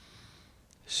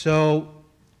 So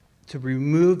to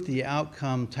remove the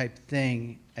outcome type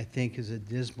thing, I think, is a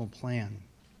dismal plan.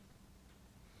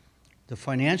 The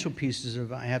financial pieces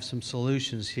of, I have some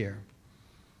solutions here.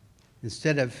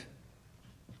 Instead of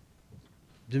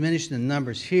diminishing the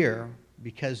numbers here,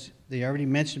 because they already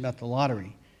mentioned about the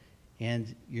lottery,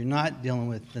 and you're not dealing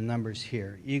with the numbers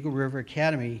here. Eagle River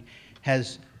Academy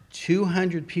has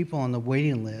 200 people on the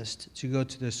waiting list to go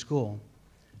to their school.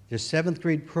 Their 7th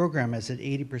grade program is at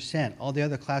 80%. All the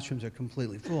other classrooms are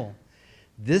completely full.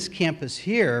 This campus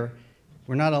here,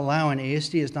 we're not allowing,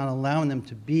 ASD is not allowing them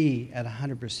to be at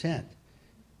 100%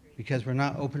 because we're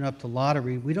not opening up the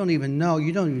lottery. We don't even know,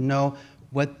 you don't even know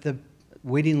what the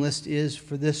waiting list is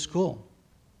for this school,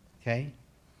 okay?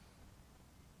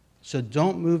 So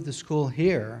don't move the school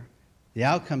here. The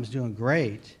outcome's doing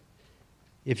great.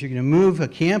 If you're going to move a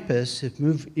campus,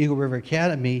 move Eagle River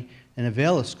Academy and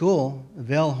avail a school,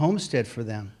 avail Homestead for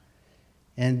them.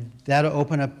 And that'll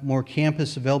open up more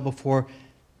campus available for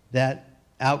that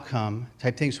outcome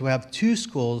type thing. So we have 2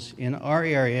 schools in our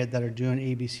area that are doing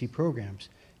ABC programs.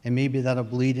 And maybe that'll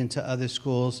bleed into other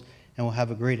schools and we'll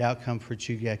have a great outcome for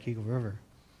Chugiak Eagle River.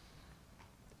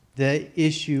 The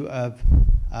issue of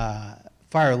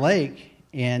Fire Lake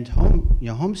and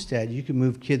Homestead, you can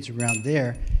move kids around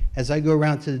there. As I go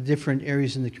around to the different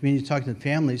areas in the community talking to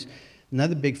families,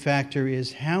 another big factor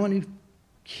is how many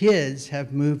kids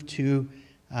have moved to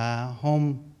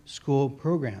home school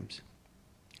programs.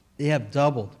 They have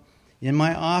doubled. In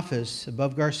my office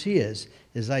above Garcia's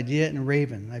is Idea and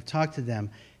Raven. I've talked to them,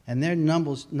 and their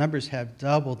numbers have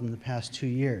doubled in the past 2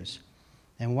 years.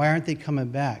 And why aren't they coming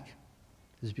back?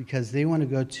 It's because they want to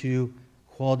go to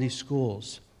quality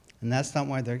schools. And that's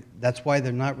why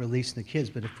they're not releasing the kids.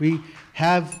 But if we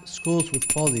have schools with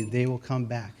quality, they will come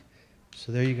back.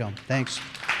 So there you go. Thanks.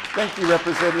 Thank you,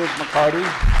 Representative McCarty.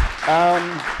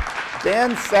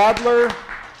 Dan Sadler,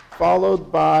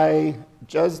 followed by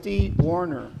Justy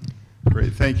Warner.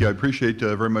 Great, thank you. I appreciate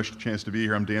very much the chance to be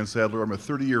here. I'm Dan Sadler. I'm a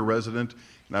 30-year resident,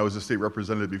 and I was a state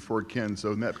representative before Ken.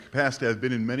 So in that capacity, I've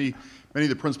been in many of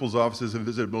the principal's offices and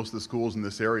visited most of the schools in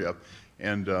this area.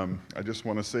 And I just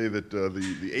want to say that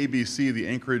the ABC, the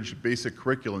Anchorage Basic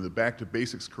Curriculum, the Back to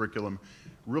Basics curriculum,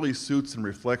 really suits and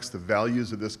reflects the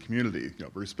values of this community.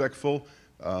 Respectful,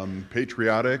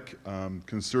 patriotic,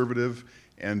 conservative,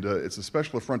 and it's a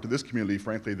special affront to this community,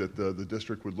 frankly, that the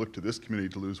district would look to this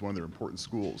community to lose one of their important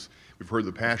schools. We've heard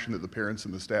the passion that the parents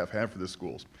and the staff have for the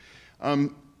schools.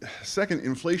 Second,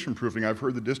 inflation proofing. I've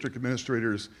heard the district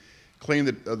administrators claim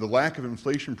that the lack of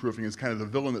inflation proofing is kind of the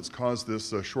villain that's caused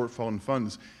this shortfall in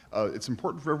funds. It's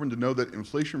important for everyone to know that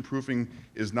inflation proofing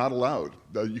is not allowed.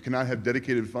 You cannot have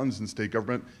dedicated funds in state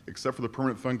government except for the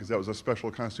permanent fund because that was a special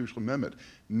constitutional amendment.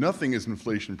 Nothing is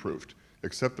inflation proofed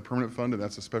except the permanent fund, and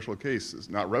that's a special case. It's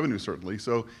not revenue, certainly,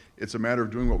 so it's a matter of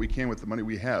doing what we can with the money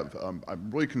we have. I'm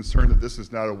really concerned that this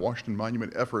is not a Washington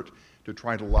Monument effort to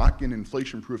try to lock in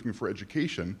inflation proofing for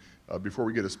education before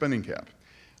we get a spending cap.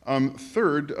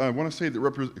 Third, I want to say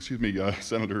that,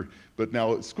 Senator, but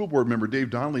now school board member Dave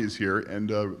Donnelly is here,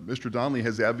 and Mr. Donnelly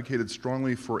has advocated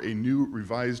strongly for a new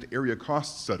revised area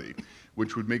cost study,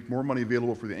 which would make more money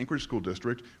available for the Anchorage School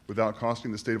District without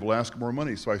costing the state of Alaska more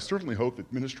money. So I certainly hope that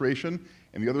administration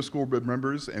and the other school board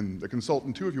members and the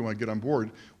consultant too, if you want to get on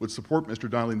board, would support Mr.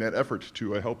 Donnelly in that effort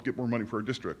to help get more money for our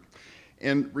district.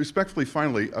 And respectfully,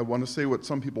 finally, I want to say what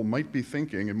some people might be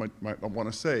thinking and might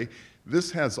want to say.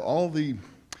 This has all the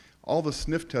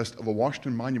sniff test of a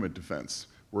Washington Monument defense,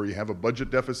 where you have a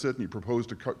budget deficit and you propose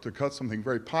to cut something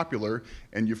very popular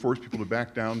and you force people to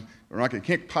back down.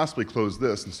 Can't possibly close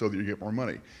this and so that you get more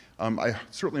money. I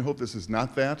certainly hope this is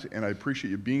not that, and I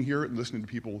appreciate you being here and listening to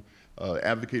people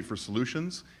advocate for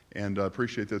solutions, and I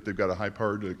appreciate that they've got a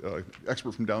high-powered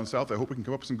expert from down south. I hope we can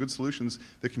come up with some good solutions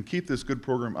that can keep this good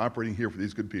program operating here for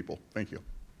these good people. Thank you.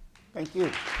 Thank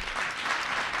you.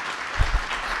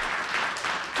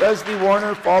 Leslie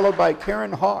Warner, followed by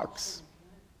Karen Hawks.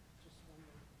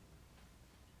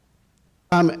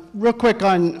 Real quick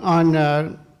on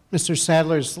Mr.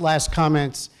 Sadler's last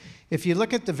comments. If you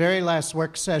look at the very last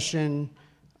work session,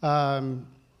 I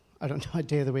don't know what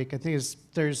day of the week, I think it's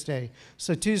Thursday.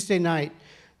 So Tuesday night,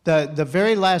 the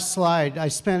very last slide, I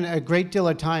spent a great deal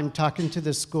of time talking to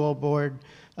the school board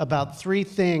about 3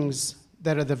 things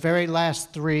that are the very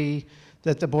last 3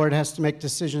 that the board has to make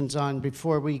decisions on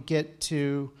before we get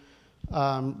to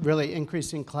really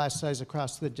increasing class size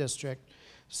across the district.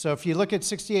 So if you look at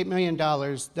 $68 million,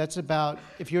 that's about,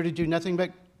 if you were to do nothing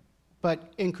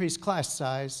but increase class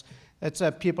size, that's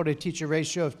a pupil to teacher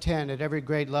ratio of 10 at every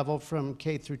grade level from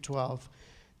K through 12.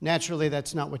 Naturally,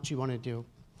 that's not what you want to do.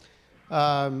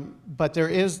 But there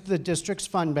is the district's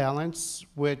fund balance,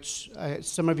 which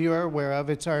some of you are aware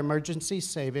of. It's our emergency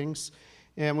savings.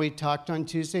 And we talked on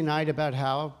Tuesday night about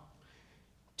how,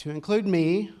 to include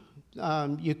me,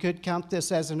 you could count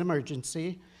this as an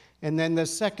emergency. And then the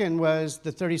second was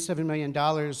the $37 million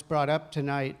brought up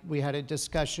tonight. We had a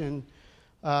discussion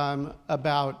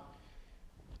about,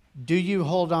 do you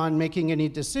hold on making any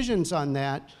decisions on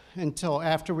that until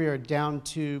after we are down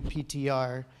to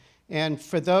PTR? And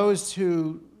for those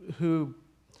who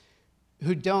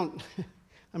don't,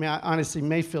 I mean, I honestly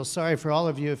may feel sorry for all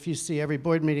of you if you see every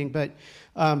board meeting, but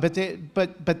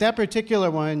that particular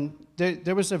one,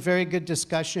 there was a very good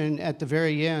discussion at the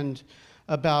very end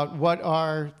about what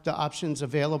are the options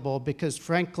available, because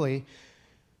frankly,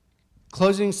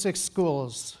 closing 6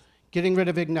 schools, getting rid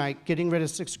of Ignite, getting rid of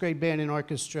 6th grade band and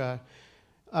orchestra,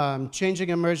 changing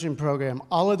immersion program,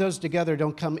 all of those together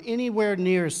don't come anywhere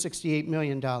near $68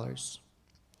 million.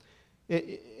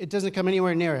 It doesn't come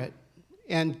anywhere near it.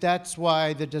 And that's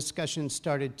why the discussion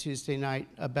started Tuesday night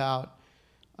about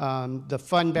the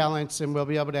fund balance, and we'll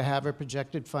be able to have a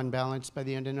projected fund balance by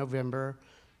the end of November,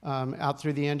 out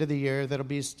through the end of the year that'll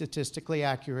be statistically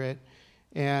accurate.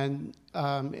 And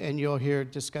you'll hear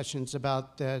discussions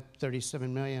about the $37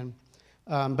 million.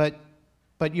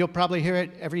 But you'll probably hear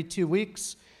it every 2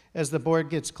 weeks as the board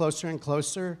gets closer and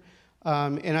closer.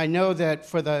 And I know that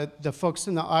for the folks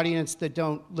in the audience that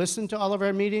don't listen to all of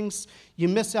our meetings, you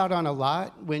miss out on a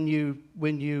lot when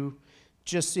you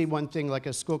just see one thing like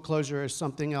a school closure or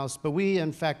something else. But we,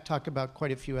 in fact, talk about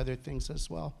quite a few other things as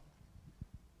well.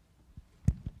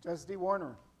 Trustee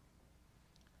Warner.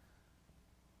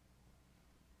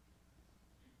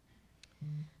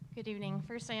 Good evening.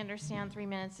 First, I understand 3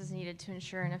 minutes is needed to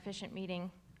ensure an efficient meeting,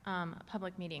 a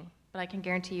public meeting, but I can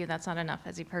guarantee you that's not enough,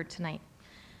 as you've heard tonight.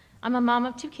 I'm a mom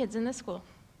of 2 kids in this school.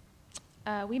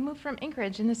 We moved from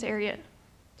Anchorage in this area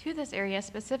to this area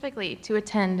specifically to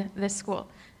attend this school.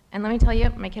 And let me tell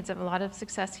you, my kids have a lot of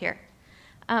success here.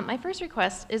 My first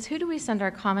request is, who do we send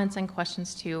our comments and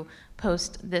questions to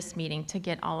post this meeting to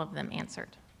get all of them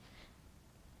answered?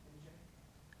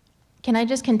 Can I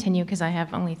just continue, because I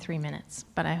have only 3 minutes,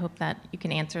 but I hope that you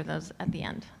can answer those at the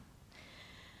end.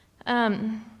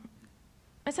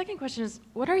 My second question is,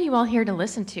 what are you all here to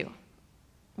listen to?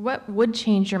 What would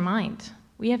change your mind?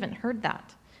 We haven't heard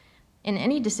that. In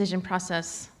any decision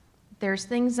process, there's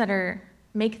things that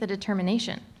make the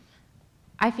determination.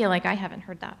 I feel like I haven't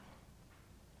heard that.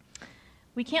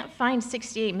 We can't find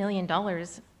 $68 million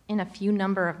in a few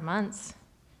number of months,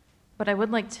 but I would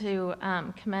like to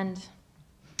commend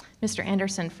Mr.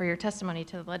 Anderson for your testimony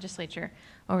to the legislature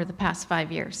over the past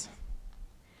 5 years.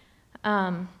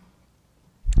 I've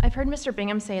heard Mr.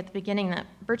 Bingham say at the beginning that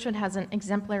Birchwood has an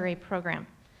exemplary program,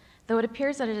 though it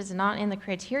appears that it is not in the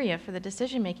criteria for the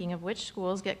decision-making of which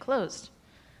schools get closed.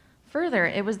 Further,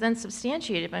 it was then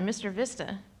substantiated by Mr.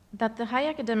 Vista that the high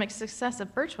academic success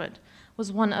of Birchwood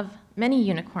was one of many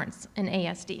unicorns in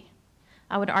ASD.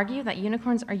 I would argue that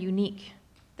unicorns are unique.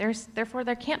 Therefore,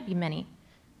 there can't be many.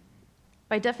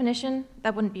 By definition,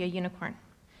 that wouldn't be a unicorn.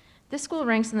 This school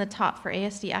ranks in the top for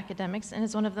ASD academics and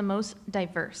is one of the most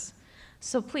diverse.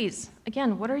 So please,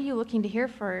 again, what are you looking to hear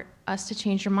for us to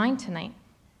change your mind tonight?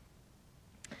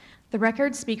 The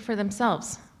records speak for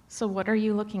themselves, so what are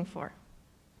you looking for?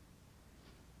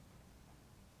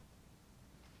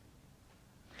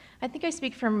 I think I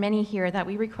speak for many here that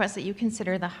we request that you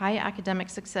consider the high academic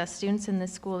success students in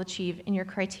this school achieve in your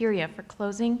criteria for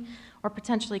closing or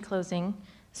potentially closing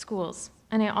schools.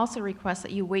 And I also request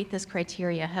that you weight this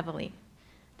criteria heavily.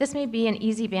 This may be an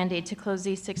easy band-aid to close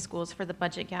these 6 schools for the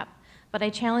budget gap, but I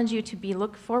challenge you to be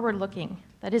forward-looking,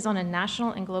 that is on a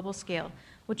national and global scale,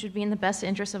 which would be in the best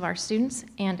interest of our students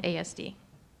and ASD.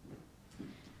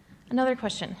 Another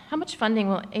question, how much funding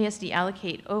will ASD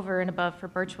allocate over and above for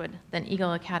Birchwood than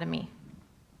Eagle Academy?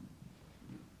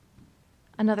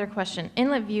 Another question,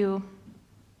 Inlet View,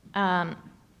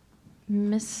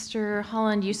 Mr.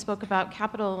 Holland, you spoke about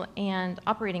capital and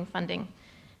operating funding.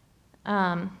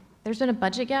 There's been a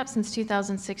budget gap since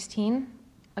 2016,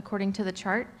 according to the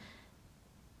chart.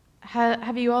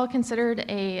 Have you all considered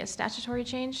a statutory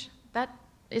change? That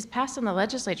is passed in the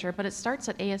legislature, but it starts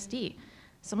at ASD.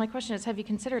 So my question is, have you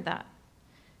considered that?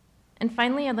 And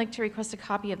finally, I'd like to request a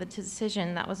copy of the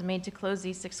decision that was made to close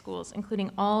these 6 schools,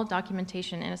 including all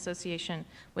documentation in association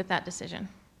with that decision.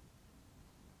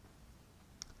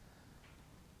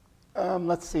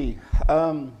 Let's see.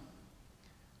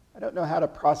 I don't know how to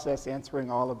process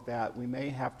answering all of that. We may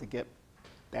have to get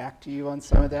back to you on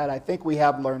some of that. I think we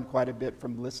have learned quite a bit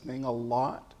from listening a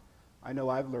lot. I know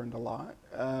I've learned a lot.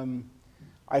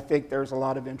 I think there's a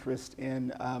lot of interest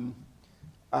in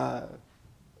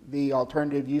the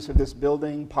alternative use of this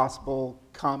building, possible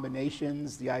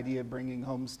combinations, the idea of bringing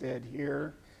Homestead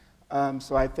here.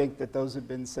 So I think that those have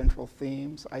been central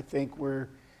themes. I think we're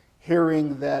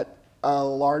hearing that a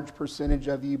large percentage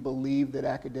of you believe that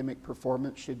academic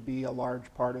performance should be a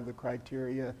large part of the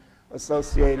criteria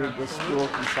associated with school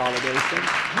consolidation.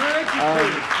 You're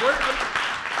educated.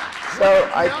 So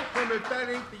the outcome if that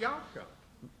ain't the outcome?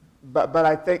 But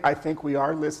I think we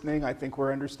are listening. I think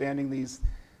we're understanding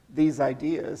these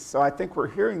ideas. So I think we're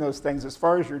hearing those things. As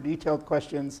far as your detailed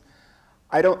questions,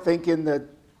 I don't think in the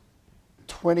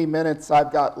 20 minutes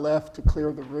I've got left to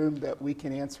clear the room that we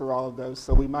can answer all of those.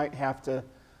 So we might have to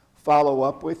follow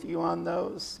up with you on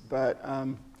those. But,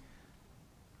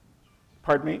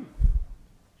 pardon me?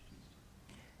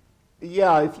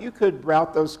 Yeah, if you could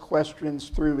route those questions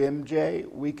through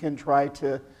MJ, we can try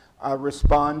to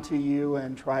respond to you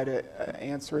and try to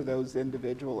answer those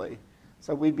individually.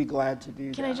 So we'd be glad to do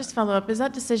that. Can I just follow up? Is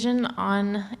that decision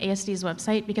on ASD's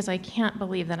website? Because I can't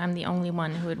believe that I'm the only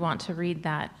one who would want to read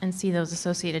that and see those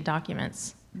associated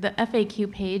documents. The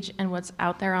FAQ page and what's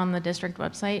out there on the district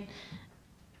website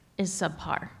is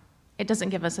subpar. It doesn't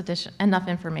give us enough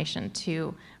information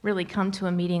to really come to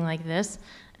a meeting like this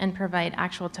and provide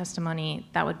actual testimony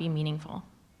that would be meaningful.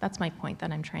 That's my point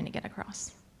that I'm trying to get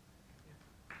across.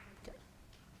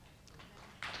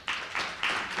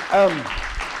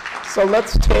 So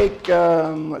let's take,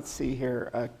 let's see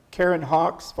here, Karen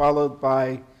Hawks, followed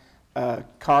by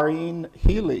Karine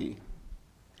Healy.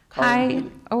 Hi.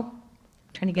 Oh,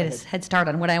 trying to get a head start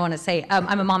on what I want to say.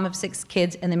 I'm a mom of 6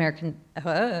 kids in the American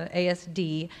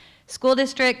ASD school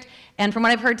district, and from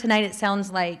what I've heard tonight, it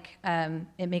sounds like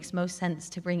it makes most sense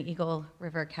to bring Eagle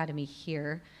River Academy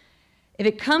here. If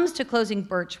it comes to closing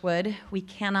Birchwood, we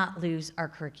cannot lose our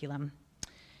curriculum.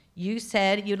 You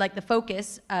said you'd like the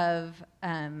focus of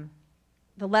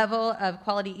the level of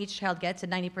quality each child gets at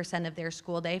 90% of their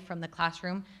school day from the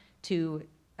classroom to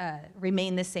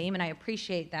remain the same, and I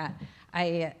appreciate that.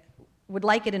 I would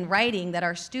like it in writing that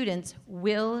our students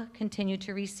will continue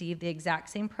to receive the exact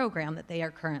same program that they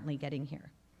are currently getting here.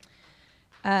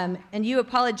 And you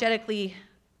apologetically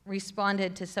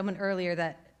responded to someone earlier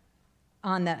that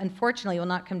unfortunately will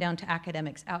not come down to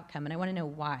academics outcome, and I want to know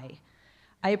why.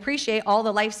 I appreciate all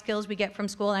the life skills we get from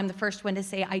school, and I'm the first one to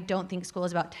say I don't think school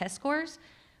is about test scores,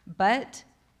 but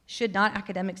should not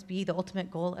academics be the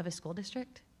ultimate goal of a school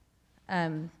district?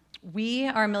 We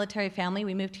are a military family.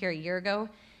 We moved here a year ago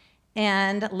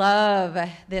and love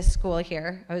this school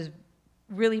here. I was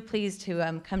really pleased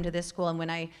to come to this school, and when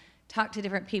I talked to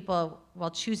different people while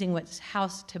choosing which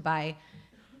house to buy,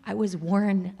 I was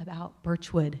warned about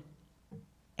Birchwood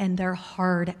and their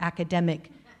hard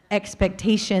academic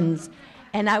expectations.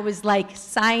 And I was like,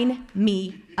 sign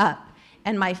me up.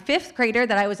 And my 5th grader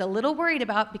that I was a little worried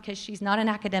about because she's not an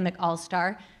academic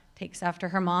all-star, takes after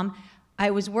her mom, I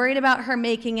was worried about her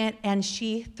making it, and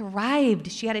she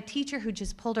thrived. She had a teacher who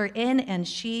just pulled her in, and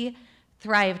she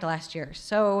thrived last year.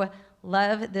 So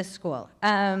love this school.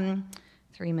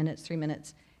 3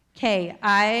 minutes. Okay,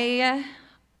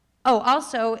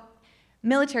 also,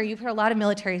 military, you've heard a lot of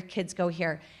military kids go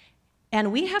here.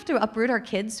 And we have to uproot our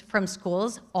kids from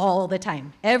schools all the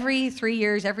time. Every 3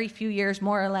 years, every few years,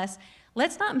 more or less.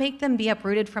 Let's not make them be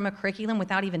uprooted from a curriculum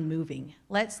without even moving.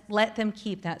 Let's let them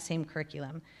keep that same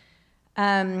curriculum.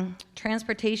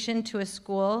 Transportation to a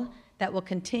school that will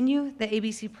continue the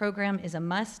ABC program is a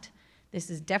must. This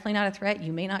is definitely not a threat.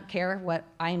 You may not care what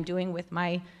I am doing with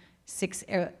my 6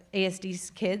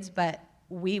 ASD kids, but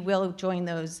we will join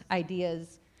those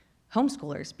ideas,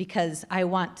 homeschoolers, because I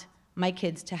want my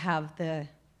kids to have the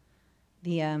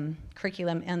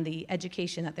curriculum and the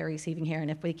education that they're receiving here. And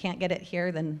if we can't get it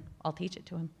here, then I'll teach it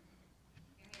to them.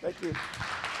 Thank you.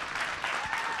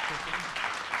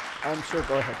 I'm sure,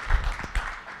 go ahead.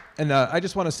 And I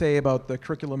just want to say about the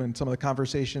curriculum and some of the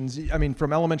conversations, I mean,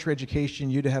 from elementary education,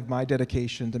 you'd have my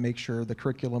dedication to make sure the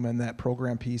curriculum and that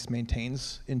program piece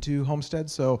maintains into Homestead.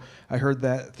 So I heard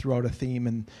that throughout a theme,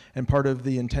 and part of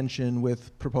the intention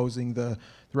with proposing the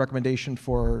recommendation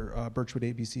for Birchwood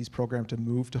ABC's program to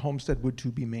move to Homestead would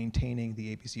to be maintaining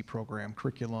the ABC program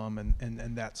curriculum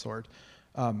and that sort.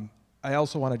 I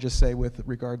also want to just say with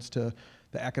regards to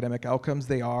the academic outcomes,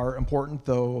 they are important,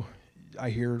 though I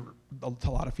hear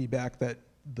a lot of feedback that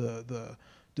the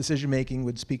decision-making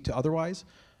would speak to otherwise.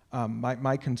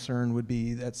 My concern would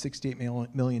be that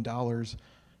 $68 million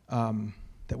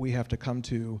that we have to come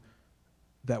to,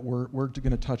 that we're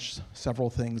going to touch several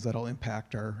things that'll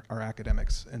impact our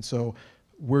academics. And so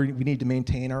we need to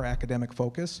maintain our academic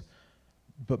focus,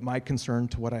 but my concern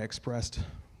to what I expressed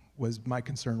was my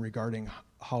concern regarding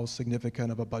how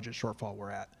significant of a budget shortfall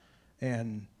we're at.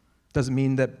 And doesn't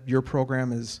mean that your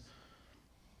program is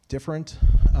different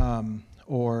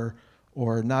or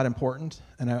not important,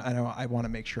 and I want to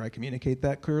make sure I communicate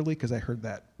that clearly because I heard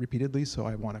that repeatedly, so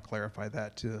I want to clarify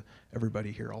that to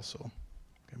everybody here also.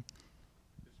 Okay.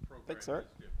 Thanks, sir.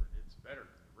 It's better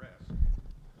than the rest.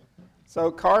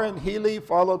 So Karen Healy,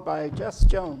 followed by Jess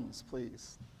Jones,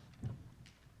 please.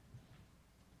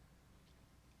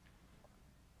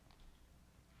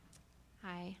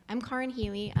 Hi, I'm Karen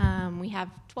Healy. We have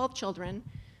 12 children.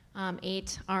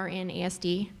 8 are in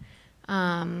ASD.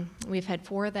 We've had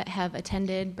 4 that have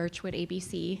attended Birchwood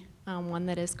ABC, 1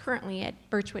 that is currently at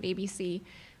Birchwood ABC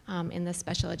in the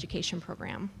special education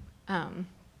program.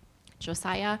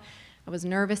 Josiah, I was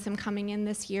nervous him coming in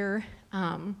this year,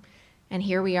 and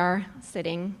here we are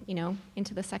sitting,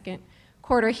 into the second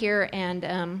quarter here, and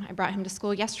I brought him to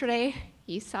school yesterday.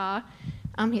 He saw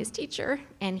his teacher,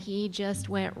 and he just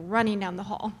went running down the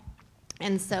hall.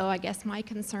 And so I guess my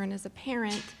concern as a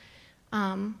parent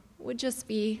would just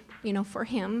be, for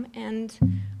him and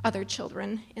other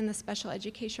children in the special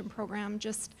education program,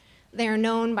 just they're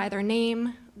known by their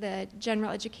name. The general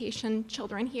education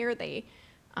children here, they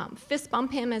fist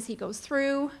bump him as he goes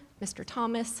through. Mr.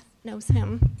 Thomas knows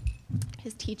him,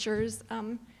 his teachers.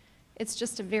 It's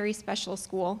just a very special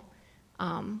school.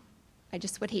 I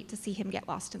just would hate to see him get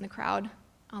lost in the crowd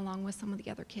along with some of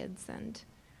the other kids, and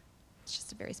it's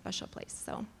just a very special place,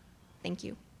 so thank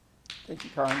you. Thank you,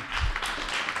 Karen.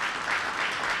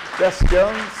 Jess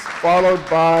Jones, followed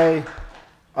by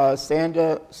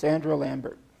Sandra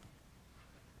Lambert.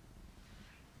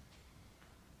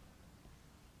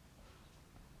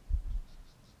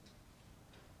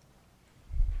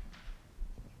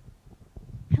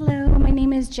 Hello, my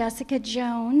name is Jessica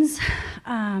Jones,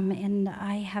 and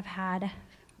I have had,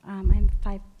 I have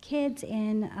 5 kids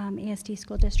in ASD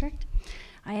school district.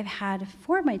 I have had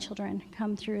 4 of my children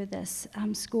come through this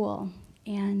school,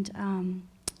 and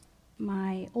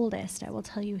my oldest, I will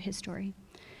tell you his story.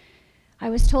 I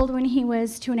was told when he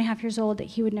was 2.5 years old that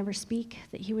he would never speak,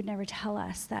 that he would never tell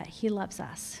us that he loves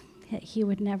us, that he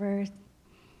would never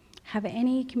have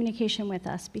any communication with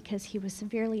us because he was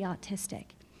severely autistic.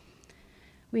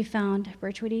 We found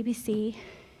Birchwood ABC,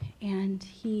 and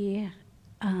he,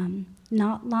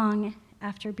 not long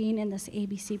after being in this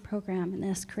ABC program, in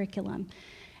this curriculum,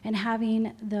 and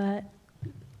having the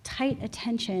tight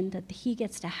attention that he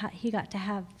got to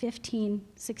have 15,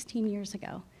 16 years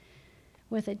ago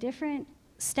with a different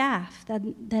staff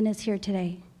than is here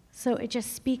today. So it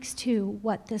just speaks to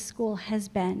what this school has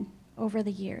been over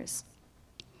the years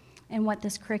and what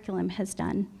this curriculum has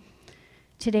done.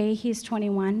 Today, he's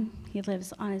 21. He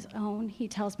lives on his own. He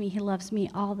tells me he loves me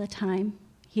all the time.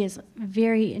 He is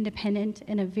very independent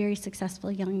and a very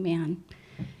successful young man.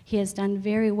 He has done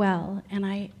very well, and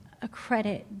I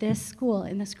accredit this school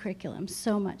and this curriculum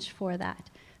so much for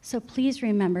that. So please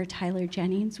remember Tyler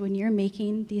Jennings when you're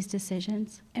making these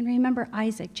decisions, and remember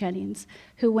Isaac Jennings,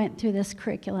 who went through this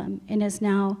curriculum and is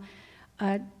now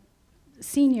a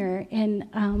senior in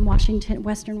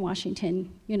Western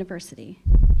Washington University.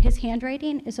 His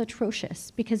handwriting is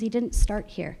atrocious because he didn't start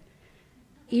here.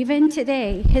 Even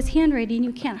today, his handwriting,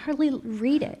 you can't hardly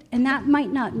read it. And that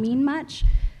might not mean much,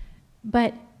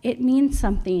 but it means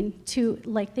something to,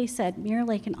 like they said, Mirror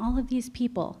Lake and all of these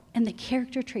people and the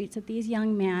character traits of these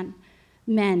young men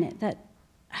that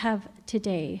have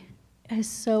today is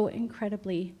so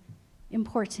incredibly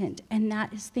important. And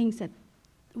that is things that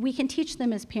we can teach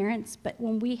them as parents, but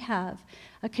when we have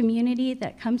a community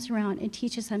that comes around and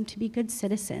teaches them to be good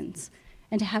citizens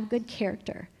and to have good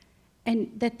character,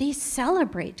 and that they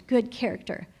celebrate good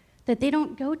character, that they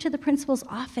don't go to the principal's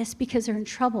office because they're in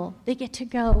trouble. They get to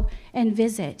go and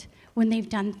visit when they've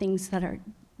done things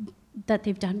that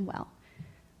they've done well.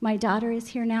 My daughter is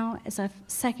here now as a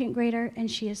 2nd grader,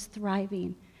 and she is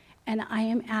thriving. And I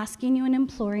am asking you and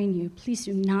imploring you, please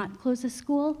do not close the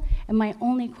school. And my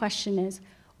only question is,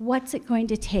 what's it going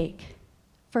to take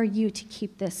for you to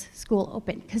keep this school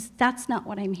open? Because that's not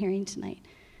what I'm hearing tonight.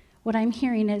 What I'm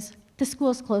hearing is, the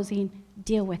school's closing,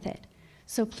 deal with it.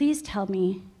 So please tell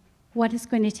me what it's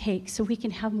going to take so we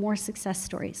can have more success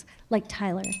stories like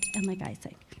Tyler and like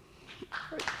Isaac.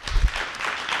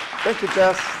 Thank you,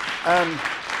 Jess.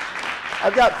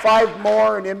 I've got 5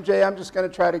 more, and MJ, I'm just going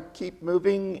to try to keep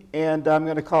moving, and I'm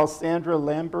going to call Sandra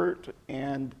Lambert,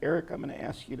 and Eric, I'm going to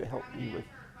ask you to help me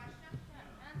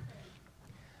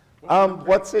with.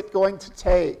 What's it going to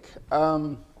take?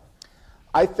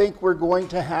 I think we're going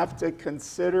to have to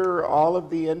consider all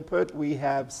of the input. We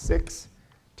have 6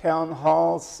 town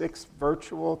halls, 6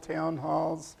 virtual town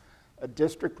halls, a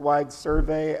district-wide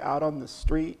survey out on the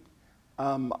street,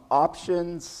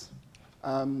 options.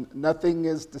 Nothing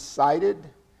is decided.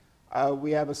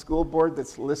 We have a school board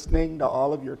that's listening to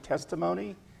all of your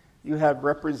testimony. You have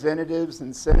representatives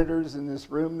and senators in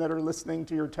this room that are listening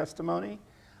to your testimony.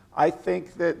 I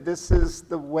think that this is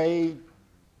the way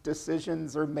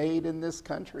decisions are made in this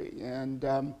country. And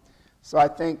so I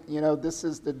think, this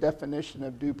is the definition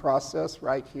of due process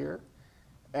right here.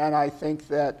 And I think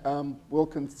that we'll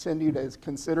continue to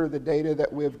consider the data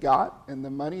that we've got and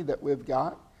the money that we've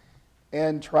got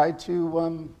and try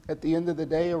to, at the end of the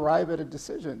day, arrive at a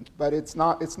decision. But it's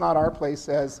not our place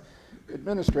as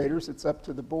administrators, it's up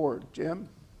to the board. Jim?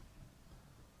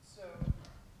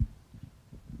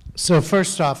 So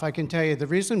first off, I can tell you the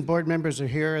reason board members are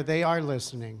here, they are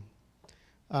listening.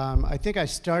 I think I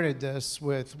started this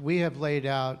with, we have laid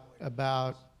out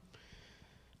about,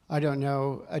 I don't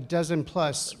know, a dozen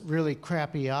plus really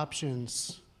crappy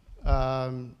options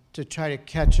to try to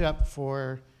catch up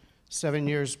for 7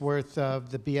 years worth of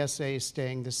the BSA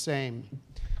staying the same.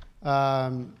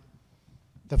 The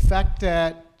fact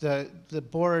that the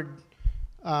board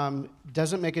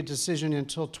doesn't make a decision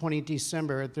until 20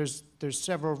 December, there's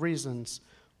several reasons.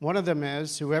 One of them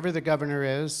is, whoever the governor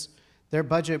is, their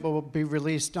budget will be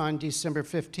released on December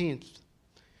 15th.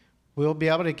 We'll be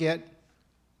able to get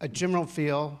a general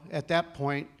feel at that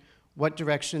point what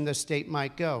direction the state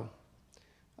might go.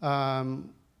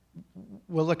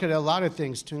 We'll look at a lot of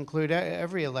things to include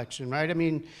every election, right? I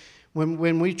mean,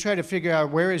 when we try to figure out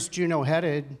where is Juneau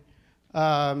headed,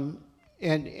 and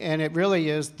it really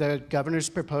is the governor's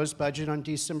proposed budget on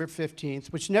December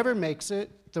 15th, which never makes it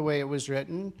the way it was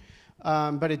written,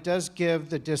 but it does give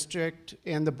the district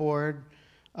and the board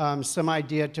some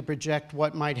idea to project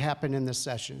what might happen in the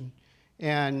session.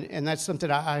 And that's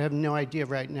something I have no idea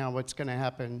right now what's going to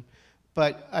happen.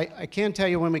 But I can tell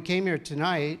you when we came here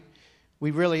tonight, we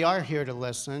really are here to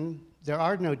listen. There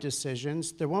are no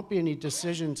decisions. There won't be any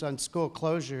decisions on school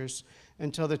closures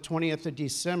until the 20th of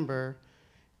December.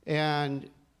 And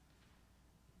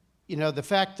the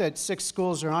fact that 6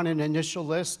 schools are on an initial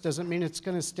list doesn't mean it's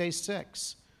going to stay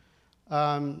 6.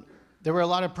 There were a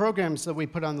lot of programs that we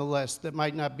put on the list that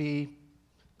might not be,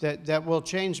 that will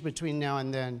change between now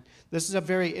and then. This is a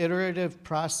very iterative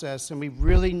process, and we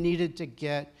really needed to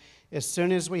get, as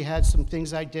soon as we had some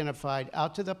things identified,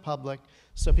 out to the public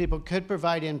so people could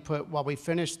provide input while we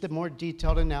finished the more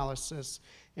detailed analysis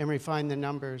and refine the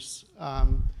numbers.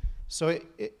 So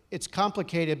it's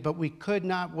complicated, but we could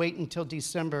not wait until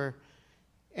December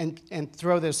and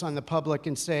throw this on the public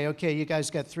and say, okay, you guys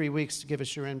got 3 weeks to give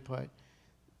us your input.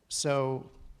 So,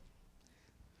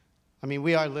 I mean,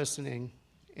 we are listening,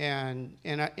 and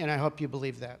I hope you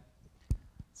believe that.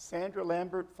 Sandra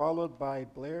Lambert, followed by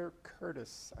Blair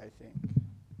Curtis, I think.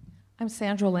 I'm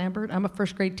Sandra Lambert. I'm a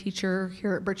first grade teacher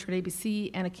here at Birchwood ABC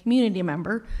and a community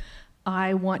member.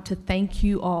 I want to thank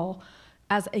you all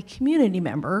as a community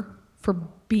member for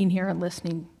being here and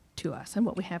listening to us and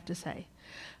what we have to say.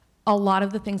 A lot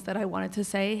of the things that I wanted to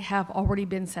say have already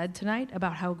been said tonight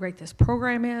about how great this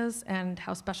program is and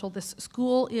how special this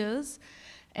school is,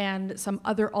 and some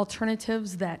other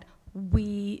alternatives that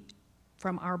we,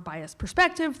 from our biased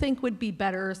perspective, think would be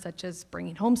better, such as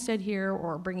bringing Homestead here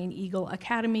or bringing Eagle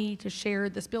Academy to share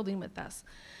this building with us.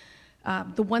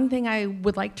 The one thing I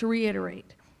would like to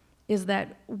reiterate is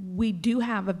that we do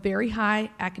have a very high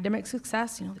academic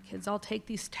success. The kids all take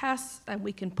these tests, and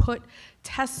we can put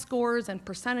test scores and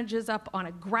percentages up on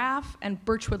a graph, and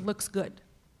Birchwood looks good.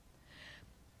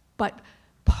 But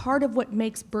part of what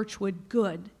makes Birchwood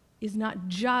good is not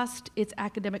just its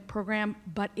academic program,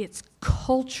 but its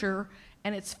culture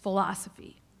and its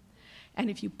philosophy. And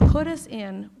if you put us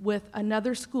in with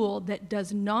another school that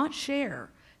does not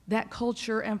share that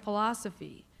culture and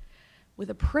philosophy, with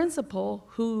a principal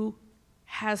who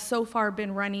has so far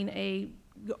been running a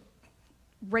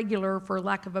regular, for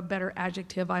lack of a better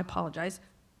adjective, I apologize,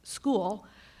 school,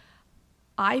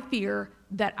 I fear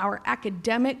that our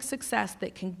academic success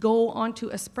that can go onto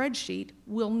a spreadsheet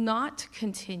will not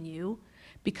continue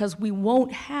because we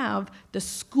won't have the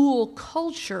school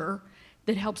culture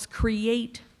that helps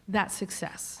create that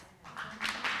success.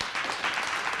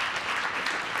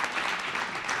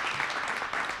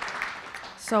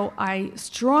 So I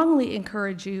strongly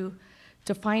encourage you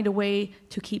to find a way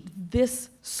to keep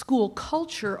this school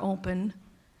culture open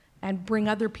and bring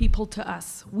other people to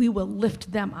us. We will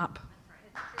lift them up.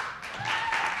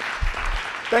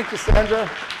 Thank you, Sandra.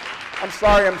 I'm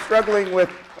sorry, I'm struggling with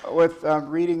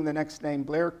reading the next name,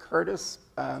 Blair Curtis.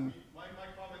 My comment's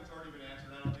already been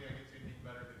answered. I don't think I can say anything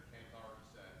better than Ken Carver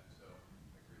said, so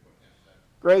I agree with what Ken said.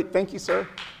 Great, thank you, sir.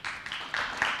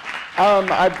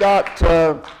 I've got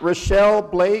Rochelle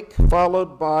Blake,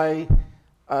 followed by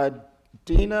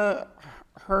Dina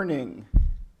Herning.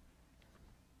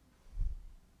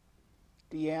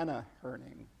 Deanna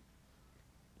Herning.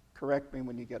 Correct me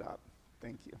when you get up.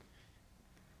 Thank you.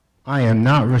 I am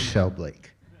not Rochelle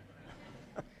Blake.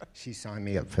 She signed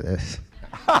me up for this.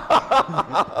 No,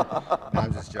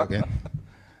 I'm just joking.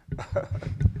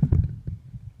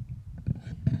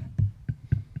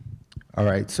 All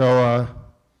right, so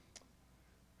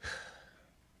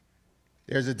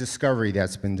there's a discovery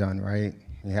that's been done, right?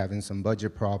 You're having some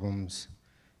budget problems,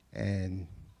 and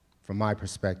from my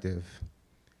perspective,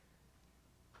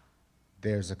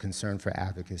 there's a concern for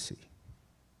advocacy,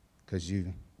 because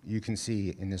you can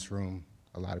see in this room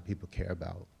a lot of people care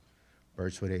about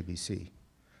Birchwood ABC.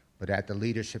 But at the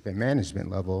leadership and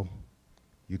management level,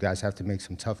 you guys have to make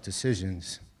some tough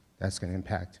decisions that's going to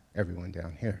impact everyone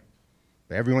down here.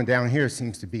 But everyone down here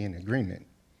seems to be in agreement.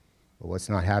 But what's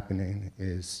not happening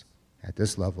is at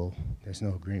this level, there's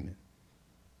no agreement.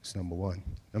 That's number one.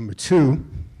 Number two,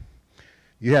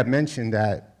 you have mentioned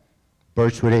that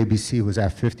Birchwood ABC was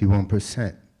at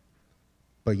 51%,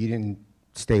 but you didn't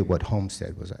state what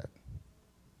Homestead was at.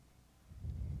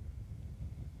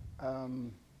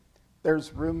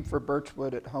 There's room for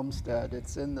Birchwood at Homestead.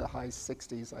 It's in the high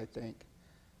 60s, I think.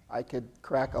 I could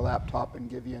crack a laptop and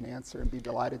give you an answer and be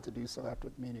delighted to do so after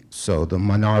the meeting. So the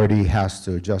minority has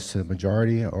to adjust to the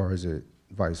majority, or is it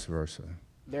vice versa?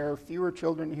 There are fewer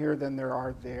children here than there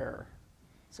are there.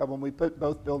 So when we put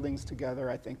both buildings together,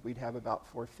 I think we'd have about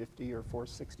 450 or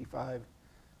 465,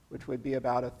 which would be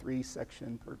about a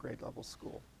 3-section per grade level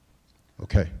school.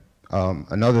 Okay.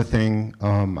 Another thing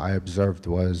I observed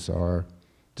was, or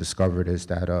discovered, is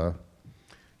that,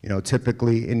 you know,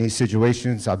 typically in these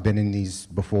situations, I've been in these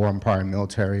before, I'm prior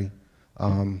military,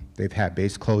 they've had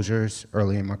base closures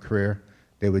early in my career.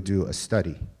 They would do a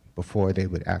study before they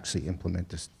would actually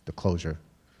implement the closure.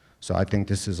 So I think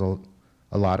this is a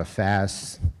lot of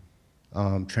fast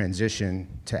transition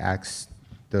to ask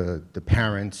the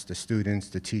parents, the students,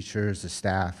 the teachers, the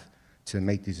staff to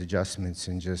make these adjustments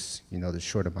in just, you know, the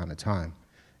short amount of time.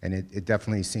 And it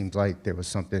definitely seems like there was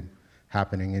something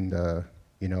happening in the,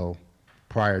 you know,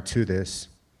 prior to this,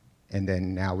 and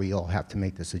then now we all have to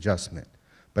make this adjustment.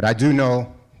 But I do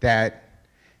know that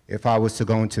if I was to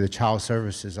go into the child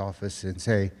services office and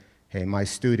say, hey, my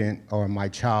student or my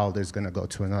child is gonna go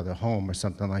to another home or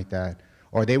something like that,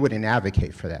 or they wouldn't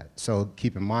advocate for that. So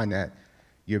keep in mind that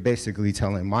you're basically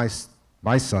telling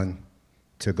my son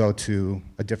to go to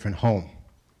a different home,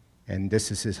 and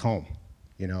this is his home,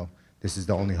 you know? This is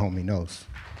the only home he knows.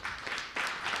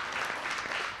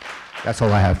 That's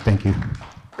all I have, thank you.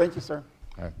 Thank you, sir.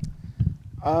 All right.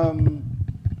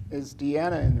 Is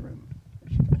Deanna in the room? Here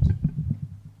she comes.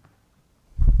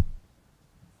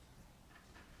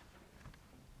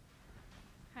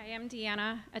 Hi, I'm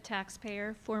Deanna, a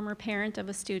taxpayer, former parent of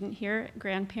a student here,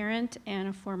 grandparent, and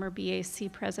a former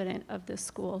BAC president of this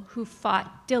school who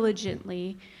fought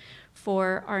diligently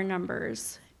for our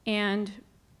numbers and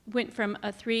went from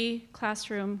a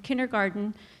 3-classroom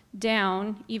kindergarten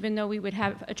down, even though we would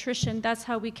have attrition. That's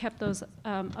how we kept those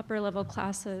upper level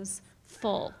classes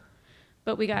full,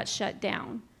 but we got shut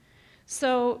down.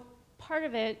 So part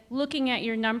of it, looking at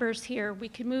your numbers here, we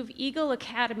could move Eagle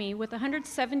Academy with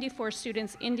 174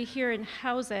 students into here and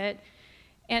house it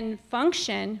and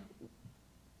function.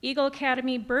 Eagle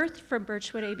Academy birthed from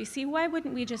Birchwood ABC. Why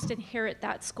wouldn't we just inherit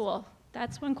that school?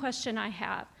 That's one question I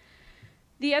have.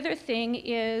 The other thing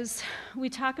is we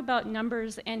talk about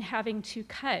numbers and having to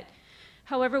cut.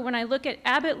 However, when I look at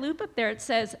Abbott Loop up there, it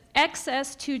says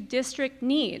excess to district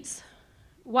needs.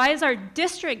 Why is our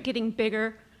district getting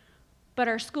bigger, but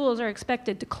our schools are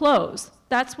expected to close?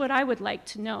 That's what I would like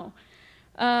to know.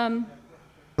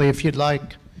 If you'd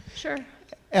like. Sure.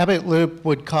 Abbott Loop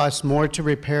would cost more to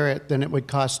repair it than it would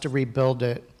cost to rebuild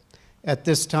it. At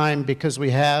this time, because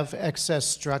we have excess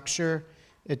structure,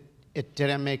 it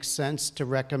didn't make sense to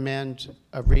recommend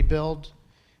a rebuild.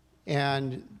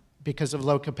 And because of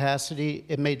low capacity,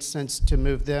 it made sense to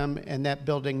move them, and that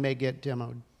building may get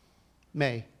demoed.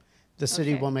 The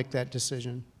city Okay. will make that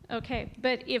decision. Okay,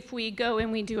 but if we go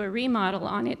and we do a remodel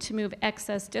on it to move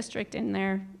excess district in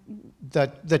there,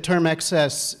 The term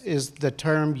excess is the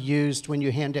term used when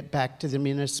you hand it back to the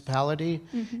municipality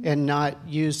Mhm. and not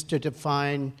used to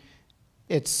define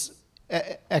its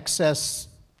excess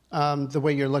the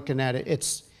way you're looking at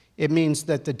it. It means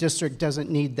that the district doesn't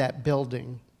need that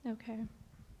building. okay.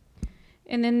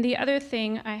 And then the other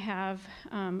thing I have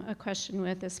a question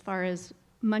with as far as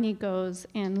money goes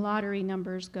and lottery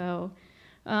numbers go,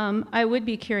 I would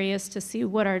be curious to see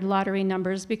what our lottery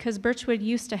numbers, because Birchwood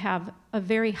used to have a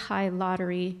very high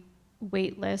lottery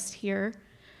wait list here.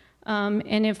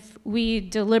 And if we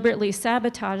deliberately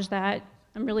sabotage that,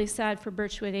 I'm really sad for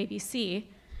Birchwood ABC.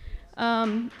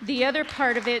 The other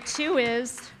part of it too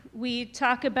is we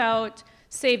talk about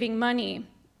saving money.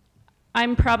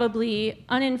 I'm probably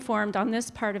uninformed on this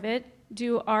part of it.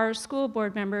 Do our school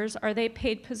board members, are they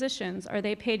paid positions? Are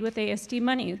they paid with ASD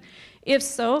money? If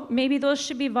so, maybe those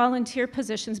should be volunteer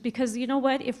positions, because you know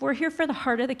what? If we're here for the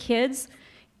heart of the kids,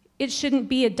 it shouldn't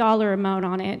be a dollar amount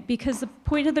on it, because the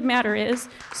point of the matter is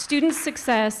student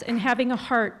success and having a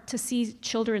heart to see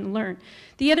children learn.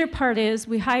 The other part is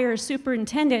we hire a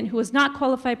superintendent who is not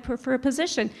qualified for a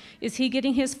position. Is he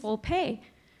getting his full pay?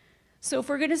 So if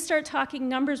we're going to start talking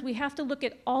numbers, we have to look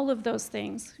at all of those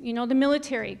things. You know, the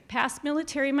military, past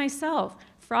military myself,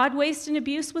 fraud, waste, and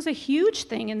abuse was a huge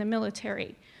thing in the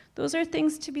military. Those are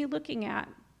things to be looking at.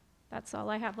 That's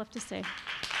all I have left to say.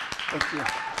 Thank you.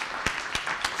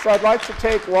 So I'd like to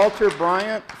take Walter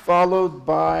Bryant, followed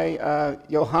by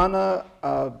Johanna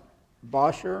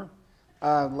Boscher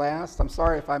last. I'm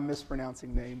sorry if I'm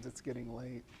mispronouncing names. It's getting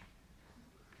late.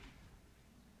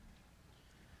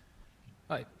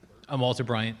 Hi, I'm Walter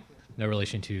Bryant, no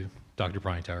relation to Dr.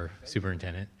 Bryant, our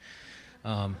superintendent.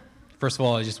 First of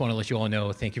all, I just want to let you all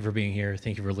know, thank you for being here.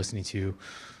 Thank you for listening to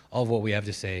all of what we have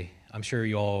to say. I'm sure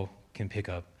you all can pick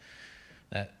up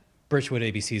that Birchwood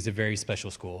ABC is a very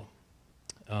special school.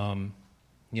 You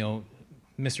know,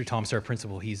 Mr. Thomas, our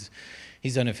principal, he's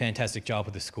done a fantastic job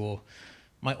with the school.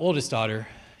 My oldest daughter,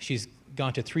 she's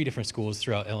gone to 3 different schools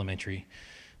throughout elementary.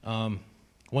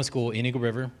 One school in Eagle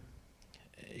River,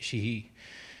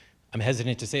 I'm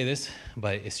hesitant to say this,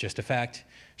 but it's just a fact.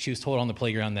 She was told on the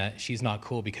playground that she's not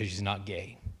cool because she's not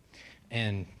gay.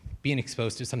 And being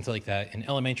exposed to something like that in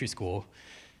elementary school,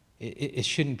 it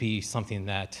shouldn't be something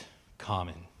that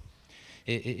common.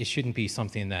 It shouldn't be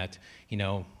something that, you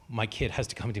know, my kid has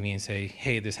to come to me and say,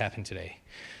 hey, this happened today.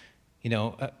 You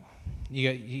know,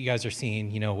 you guys are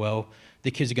seeing, you know, well,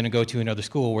 the kids are going to go to another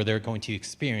school where they're going to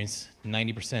experience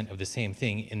 90% of the same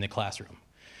thing in the classroom.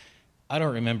 I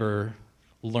don't remember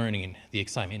learning the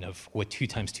excitement of what 2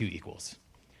 times 2 equals.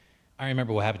 I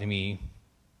remember what happened to me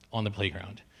on the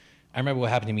playground. I remember what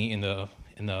happened to me in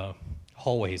the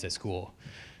hallways at school.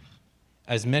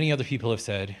 As many other people have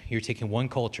said, you're taking one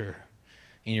culture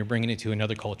and you're bringing it to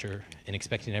another culture and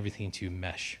expecting everything to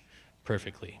mesh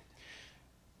perfectly.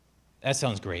 That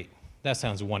sounds great. That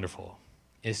sounds wonderful.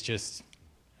 It's just,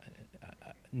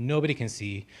 nobody can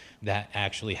see that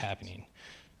actually happening.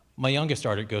 My youngest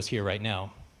daughter goes here right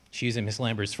now. She's in Miss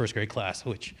Lambert's 1st grade class,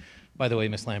 which, by the way,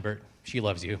 Miss Lambert, she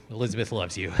loves you. Elizabeth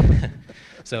loves you.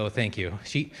 So thank you.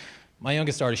 My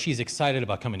youngest daughter, she's excited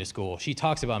about coming to school. She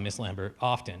talks about Miss Lambert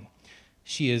often.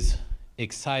 She is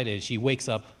excited. She wakes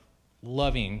up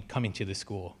loving coming to the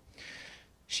school.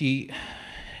 She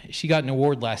got an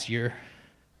award last year,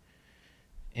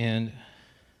 and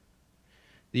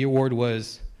the award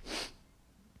was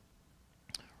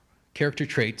character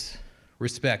traits,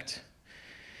 respect,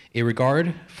 a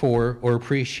regard for or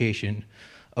appreciation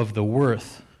of the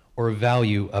worth or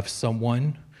value of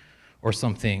someone or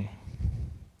something.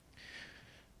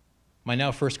 My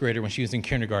now 1st grader, when she was in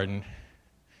kindergarten,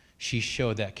 she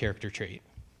showed that character trait.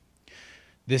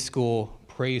 This school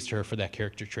praised her for that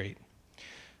character trait.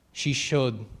 She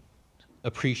showed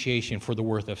appreciation for the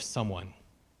worth of someone.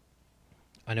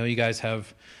 I know you guys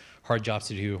have hard jobs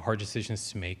to do, hard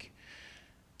decisions to make.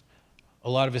 A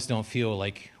lot of us don't feel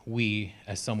like we,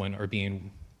 as someone, are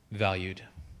being valued.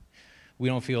 We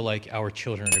don't feel like our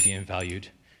children are being valued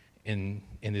in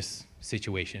this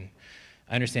situation.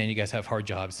 I understand you guys have hard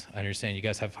jobs. I understand you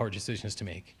guys have hard decisions to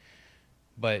make.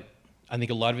 But I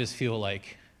think a lot of us feel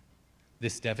like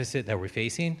this deficit that we're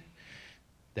facing,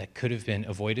 that could have been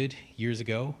avoided years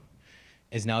ago,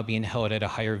 is now being held at a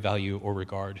higher value or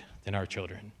regard than our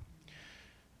children.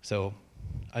 So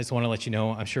I just want to let you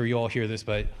know, I'm sure you all hear this,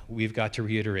 but we've got to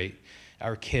reiterate,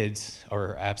 our kids are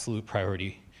our absolute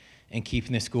priority, and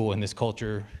keeping this school and this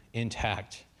culture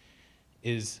intact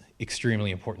is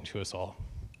extremely important to us all.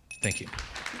 Thank you.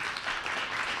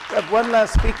 We have one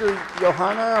last speaker.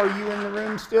 Johanna, are you in the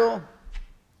room still?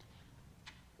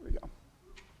 Here we go.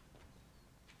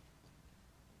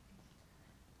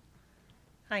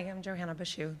 Hi, I'm Johanna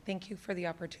Bashu. Thank you for the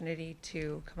opportunity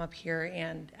to come up here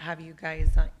and have you guys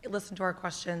listen to our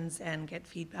questions and get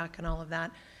feedback and all of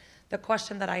that. The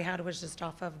question that I had was just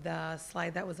off of the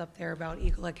slide that was up there about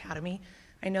Eagle Academy.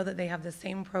 I know that they have the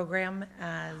same program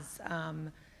as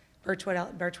Birchwood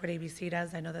ABC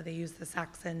does. I know that they use the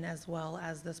Saxon as well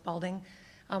as the Spalding.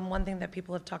 One thing that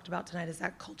people have talked about tonight is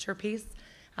that culture piece.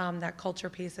 That culture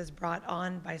piece is brought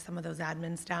on by some of those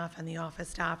admin staff and the office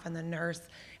staff and the nurse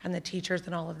and the teachers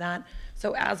and all of that.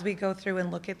 So as we go through and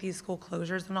look at these school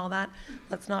closures and all that,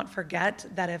 let's not forget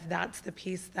that if that's the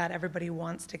piece that everybody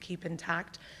wants to keep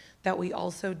intact, that we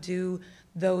also do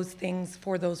those things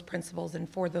for those principals and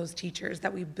for those teachers,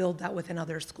 that we build that within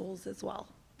other schools as well.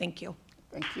 Thank you.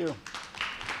 Thank you.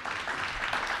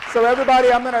 So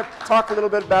everybody, I'm going to talk a little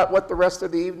bit about what the rest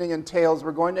of the evening entails.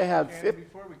 We're going to have...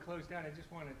 Before we close down, I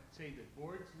just want to say the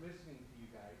board's listening to you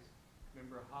guys.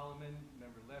 Member Holloman,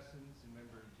 Member Lessons, and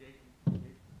Member Jacobs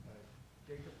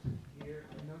here.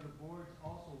 I know the board's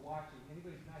also watching.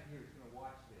 Anybody's not here is going to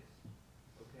watch this.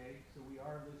 Okay? So we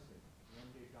are listening.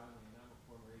 I'm Dave Donnelly, and I'm a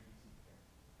former ABC parent.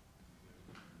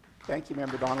 Thank you,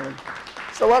 Member Donnelly.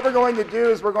 So what we're going to do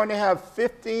is we're going to have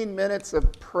 15 minutes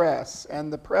of press,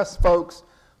 and the press folks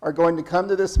are going to come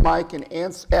to this mic and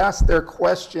ask their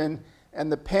question,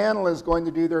 and the panel is going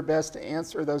to do their best to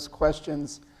answer those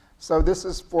questions. So this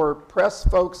is for press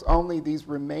folks only, these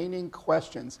remaining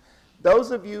questions. Those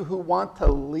of you who want to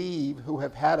leave, who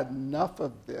have had enough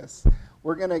of this,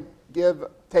 we're going to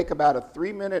take about a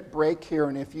 3-minute break here,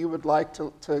 and if you would like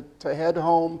to head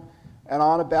home and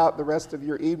on about the rest of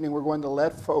your evening, we're going to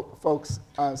let folks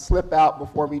slip out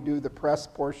before we do the press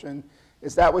portion.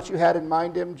 Is that what you had in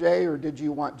mind, MJ, or did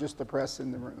you want just the press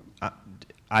in the room?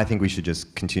 I think we should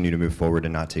just continue to move forward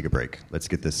and not take a break. Let's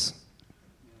get this.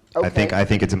 Okay. I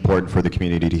think it's important for the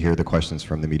community to hear the questions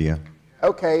from the media.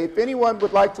 Okay, if anyone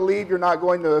would like to leave, you're not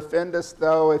going to offend us,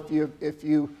 though. If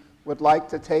you would like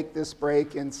to take this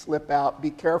break and slip out,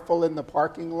 be careful in the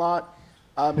parking lot.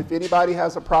 If anybody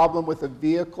has a problem with a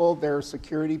vehicle, there are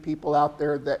security people out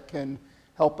there that can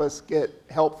help us get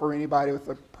help for anybody with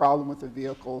a problem with a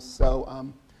vehicle.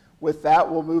 So with that,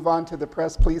 we'll move on to the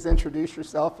press. Please introduce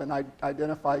yourself and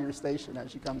identify your station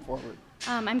as you come forward.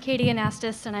 I'm Katie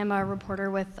Anastas, and I'm a reporter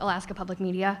with Alaska Public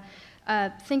Media.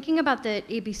 Thinking about the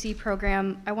ABC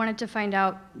program, I wanted to find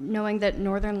out, knowing that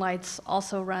Northern Lights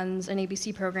also runs an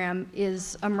ABC program,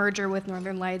 is a merger with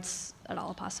Northern Lights at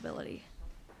all a possibility?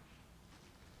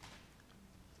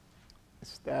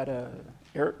 Is that a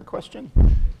Eric question?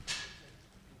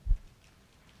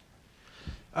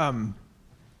 Northern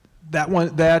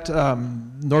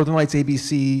Lights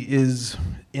ABC is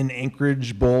in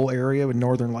Anchorage Bowl area with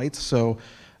Northern Lights, so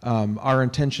our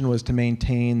intention was to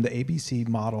maintain the ABC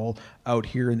model out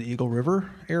here in the Eagle River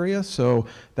area, so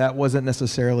that wasn't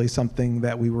necessarily something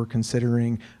that we were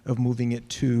considering of moving it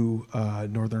to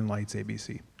Northern Lights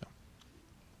ABC.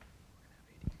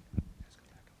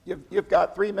 No. You've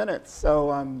got 3 minutes,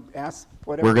 so ask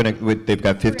whatever. They've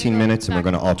got 15 minutes, and we're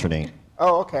going to alternate.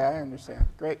 Oh, okay, I understand.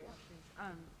 Great.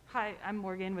 Hi, I'm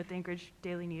Morgan with Anchorage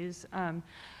Daily News.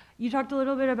 You talked a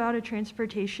little bit about a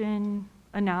transportation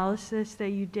analysis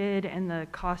that you did and the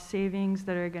cost savings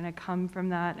that are going to come from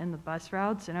that and the bus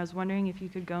routes, and I was wondering if you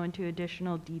could go into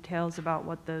additional details about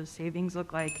what those savings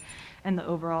look like and the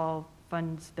overall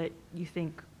funds that you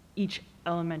think each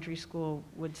elementary school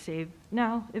would save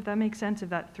now, if that makes sense, if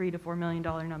that $3 to $4 million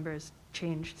number has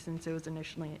changed since it was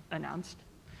initially announced.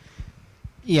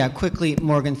 Yeah, quickly,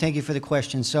 Morgan, thank you for the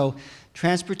question. So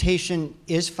transportation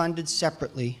is funded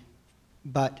separately,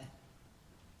 but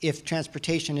if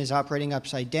transportation is operating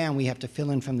upside down, we have to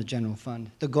fill in from the general fund.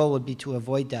 The goal would be to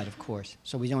avoid that, of course,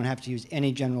 so we don't have to use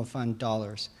any general fund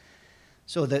dollars.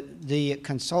 So the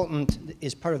consultant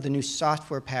is part of the new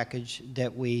software package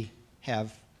that we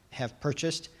have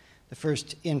purchased. The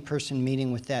first in-person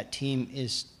meeting with that team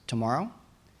is tomorrow,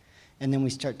 and then we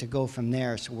start to go from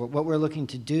there. So what we're looking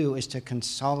to do is to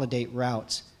consolidate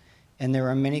routes, and there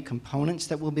are many components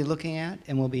that we'll be looking at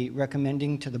and we'll be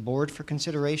recommending to the board for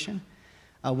consideration.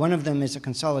 One of them is a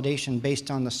consolidation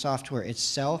based on the software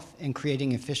itself and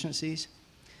creating efficiencies.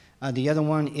 The other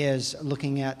one is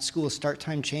looking at school start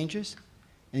time changes,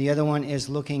 and the other one is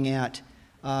looking at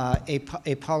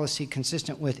a policy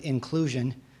consistent with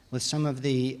inclusion with some of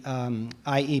the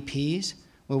IEPs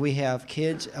where we have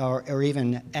kids or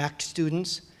even ACT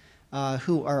students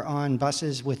who are on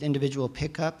buses with individual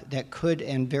pickup that could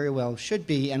and very well should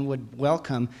be and would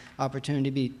welcome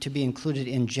opportunity to be included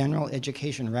in general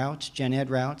education routes, gen ed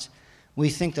routes. We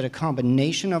think that a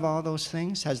combination of all those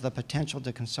things has the potential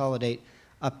to consolidate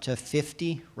up to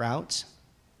 50 routes.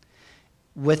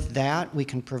 With that, we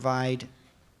can provide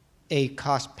a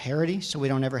cost parity so we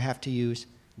don't ever have to use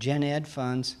gen ed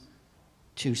funds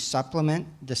to supplement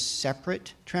the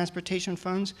separate transportation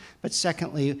funds. But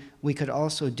secondly, we could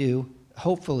also do,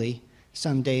 hopefully,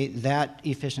 someday that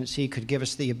efficiency could give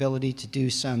us the ability to do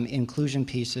some inclusion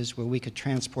pieces where we could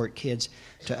transport kids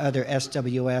to other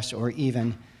SWS or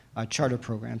even charter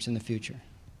programs in the future.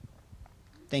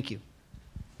 Thank you.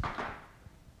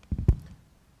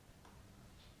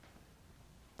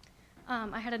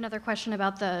 I had another question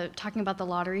about talking about the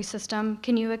lottery system.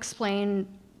 Can you explain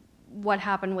what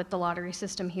happened with the lottery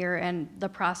system here and the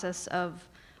process of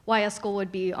why a school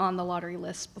would be on the lottery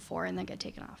list before and then get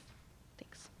taken off?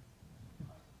 Thanks.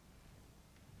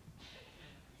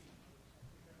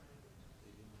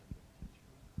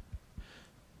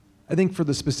 I think for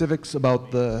the specifics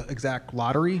about the exact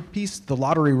lottery piece, the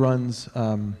lottery runs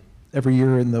every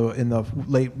year in the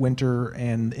late winter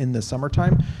and in the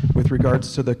summertime. With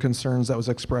regards to the concerns that was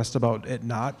expressed about it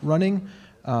not running,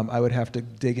 I would have to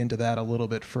dig into that a little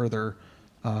bit further.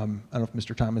 I don't know if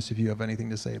Mr. Thomas, if you have anything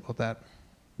to say about that.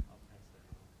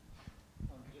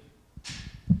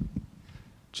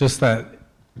 Just that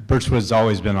Birchwood's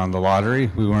always been on the lottery.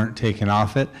 We weren't taken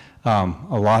off it. A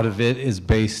lot of it is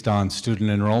based on student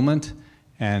enrollment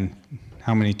and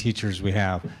how many teachers we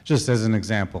have. Just as an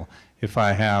example, if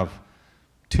I have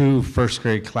 2 first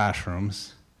grade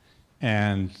classrooms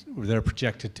and they're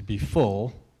projected to be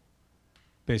full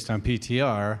based on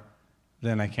PTR,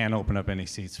 then I can't open up any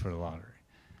seats for the lottery.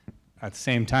 At the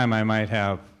same time, I might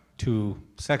have 2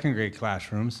 second grade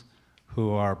classrooms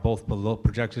who are both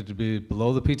projected to be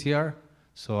below the PTR,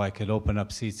 so I could open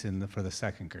up seats for the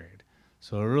second grade.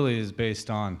 So it really is based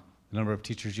on the number of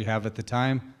teachers you have at the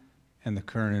time and the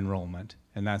current enrollment,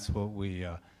 and that's what we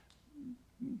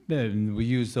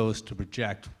use those to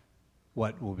project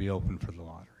what will be open for the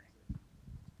lottery.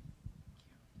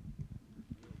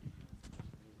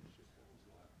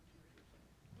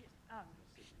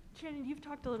 Shannon, you've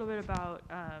talked a little bit about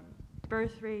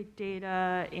birth rate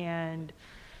data and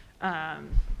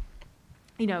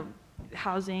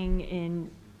housing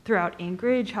throughout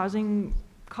Anchorage, housing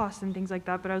costs and things like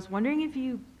that. But I was wondering if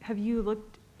have you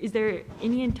looked? Is there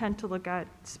any intent to look at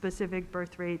specific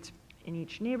birth rates in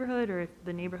each neighborhood, or if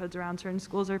the neighborhoods around certain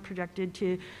schools are projected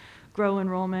to grow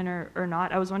enrollment or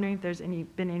not? I was wondering if there's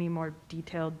been any more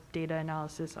detailed data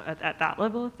analysis at that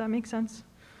level, if that makes sense.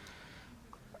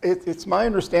 It's my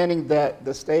understanding that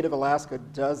the state of Alaska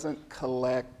doesn't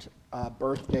collect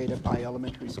birth data by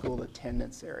elementary school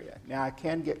attendance area. Now, I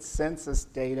can get census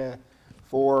data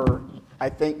for, I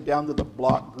think, down to the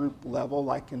block group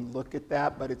level. I can look at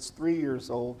that, but it's 3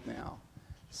 years old now.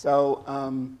 So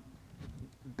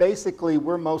basically,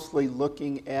 we're mostly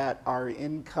looking at our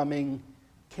incoming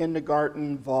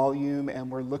kindergarten volume, and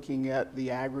we're looking at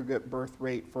the aggregate birth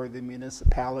rate for the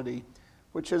municipality,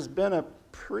 which has been a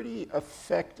pretty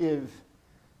effective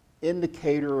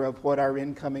indicator of what our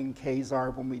incoming Ks are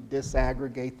when we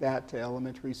disaggregate that to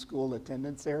elementary school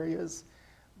attendance areas.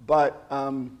 But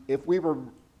if we were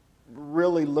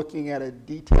really looking at a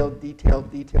detailed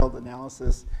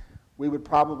analysis, we would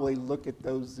probably look at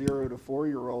those 0 to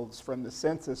 4-year-olds from the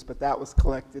census, but that was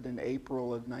collected in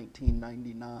April of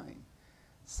 1999.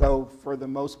 So for the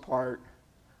most part,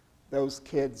 those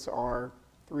kids are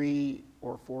 3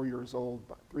 or 4 years old,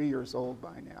 3 years old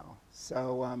by now.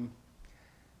 So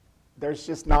there's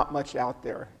just not much out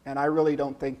there. And I really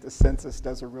don't think the census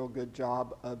does a real good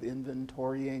job of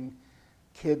inventorying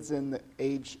kids in the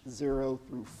age 0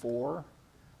 through 4.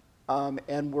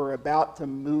 And we're about to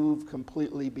move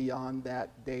completely beyond that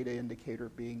data indicator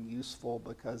being useful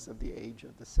because of the age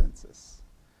of the census.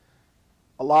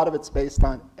 A lot of it's based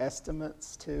on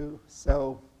estimates too.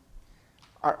 So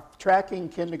tracking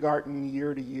kindergarten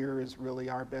year to year is really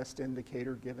our best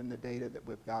indicator given the data that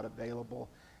we've got available.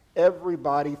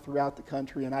 Everybody throughout the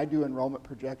country, and I do enrollment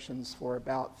projections for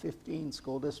about 15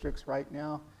 school districts right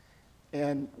now,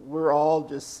 and we're all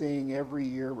just seeing every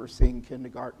year we're seeing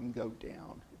kindergarten go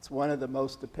down. It's one of the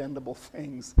most dependable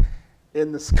things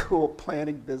in the school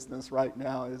planning business right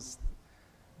now is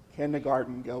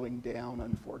kindergarten going down,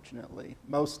 unfortunately.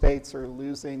 Most states are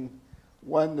losing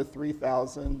 1,000 to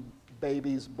 3,000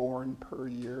 babies born per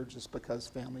year just because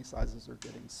family sizes are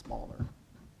getting smaller.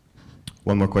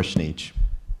 One more question each.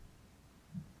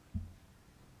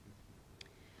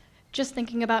 Just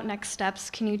thinking about next steps,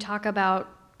 can you talk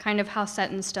about kind of how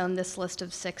set in stone this list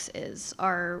of 6 is.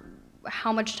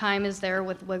 How much time is there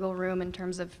with wiggle room in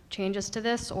terms of changes to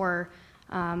this, or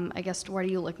I guess what are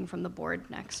you looking from the board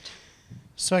next?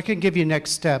 So I can give you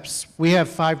next steps. We have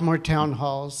 5 more town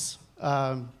halls.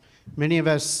 Many of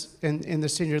us in the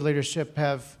senior leadership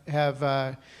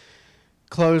have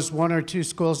closed 1 or 2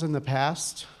 schools in the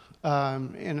past,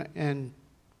 and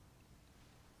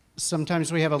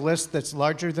sometimes we have a list that's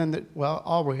larger than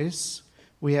always.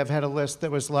 We have had a list that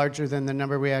was larger than the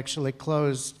number we actually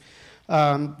closed.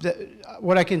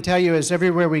 What I can tell you is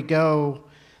everywhere we go,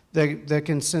 the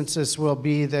consensus will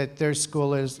be that their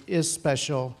school is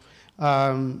special.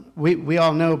 We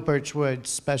all know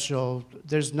Birchwood's special.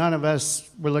 There's none of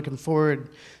us we're looking forward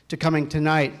to coming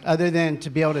tonight other than to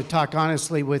be able to talk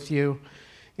honestly with you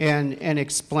and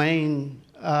explain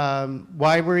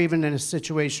why we're even in a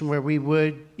situation where we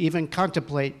would even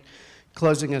contemplate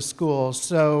closing a school.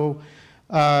 So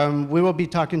we will be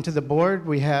talking to the board.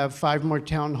 We have 5 more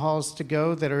town halls to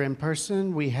go that are in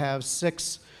person. We have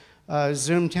 6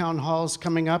 Zoom town halls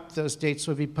coming up. Those dates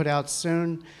will be put out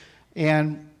soon.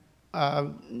 And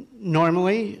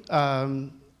normally,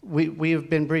 we have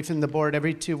been briefing the board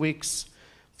every 2 weeks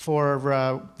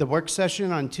for the work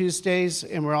session on Tuesdays,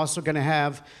 and we're also going to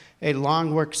have a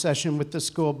long work session with the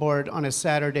school board on a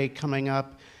Saturday coming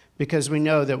up because we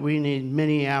know that we need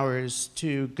many hours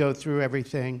to go through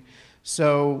everything.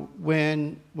 So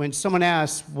when someone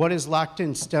asks what is locked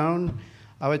in stone,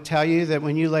 I would tell you that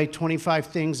when you lay 25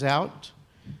 things out,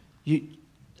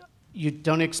 you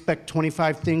don't expect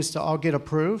 25 things to all get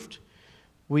approved.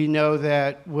 We know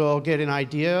that we'll get an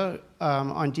idea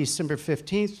on December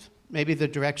 15th, maybe the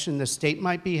direction the state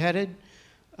might be headed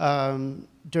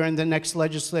during the next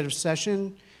legislative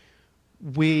session.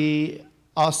 We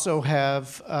also have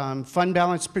fund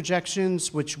balance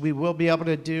projections, which we will be able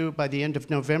to do by the end of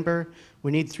November.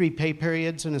 We need 3 pay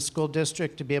periods in a school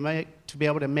district to be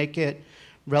able to make it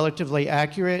relatively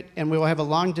accurate, and we will have a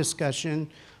long discussion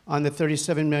on the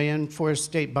 $37 million for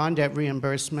state bond debt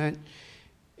reimbursement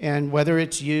and whether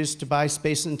it's used to buy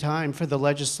space and time for the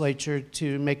legislature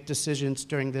to make decisions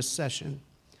during this session.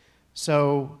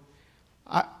 So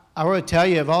I will tell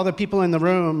you, of all the people in the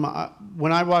room,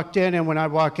 when I walked in and when I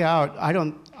walk out, I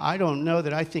don't know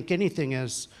that I think anything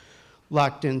is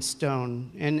locked in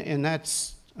stone, and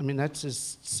that's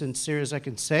as sincere as I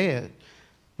can say it.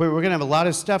 We're going to have a lot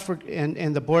of stuff,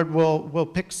 and the board will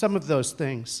pick some of those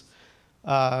things.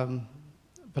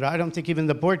 But I don't think even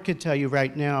the board could tell you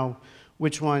right now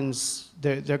which ones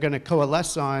they're going to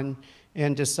coalesce on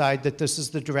and decide that this is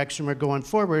the direction we're going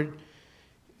forward.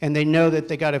 And they know that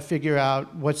they got to figure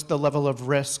out what's the level of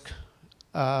risk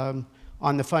on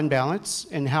the fund balance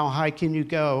and how high can you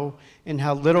go and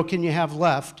how little can you have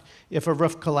left if a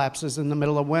roof collapses in the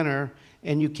middle of winter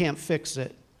and you can't fix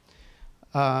it.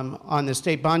 On the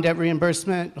state bond debt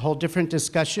reimbursement, a whole different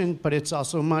discussion, but it's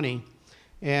also money.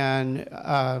 And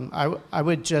I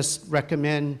would just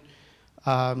recommend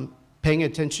paying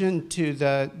attention to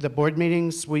the board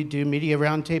meetings. We do media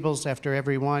roundtables after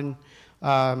every one.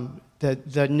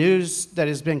 The news that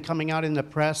has been coming out in the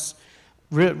press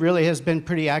really has been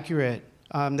pretty accurate.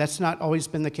 That's not always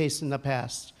been the case in the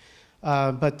past.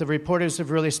 But the reporters have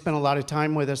really spent a lot of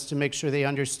time with us to make sure they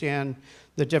understand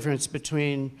the difference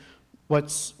between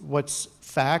what's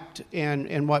fact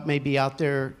and what may be out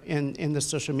there in the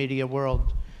social media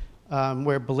world,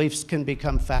 where beliefs can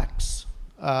become facts.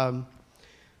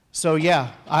 So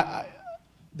yeah,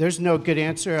 there's no good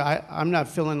answer. I'm not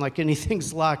feeling like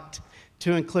anything's locked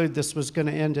to include this was going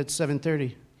to end at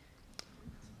 7:30.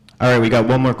 All right, we got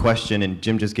one more question, and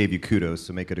Jim just gave you kudos,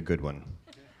 so make it a good one.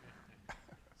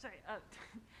 Sorry,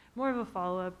 more of a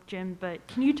follow-up, Jim, but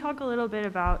can you talk a little bit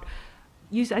about,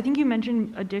 I think you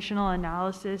mentioned additional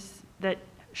analysis that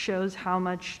shows how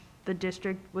much the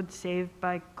district would save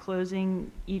by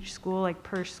closing each school, like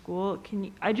per school.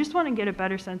 I just want to get a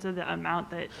better sense of the amount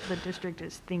that the district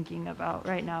is thinking about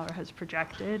right now or has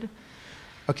projected.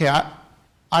 Okay,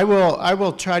 I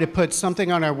will try to put something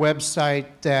on our website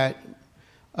that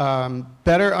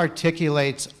better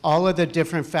articulates all of the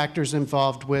different factors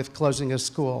involved with closing a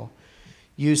school.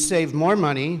 You save more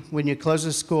money when you close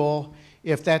a school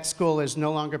if that school is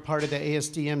no longer part of the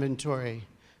ASD inventory.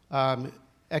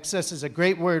 Excess is a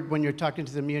great word when you're talking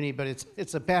to the muni, but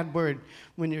it's a bad word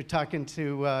when you're talking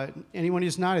to anyone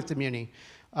who's not at the muni.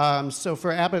 So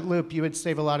for Abbott Loop, you would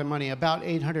save a lot of money, about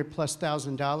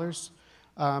 $800,000+.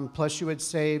 Plus you would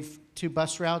save 2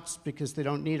 bus routes because they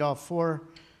don't need all 4.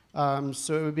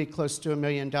 So it would be close to $1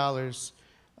 million.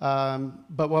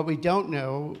 But what we don't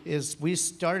know is we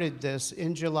started this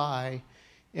in July,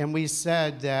 and we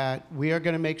said that we are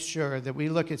going to make sure that we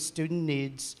look at student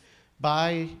needs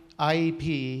by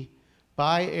IEP,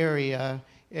 by area,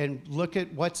 and look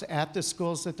at what's at the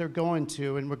schools that they're going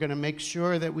to, and we're going to make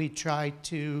sure that we try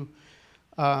to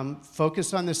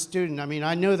focus on the student. I mean,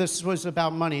 I know this was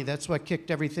about money. That's what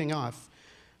kicked everything off.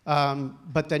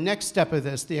 But the next step of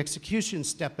this, the execution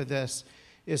step of this,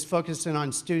 is focusing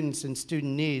on students and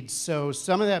student needs. So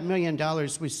some of that $1 million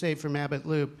we saved from Abbott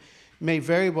Loop may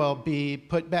very well be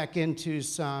put back into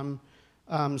some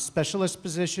specialist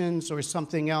positions or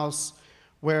something else,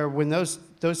 where when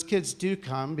those kids do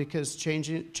come, because change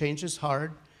is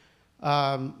hard,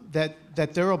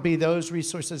 that there will be those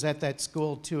resources at that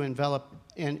school to envelop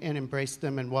and embrace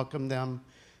them and welcome them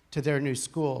to their new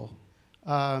school.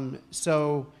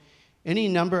 So any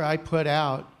number I put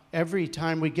out, every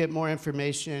time we get more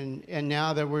information, and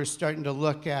now that we're starting to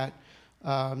look at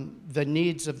the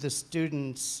needs of the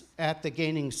students at the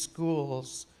gaining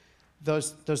schools,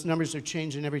 those numbers are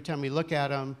changing every time we look at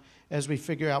them as we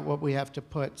figure out what we have to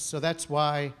put. So that's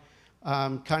why,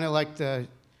 kind of like the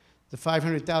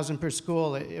 500,000 per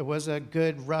school, it was a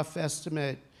good rough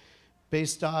estimate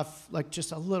based off like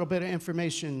just a little bit of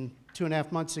information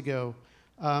 2.5 months ago.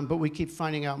 But we keep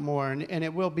finding out more, and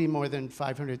it will be more than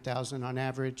 500,000 on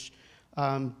average.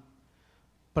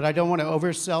 But I don't want to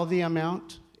oversell the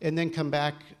amount and then come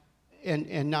back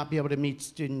and not be able to meet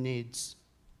student needs.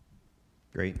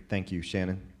 Great, thank you.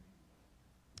 Shannon?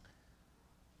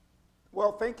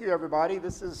 Well, thank you, everybody.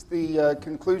 This is the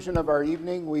conclusion of our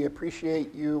evening. We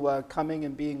appreciate you coming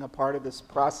and being a part of this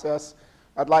process.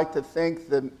 I'd like to thank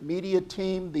the media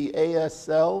team, the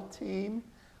ASL team,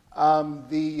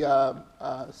 the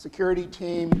security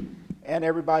team, and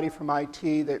everybody from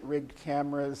IT that rigged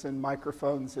cameras and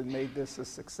microphones and made this a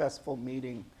successful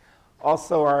meeting.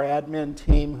 Also, our admin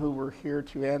team who were here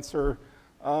to answer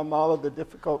all of the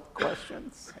difficult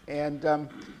questions. And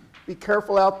be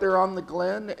careful out there on the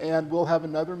Glen, and we'll have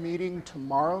another meeting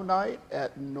tomorrow night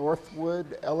at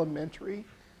Northwood Elementary.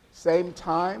 Same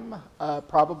time,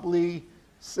 probably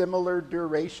similar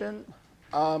duration.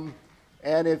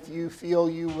 And if you feel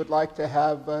you would like to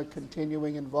have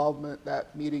continuing involvement,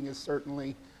 that meeting is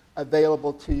certainly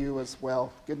available to you as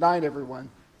well. Good night, everyone.